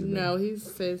next season. No, he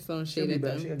said some shit at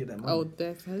them. She gotta get that money. Oh,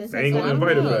 that's his. They ain't gonna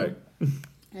invite her back.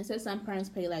 I said some parents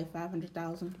pay like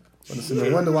 $500,000.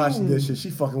 No wonder why she did shit. She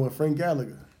fucking with Frank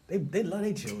Gallagher. They love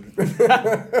their children.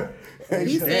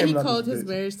 He said he called his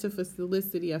marriage to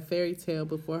Felicity a fairy tale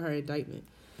before her indictment.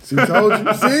 She told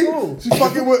you. See? She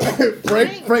fucking with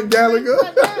Frank Gallagher.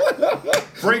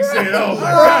 Frank said, "Oh my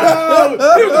God,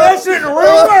 that shit in the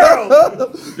real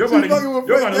world." You're about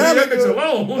to leave that bitch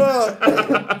alone."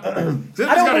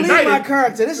 I don't believe my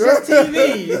character. This is just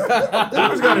TV. He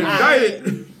was gonna indict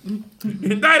it.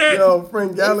 Indicted. Yo,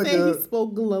 Frank They Gallagher. say he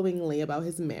spoke glowingly about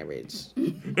his marriage.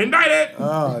 Indicted.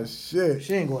 Oh shit.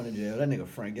 She ain't going to jail. That nigga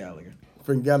Frank Gallagher.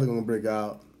 Frank Gallagher gonna break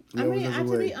out. I mean,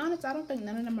 to be honest, I don't think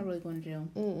none of them are really going to jail.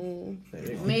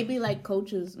 Maybe like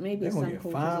coaches, maybe some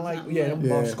coaches.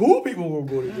 Them school people will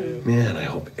go to jail. Man, I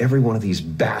hope every one of these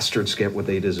bastards get what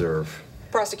they deserve.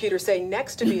 Prosecutors say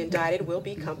next to be indicted will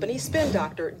be company spin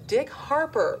doctor Dick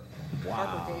Harper.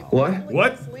 Wow.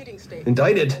 What?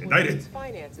 Indicted. Indicted.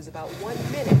 Finances about 1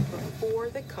 minute before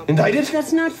the company. Indicted?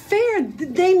 That's not fair.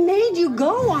 They made you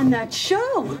go on that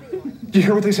show. Did you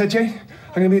hear what they said, Jane?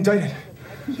 I'm gonna be indicted.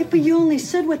 Yeah, but you only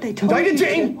said what they told Indicted, you.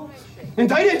 Jane!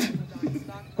 Indicted!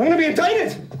 I'm gonna be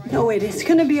indicted! No, wait, it's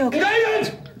gonna be okay.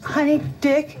 Indicted! Honey,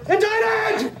 Dick.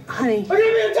 Indicted! Honey. I'm gonna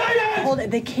be indicted! Hold it.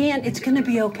 They can't. It's gonna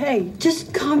be okay.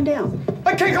 Just calm down.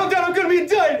 I can't calm down. I'm gonna be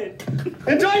indicted!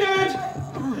 Indicted!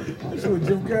 That's what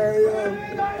Jim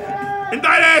Carrey.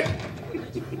 Indicted!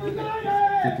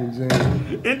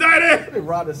 Indicted! They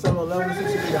robbed the 7-Eleven and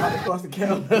shit. They hopped across the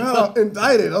counter. No,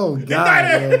 indicted. Oh God.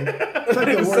 Indicted. That's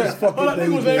like the worst fucking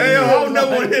thing. Hey, yo, I don't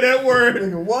never want to hear that word.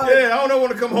 Nigga, what? Yeah, I don't ever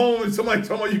want to come home and somebody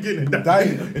talking about you getting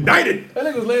indicted. Indicted. That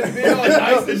nigga was laying the on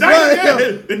ice.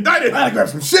 Indicted. Yeah. Indicted. I gotta grab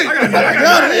some shit. I gotta get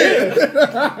out of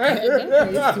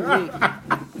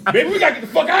here. Baby, we gotta get the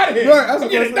fuck out of here. Right, that's I'm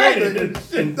getting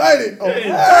indicted. Indicted. Oh,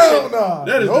 hell no.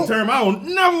 That is the term I will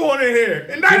never want to hear.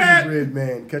 Indicted. Red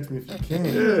man, catch me if you can.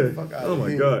 Yeah. Fuck out Oh of my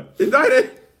here. God.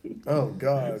 Indicted. Oh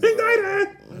God. Indicted.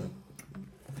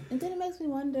 And then it makes me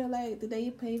wonder, like, did they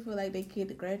pay for like their kid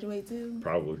to graduate too?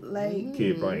 Probably. Like,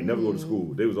 Kid probably ain't never go to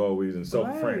school. They was always in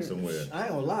South France somewhere. I ain't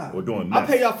gonna lie. Or doing I meth.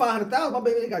 pay y'all $500,000. My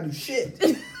baby ain't gotta do shit.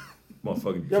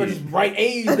 Motherfucking Y'all kid. just write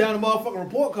A's down the motherfucking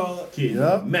report card. Kid.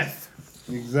 Yep. Meth.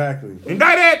 Exactly.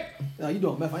 Indicted. No, you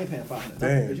doing meth. I ain't paying $500,000.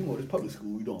 Damn. Because you go to this public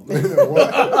school. You doing meth.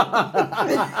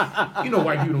 You know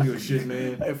white people don't give a shit,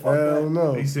 man. Hey, fuck Hell that.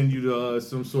 no. They send you to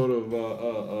some sort of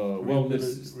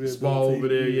wellness spa over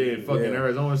there, yeah, in fucking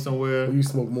Arizona somewhere. You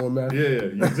smoke more meth. Yeah,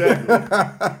 exactly.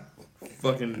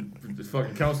 The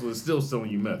fucking counselor is still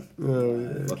selling you meth. Oh,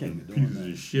 yeah. Fucking pieces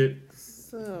of shit.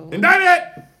 So,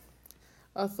 Indicted!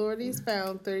 authorities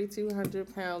found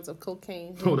 3,200 pounds of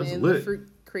cocaine Oh, that's in lit. the fruit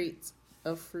crates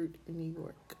of fruit in New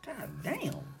York. God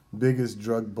damn. Biggest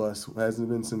drug bust hasn't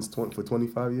been since for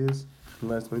 25 years. The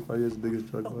last 25 years, the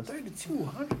biggest drug bust.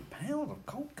 3,200 pounds of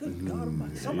coke. Good God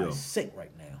Almighty. Yeah, Somebody's yo. sick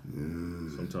right now.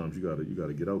 Sometimes you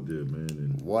gotta get out there, man.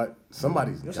 And What?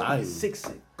 Somebody's You're dying. sick.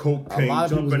 cocaine A lot of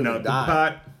people's jumping gonna out die. the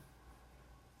pot.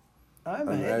 I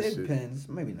mean, that it shit. depends.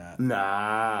 Maybe not.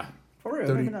 Nah. For real,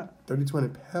 30, maybe not. 20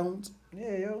 pounds?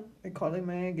 Yeah, yo. They call their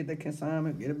man, get that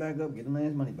consignment, get it back up, get the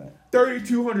man's money back.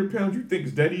 3,200 pounds. You think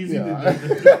it's that easy? Yeah. What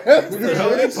the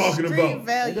hell are they talking Street about?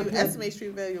 value, estimated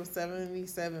street value of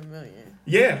 $77 million.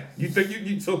 Yeah, you think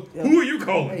you so? Who are you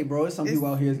calling? Hey, bro, there's some people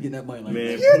out here that's getting that money like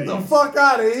Man, that. Get the fuck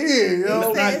out of here,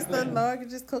 yo. They say it's the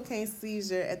largest cocaine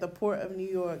seizure at the port of New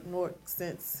York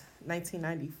since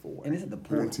 1994. And it's at the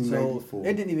port. 1994. So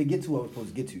it didn't even get to where it was supposed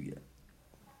to get to yet.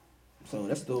 So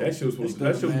that's still That shit was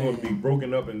going to be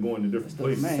broken up and going to different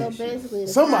places. so basically,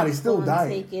 the Somebody's cops still gonna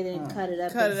dying. Take it and cut it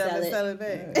up Cut and it up sell and it. sell it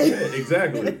back. Yeah,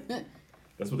 exactly.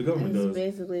 That's what the government That's does.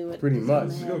 basically what Pretty much.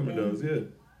 The government does, yeah.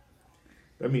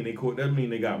 That mean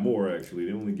they got more actually.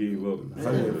 They only gave up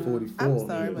 144. I'm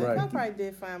sorry, but right. y'all probably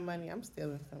did find money. I'm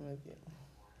stealing some of it.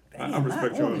 I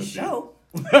respect your on the honesty. show.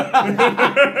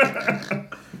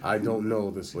 I don't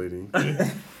know this lady.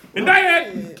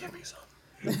 Indicted! Give me some.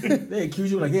 They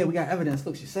accuse you like, yeah, we got evidence.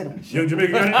 Look, she said it on the show. Young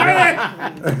Jamaican got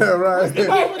indicted! Right.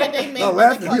 People that they make No, when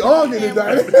last they we call all the get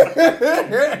camera.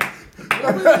 indicted.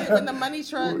 When the money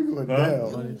truck, Going Huh?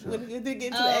 down. when you did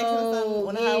get to the accident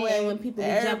on the highway, when people be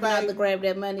jumping out to grab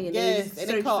that money and Yes, they and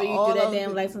they search call for you all through that of damn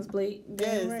the- license plate.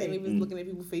 yes, Right. and they was looking at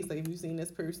people's face like, if you seen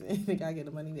this person, they gotta get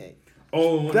the money back.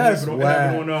 Oh, what That's happened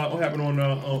whack.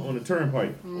 on the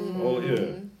turnpike. Oh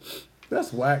yeah.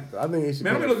 That's whack. I think it should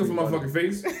Man, be I'm like looking for my free fucking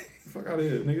face. Fuck out of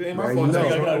here, nigga. Ain't my Man, fault. you know,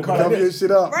 Nigga, cover this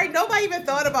shit up. Right? Nobody even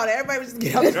thought about it. Everybody was just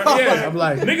get out the car. Yeah, I'm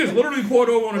like- niggas literally pulled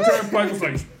over on the turnpike. Was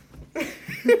like,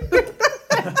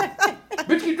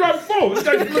 bitch, keep driving forward.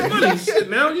 got your money. Shit,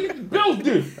 now you built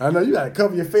it. I know you gotta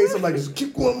cover your face. I'm like, just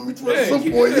keep going with me at some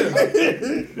point.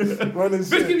 Running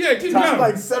shit. Keep Top going.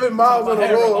 like 7 miles on the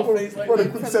road. I'm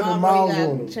running quick 7 miles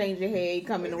on them. Change your hair, you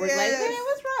come into work like, man,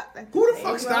 what's wrong? Who the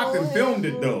fuck stopped and filmed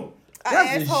it though?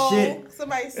 That's the shit.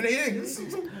 Somebody look at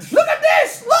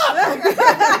this! Look!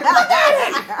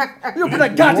 You put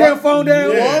that goddamn phone down.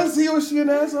 Was he or she an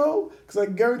asshole? Because I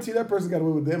guarantee that person got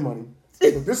away with their money.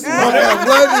 But this is what I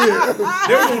right here.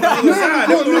 They was on the other side.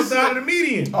 They was on the side of the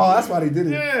median. Oh, that's why they did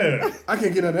it. Yeah. I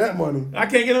can't get out of that money. I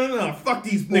can't get on that. Fuck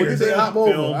these Well, niggas. they hop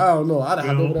over. Film. I don't know. I'd have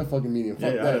hopped over that fucking median.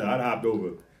 Fuck Yeah, that. I'd hopped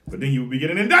over. But then you would be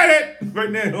getting indicted right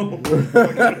now.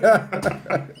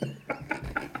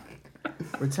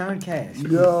 Return cash.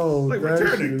 Yo, like that return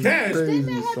shit the is cash. crazy, Didn't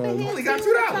they have to son. hit Only got the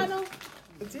 $2. tunnel?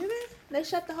 Did it? They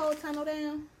shut the whole tunnel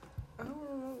down. I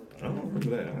don't remember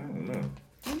that. I don't know.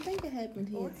 I think it happened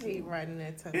here. I hate riding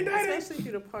that tunnel, Indicted. especially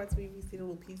through the parts where you see the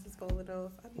little pieces falling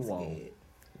off. I'd be scared.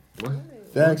 What?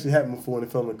 That actually happened before when they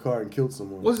fell in the car and killed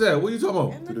someone. What's that? What are you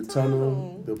talking about? Through the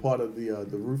tunnel, the part of the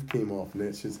roof came off, and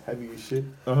that shit's heavy as shit.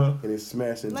 Uh-huh. And it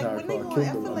smashed the Like, entire when they car, go- killed I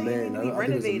a feel like man. they I need to think it was a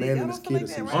renovate man it. and Y'all his don't kid or feel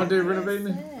some like shit. Aren't they renovating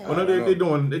it? Well, no,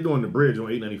 they doing the bridge on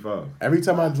 895. Every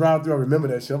time I drive through, I remember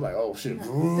that shit. I'm like, oh shit.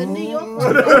 The New York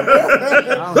one. I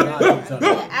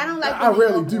don't like. I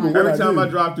rarely do, but Every time I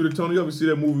drive through the tunnel, you ever see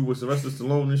that movie with Sylvester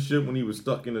Stallone and shit when he was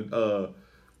stuck in the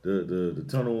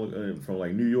tunnel from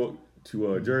like New York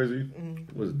to Jersey?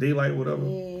 Was it Daylight or whatever?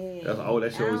 Yeah. That's all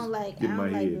that I show was don't like. I getting my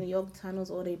don't like New head. York tunnels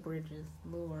or they bridges.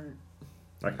 Lord.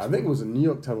 I think it was a New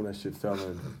York tunnel that shit fell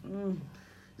in.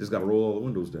 Just gotta roll all the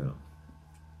windows down.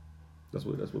 That's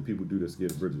what people do that's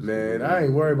scared of bridges. Man, I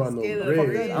ain't worried about no Scared of bridge.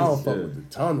 bridges. I don't fuck with the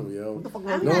tunnel, yo. I'm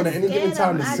Knowing not at any given scared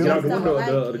time of the them, I Get ceiling out the just window don't of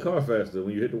like the it. car faster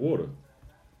when you hit the water.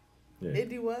 Yeah. It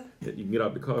do what? Yeah, you can get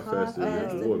out the car faster when you hit the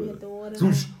Faster, water. hit the water.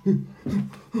 Swoosh.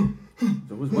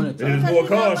 So what's one of the And there's time? more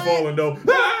cars falling though.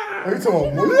 Are you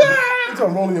talking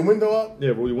rolling your window up? Yeah,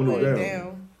 roll your window Roll it down.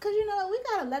 down. Cause you know we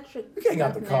got electric. You can't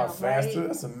get the stuff car now, faster. Right?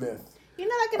 That's a myth. You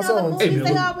know, like in That's other all I'm movies, saying.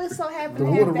 they always so happen The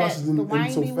to water have rushes that in the so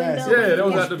windy fast. window. Yeah,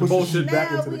 those got the Push the bullshit shit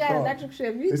back Now into we the got car. electric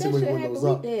shit. They You say that when shit the happen, windows we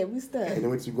up. dead. We stuck. And then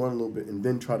once you go in a little bit and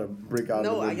then try to break out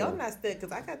No, the window. y'all not stuck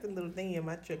because I got the little thing in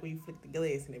my truck where you flick the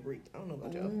glass and it breaks. I don't know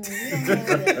about y'all.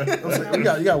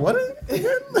 You got what?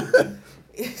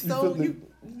 So you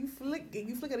flick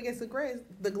it against the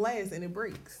glass and it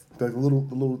breaks. The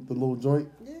little joint.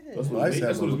 Yeah. That's what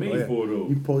it's made for though.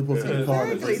 You pull to the car.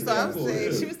 and Exactly. it's- So I'm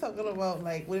saying she was talking about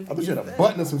like what if I thought you had a stuck?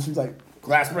 button or something. She's like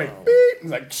glass break. Beep.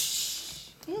 It's like.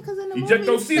 Yeah, because in the Ejecto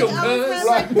movies, they seal, always cuz. have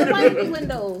like the windy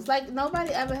windows. Like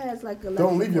nobody ever has like electric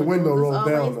Don't leave your window windows. rolled It's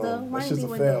down always though. the That's just a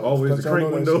windy fail. windows. Always Don't the y'all crate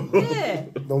know that window. shit? Yeah.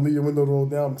 Don't leave your window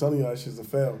rolled down. I'm telling you, that shit's a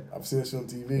fail. I've seen that shit on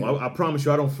TV. Well, I promise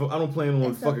you, I don't plan on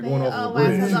It's a fucking going fail. off Oh, the why?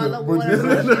 bridge. Because all the Bridges-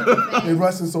 water. They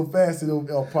rushing so fast it'll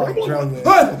probably drown you. You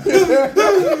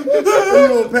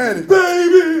don't panic,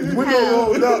 baby. Window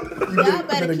rolled up. Y'all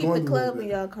better keep the club in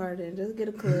y'all car then. Just get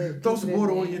a club. Throw some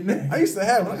water on your neck. I used to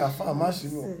have it. I gotta find my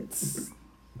shit.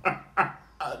 I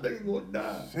think you're gonna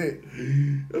die. Shit.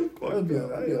 That'd be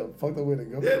a fucked up way to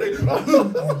go. Yeah, they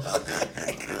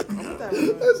That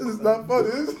shit is not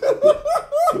funny.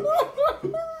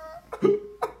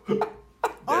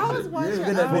 I was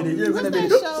watching. You're gonna be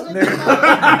What's that show?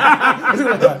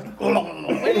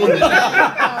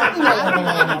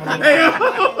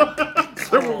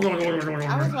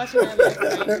 I was watching that last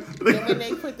night. And when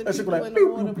they put the people in the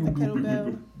water with the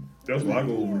kettlebell. That's why I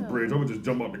go over the bridge. I would just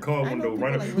jump out the car window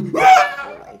right up.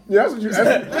 Yeah, that's what you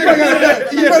said.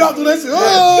 You right out to that shit.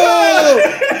 Oh!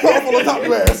 Car full of top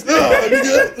grass.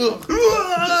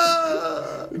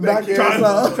 Knock your ass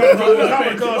out. Trying to jump on top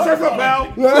of the car. Surf up, pal.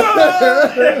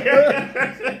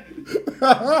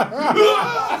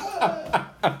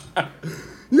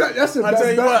 That's the I tell best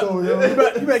you bet what, though, yo.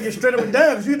 you better get straight up and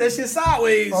down. Shoot that shit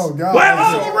sideways. Oh God.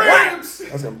 Well, ramps.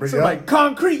 That's gonna break So you like up.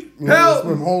 concrete. You know,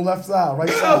 swim whole left side, right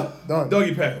side. Done.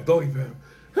 Doggy paddle. Doggy paddle.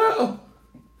 Hell.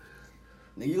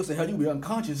 Nigga, you'll say, hell, you be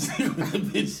unconscious.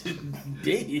 Bitch,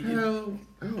 dead.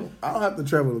 I don't have to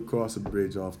travel across the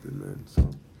bridge often, man. So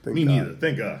thank Me God. neither.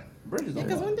 Thank God. Bridges don't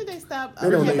Because bother when did they stop? They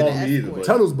don't having bother an me either, escort?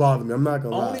 Tunnels bother me. I'm not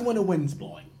gonna lie. Only when the wind's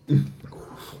blowing.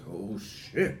 Oh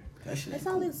shit. That shit. It's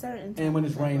only certain. And when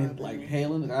it's raining, like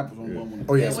hailing, the apples on one.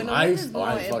 Oh yeah, Yeah, some when the wind ice. is Oh, blowing,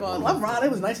 I it fucking. bothers I'm riding,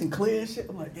 it was nice and clear and shit.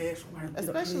 I'm like, yeah, it's fine.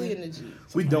 Especially in the Jeep.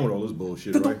 We done with all this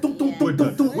bullshit, right? Yeah. We're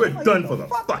done. We're done for the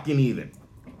fucking evening.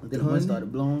 Then the wind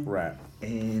started blowing. Rap.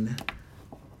 And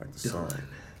Like the song.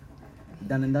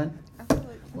 Done and done.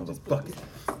 motherfucker.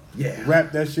 Yeah.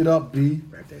 Wrap that shit up, B.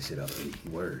 Wrap that shit up, B.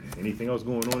 Word. Anything else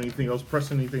going on? Anything else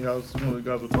pressing? Anything else one of you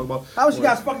guys will talk about? How was you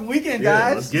guys' fucking weekend, Yeah,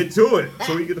 guys? let's get to it.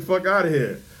 So we get the fuck out of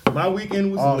here. My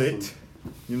weekend was Awesome. lit.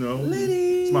 You know,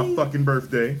 it's my fucking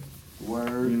birthday.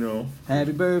 Word. You know.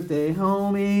 Happy birthday,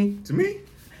 homie. To me?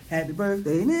 Happy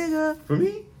birthday, nigga. For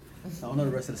me? I don't know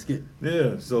the rest of the skit.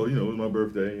 Yeah, so, you know, it was my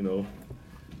birthday, you know.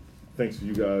 Thanks for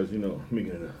you guys, you know,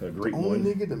 making it a great Only one.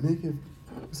 nigga to make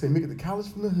it to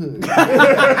college from the hood.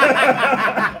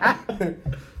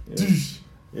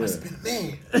 Yeah.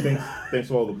 Thanks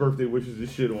for all the birthday wishes and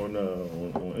shit on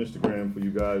Instagram for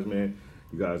you guys, man.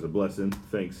 You guys are a blessing.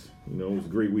 Thanks. You know, it was a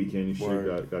great weekend and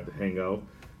shit. Got to hang out.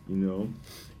 You know,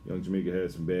 Young Jamaica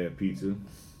had some bad pizza. You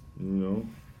know,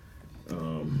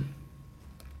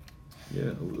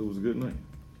 yeah, it was a good night.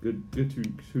 Good 2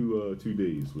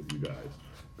 days with you guys.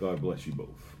 God bless you both.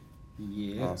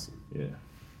 Yeah. Awesome. Yeah.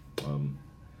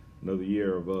 Another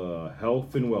year of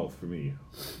health and wealth for me.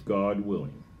 God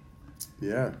willing.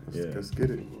 Yeah. Let's get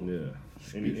it. Yeah.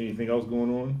 Anything else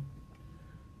going on?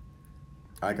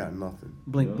 I got nothing.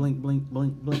 Blink, blink, blink,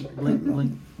 blink, blink, blink,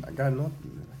 blink. I got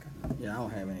nothing. Yeah, I don't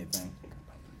have anything.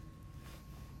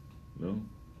 No?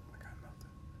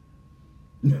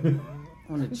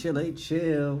 On the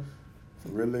chill.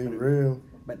 Real ain't real.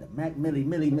 But the Mac Millie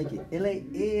make it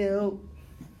ill.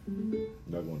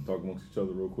 Y'all gonna talk amongst each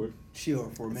other real quick?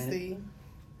 Chill for a minute. See?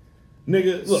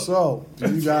 Nigga, look. So,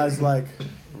 do you guys like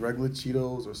regular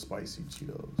Cheetos or spicy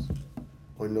Cheetos?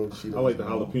 Or no Cheetos? I like the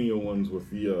jalapeno ones with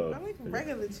the. I like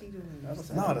regular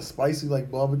Cheetos. Nah, the spicy like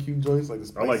barbecue joints, like the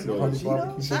spicy I like those. honey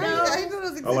barbecue.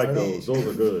 I like those. Those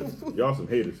are good. Y'all some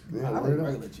haters. Yeah, I like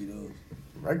regular Cheetos.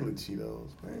 Regular Cheetos,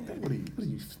 man. What are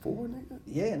you 4, nigga?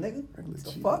 Yeah, nigga. Regular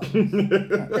Cheetos. Fuck.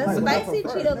 The spicy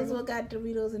Cheetos is what got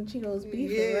Doritos and Cheetos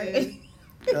beef, right?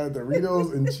 Got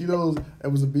Doritos and Cheetos. It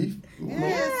was a beef.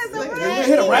 Yes, They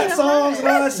hit the rap songs and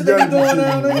all that shit they be doing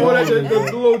down there. Oh, the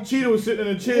little Cheeto sitting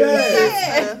in a chair.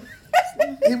 Yeah.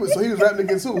 He was rapping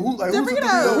against who? Who's the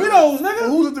Doritos, nigga.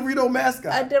 Who's the Dorito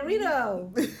mascot? A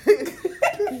Dorito.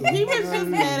 He was just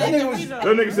mad at Dorito.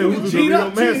 That nigga said, who's the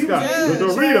Dorito mascot? The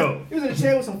Dorito. He was in a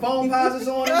chair with some foam posits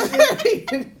on and shit.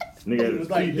 Nigga had It his was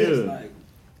like feet this, in. like.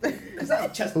 Is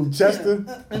that Chester? Who, Chester?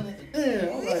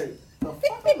 Yeah, I'm like.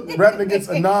 Rapping against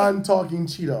a non-talking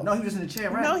Cheeto. No, he was in the chair,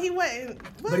 right? No, he wasn't.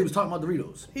 What? But he was talking about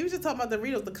Doritos. He was just talking about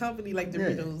Doritos, the company, like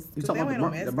Doritos. He was talking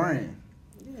about the brand.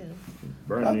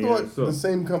 Burn I the thought ass up. the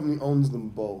same company owns them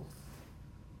both.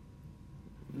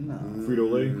 No.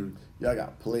 Frito-Lay? Y'all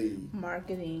got played.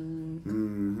 Marketing.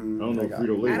 Mm-hmm. I don't know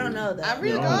Frito-Lay. I don't know that. I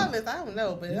really honest, I don't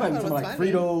know, but You I might be thought it talking was like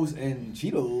funny. Fritos and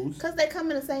Cheetos. Because they come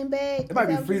in the same bag. It might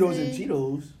be Is that what Fritos you're and saying?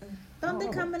 Cheetos. Don't they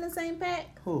come in the same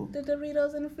pack? Who? The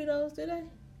Doritos and the Fritos, do they?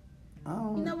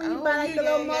 Oh. You know when you buy like the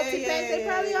little multi-pack, they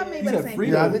probably are made by the same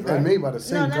Fritos, Yeah, I think they're right? made by the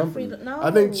same No, not company. Frito. No. I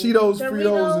think Cheetos,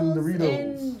 Fritos, and Doritos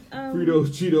Doritos. Fritos,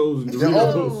 Cheetos, and They're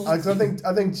all- Doritos.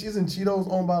 I think cheese and Cheetos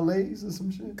owned by Lay's or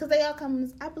some shit. Because they all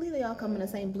come, I believe they all come in the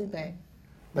same blue pack.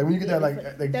 Like when you get that,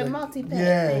 They're like multi-pack.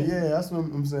 yeah, that's what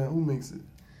I'm saying. Who makes it?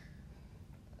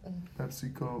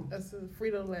 PepsiCo. That's a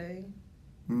Frito-Lay.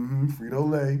 Mm-hmm.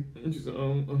 Frito-Lay.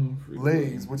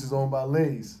 Lay's, which is owned by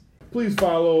Lay's. Please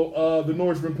follow the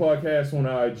Norseman Podcast on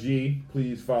IG.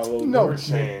 Please follow No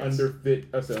Norseman chance. Underfit.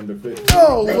 I said Underfit.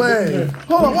 No way.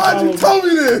 Hold on, why'd you tell me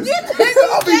this?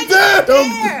 I'll be damned.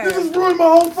 You just ruined my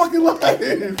whole fucking life.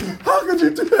 How could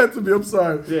you do that to me? I'm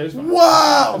sorry. Yeah, it's fine.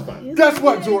 Wow. It's fine. Guess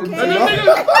what, Jordan?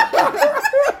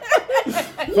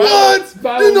 What?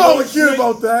 Follow You know I would Norseman care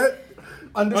about that.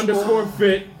 Underscore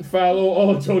fit. Follow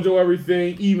all JoJo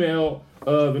everything. Email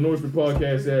the Norseman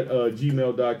Podcast at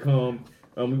gmail.com.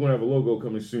 We're gonna have a logo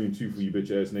coming soon too for you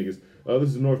bitch ass niggas. This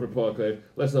is the Norseman Podcast.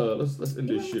 Let's end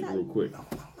this shit real quick.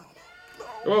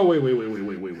 Oh wait. We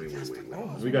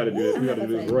gotta do this. We gotta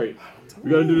do this right. We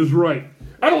gotta do this right.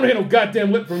 I don't hear no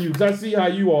goddamn lip from you because I see how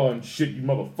you are and shit, you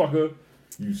motherfucker.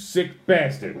 You sick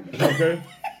bastard. Okay?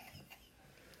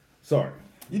 Sorry.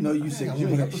 You know you sick. You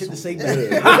ain't got shit to say back. Was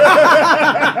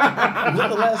that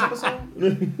the last episode?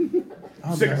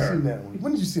 I've Sick of never her. seen that one.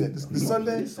 When did you see that? This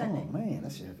Sunday? Oh man,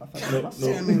 that shit.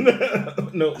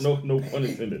 No pun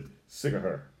intended. Sick of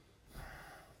her.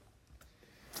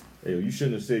 Hey, you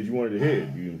shouldn't have said you wanted to hear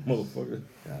it, you motherfucker.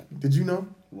 Did you know?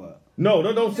 What? No,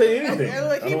 don't say anything.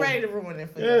 Look, he ready to ruin it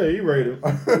for you. Yeah, he ready to.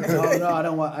 No, I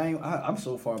don't want. I'm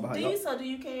so far behind. Do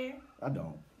you care? I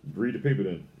don't. Read the paper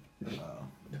then.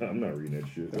 I'm not reading that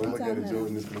shit. Don't look at it,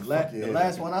 Jordan. It's gonna fuck your The head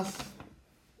last up. one I.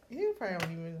 You probably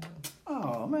don't even know.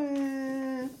 Oh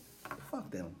man, fuck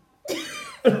them.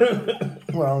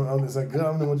 Well, is that good? I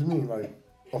don't know what you mean. Like,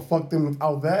 or fuck them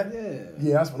without that?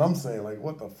 Yeah, that's what I'm saying. Like,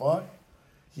 what the fuck?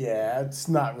 Yeah, it's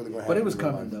not really gonna happen. But it was in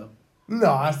real coming life. though.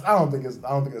 No, I don't think it's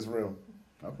real.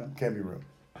 Okay. Can't be real.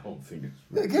 I don't think it's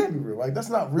It can't be real. Like, that's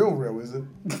not real, is it?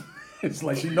 It's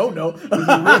like she no. She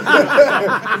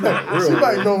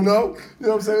might no. You know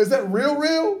what I'm saying? Is that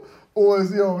real? Or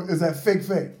is is that fake?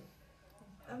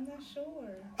 I'm not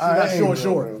sure. She's not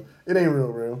sure. It ain't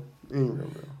real. It ain't real.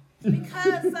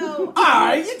 Because so.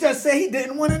 Alright, you just said he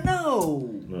didn't want to know.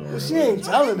 No, well, she ain't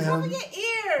telling him. Cover your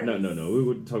ears. No.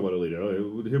 We'll talk about it later. All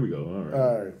right, here we go. All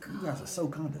right. You guys are so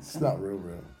condescending. It's not real.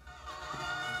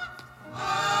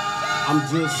 I'm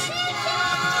just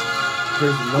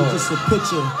a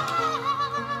picture.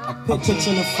 A picture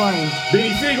in the frame.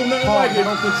 Benny Siegel, nothing like it. I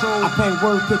paint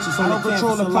word pictures on the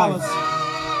canvas of life.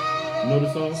 You know the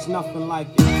song? It's nothing like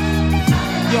it.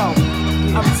 Yo,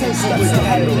 I'm 10 steps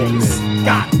ahead of niggas.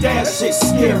 God damn, shit's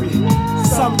scary.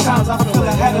 Sometimes I feel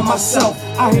ahead of myself.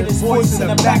 I hear this voice in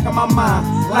the back of my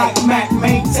mind. Like Mac,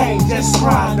 maintain, just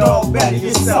grind, dog, better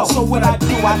yourself. So what I do,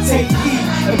 I take heed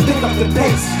and pick up the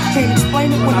pace. Can't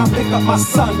explain it when I pick up my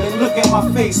son and look at my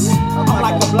face. I'm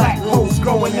like a black rose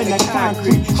growing in the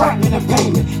concrete, cracking the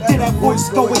pavement. Then that voice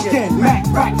go again. Mac,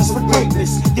 practice for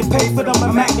greatness. Get paid for them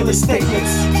immaculate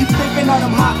statements. Keep thinking of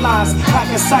them hotlines, like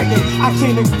a psychic. I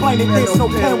can't explain it, there's no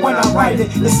pen when I write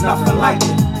it. It's nothing like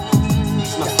it.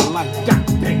 It's nothing like it.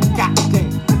 God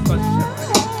damn. What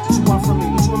you want from me?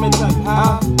 What you want me to tell you,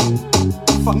 huh?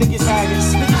 Fuck niggas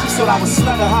faggots. Niggas thought I was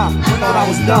sluther, huh? Thought I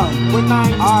was dumb. When I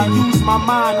used to use my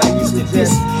mind, I used to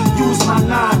just use my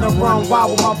 9 to run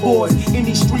wild with my boys. In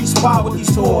these streets, wild with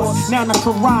these toys. Now the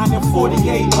Quran and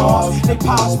 48 laws. They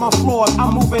polish my floors.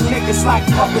 I'm moving niggas like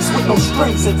puppets with no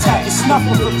strings attached. It's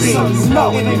nothing for me. So you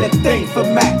know it ain't a thing for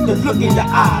Mac. The look in your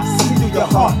eyes, see through your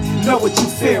heart. Know what you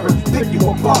fearing. Pick you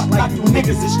apart like you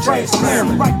niggas is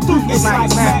transparent. Right through it's like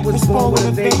Mac was born with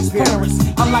a baby's parents.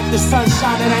 I'm like the sun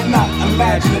shining at night.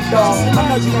 Imagine it, dog. I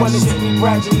know you wanna see me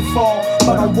gradually fall,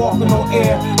 but I'm walking on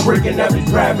air, breaking every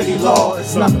gravity law.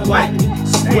 It's nothing like it.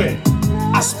 Swear.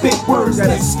 I spit words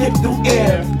that skip through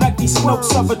air, like these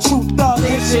smokes of a true thug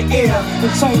hit your ear. The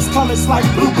change colors like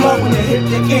blue blood when it hit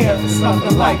the air. It's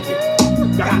nothing like it.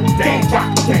 God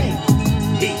damn.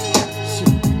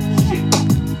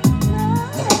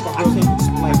 I can't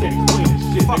explain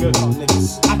it. Fuck y'all niggas.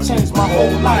 I changed my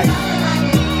whole life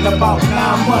in about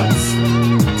 9 months.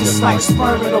 Just like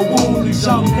sperm in a womb, these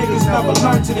young niggas never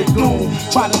learn to the doom.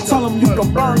 Try to tell them you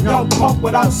can burn young punk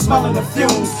without smelling the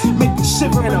fumes. Make you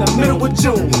shiver in the middle of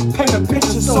June. Paint a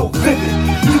picture so vivid,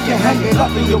 you can hang it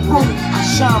up in your room. I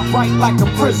shine bright like a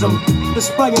prism,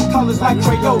 displaying colors like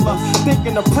Crayola.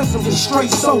 Thinking the prism is straight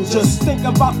soldiers. Think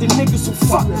about the niggas who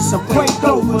fucked us and prayed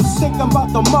over. Think about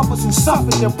the mothers who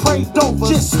suffered and prayed over.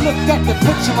 Just look at the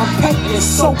picture I'm painting, it's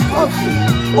so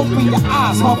perfect. Open your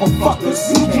eyes, motherfuckers.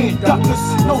 You can't duck us.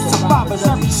 No survivors,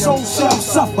 every soul shall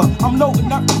suffer. I'm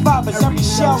loading up survivors, every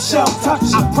shell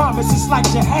touch. I promise it's like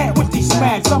jihad with these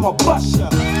mags. I'm a bust ya.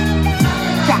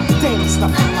 God damn, it's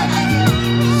nothing like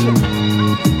shit.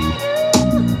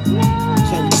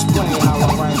 Can't explain how I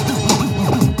write.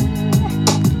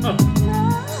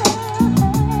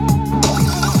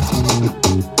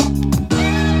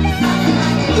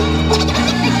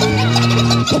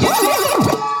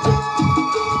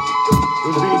 It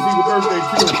was BC with birthday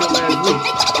too until last week.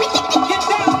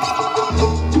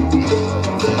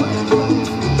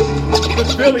 Good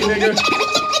Philly, nigga.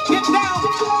 Get down.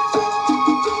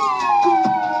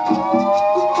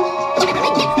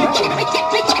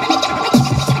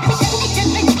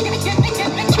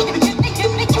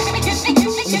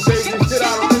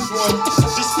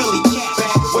 Just Philly cat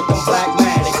back with them black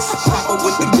Maddox. Papa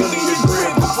with the gun in your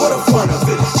crib for the fun of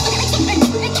it.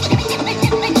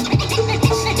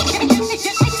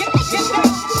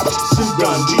 Shoot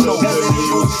gun, you know what it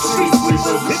is. Street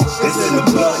sweepers, It's in the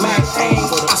blood, Mac aim.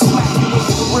 I smack you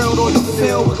with the real on the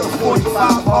field with a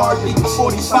 45 hard, leaving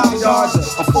 45 yards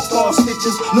of football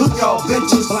stitches. Look y'all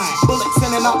bitches, bullets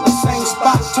in and out the same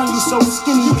spot. Turn you so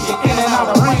skinny, you get in and out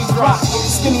of raindrop.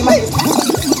 Skinny like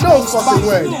no fucking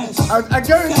way. I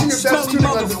guarantee you that's true.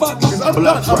 Because I'm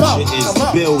done. I'm out.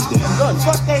 Building.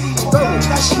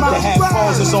 The hat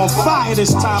falls is on fire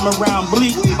this time around.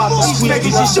 Bleak about the sweet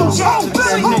niggas you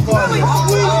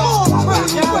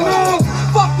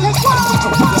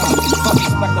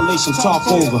Speculation talk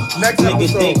over. Nigga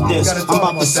think this. I'm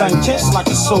about to sun kiss like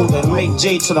a soda and make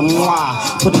J to the moi.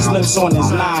 Put his lips on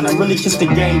his line and really kiss the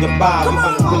game goodbye.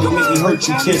 You really make me hurt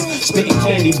you, kiss. spitting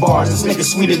candy bars. This nigga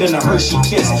sweeter than a Hershey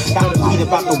kiss. Got the beat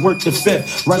about to work the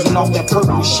fifth, resin off that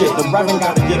purple shit. The Reverend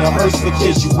gotta get a hearse for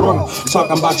kids you broke.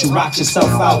 Talking about you rock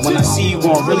yourself out. When I see you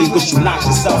gon' really wish you knock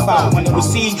yourself out. When it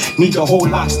was see, need your whole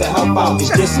locks to help out. It's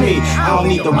just me, I don't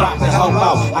need the rock to help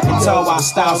out. I can tell by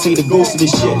style, say the ghost of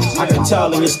this shit. I can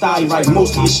tell in your style you write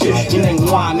most of your shit. You ain't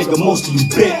lying, nigga, most of you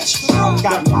bitch.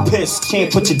 Got me pissed,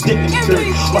 can't put your dick in the dirt.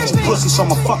 Watch your pussy, so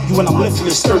I'ma fuck you when I'm lifting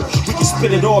your skirt. We can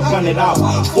spit it or gun it out.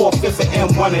 4/5 of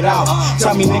M1 it out.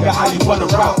 Tell me nigga how you wanna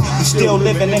route. You still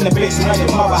living in the basement of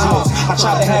your mother house. I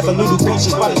tried to have a little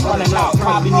patience, but it's running out.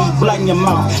 Probably need blood in your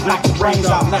mouth. Knock your brains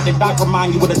out. Let the doc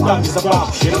remind you what a thug is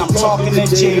about. And I'm talking to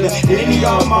Jada. And any of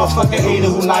y'all motherfucker hater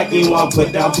who like me wanna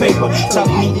put down paper. Tell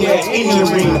me meet me at any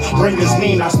arena. Bring this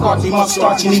lean. I start him up,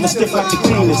 starching even stiff like the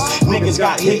cleaners. Niggas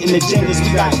got hit in the genders. We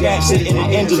got gas hit in the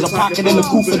engines. A pocket in the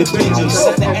coupe for the binges.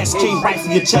 Set the SK right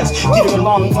for your chest. Get it a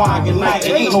long while, good night.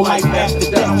 It ain't no life after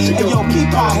death. Hey yo,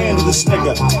 keep our handle this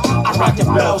nigga. I rock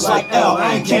your bells like L.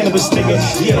 I ain't cannabis nigga.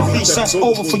 Yeah, the free sets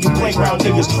over for you playground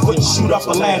niggas. Wouldn't shoot up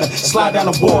a ladder, slide down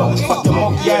a board. Fuck your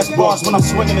monkey ass bars when I'm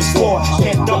swinging this floor.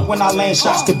 Can't dunk when I land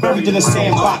shots. Get buried in the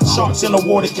sandbox. Sharks in the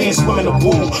water, can't swim in the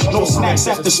pool. No snacks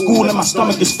after school and my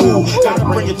stomach is full. Gotta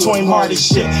bring your toy hard as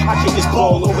shit. I kick this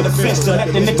ball over the fence to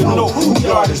let the nigga know who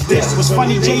yard is this. What's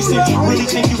funny, Jason? Really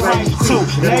think you right too.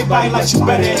 And everybody likes you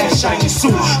better in that shiny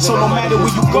suit. So no matter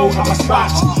where you go, I'ma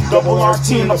spot you. Double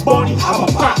RT in the body, I'ma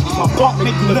pop you. My bump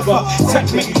make you lift up.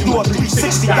 Tech make you do a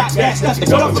 360. Got gas that the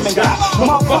government got.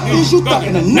 Motherfucker, is you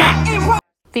thugging or not?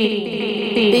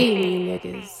 Feed me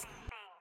niggas.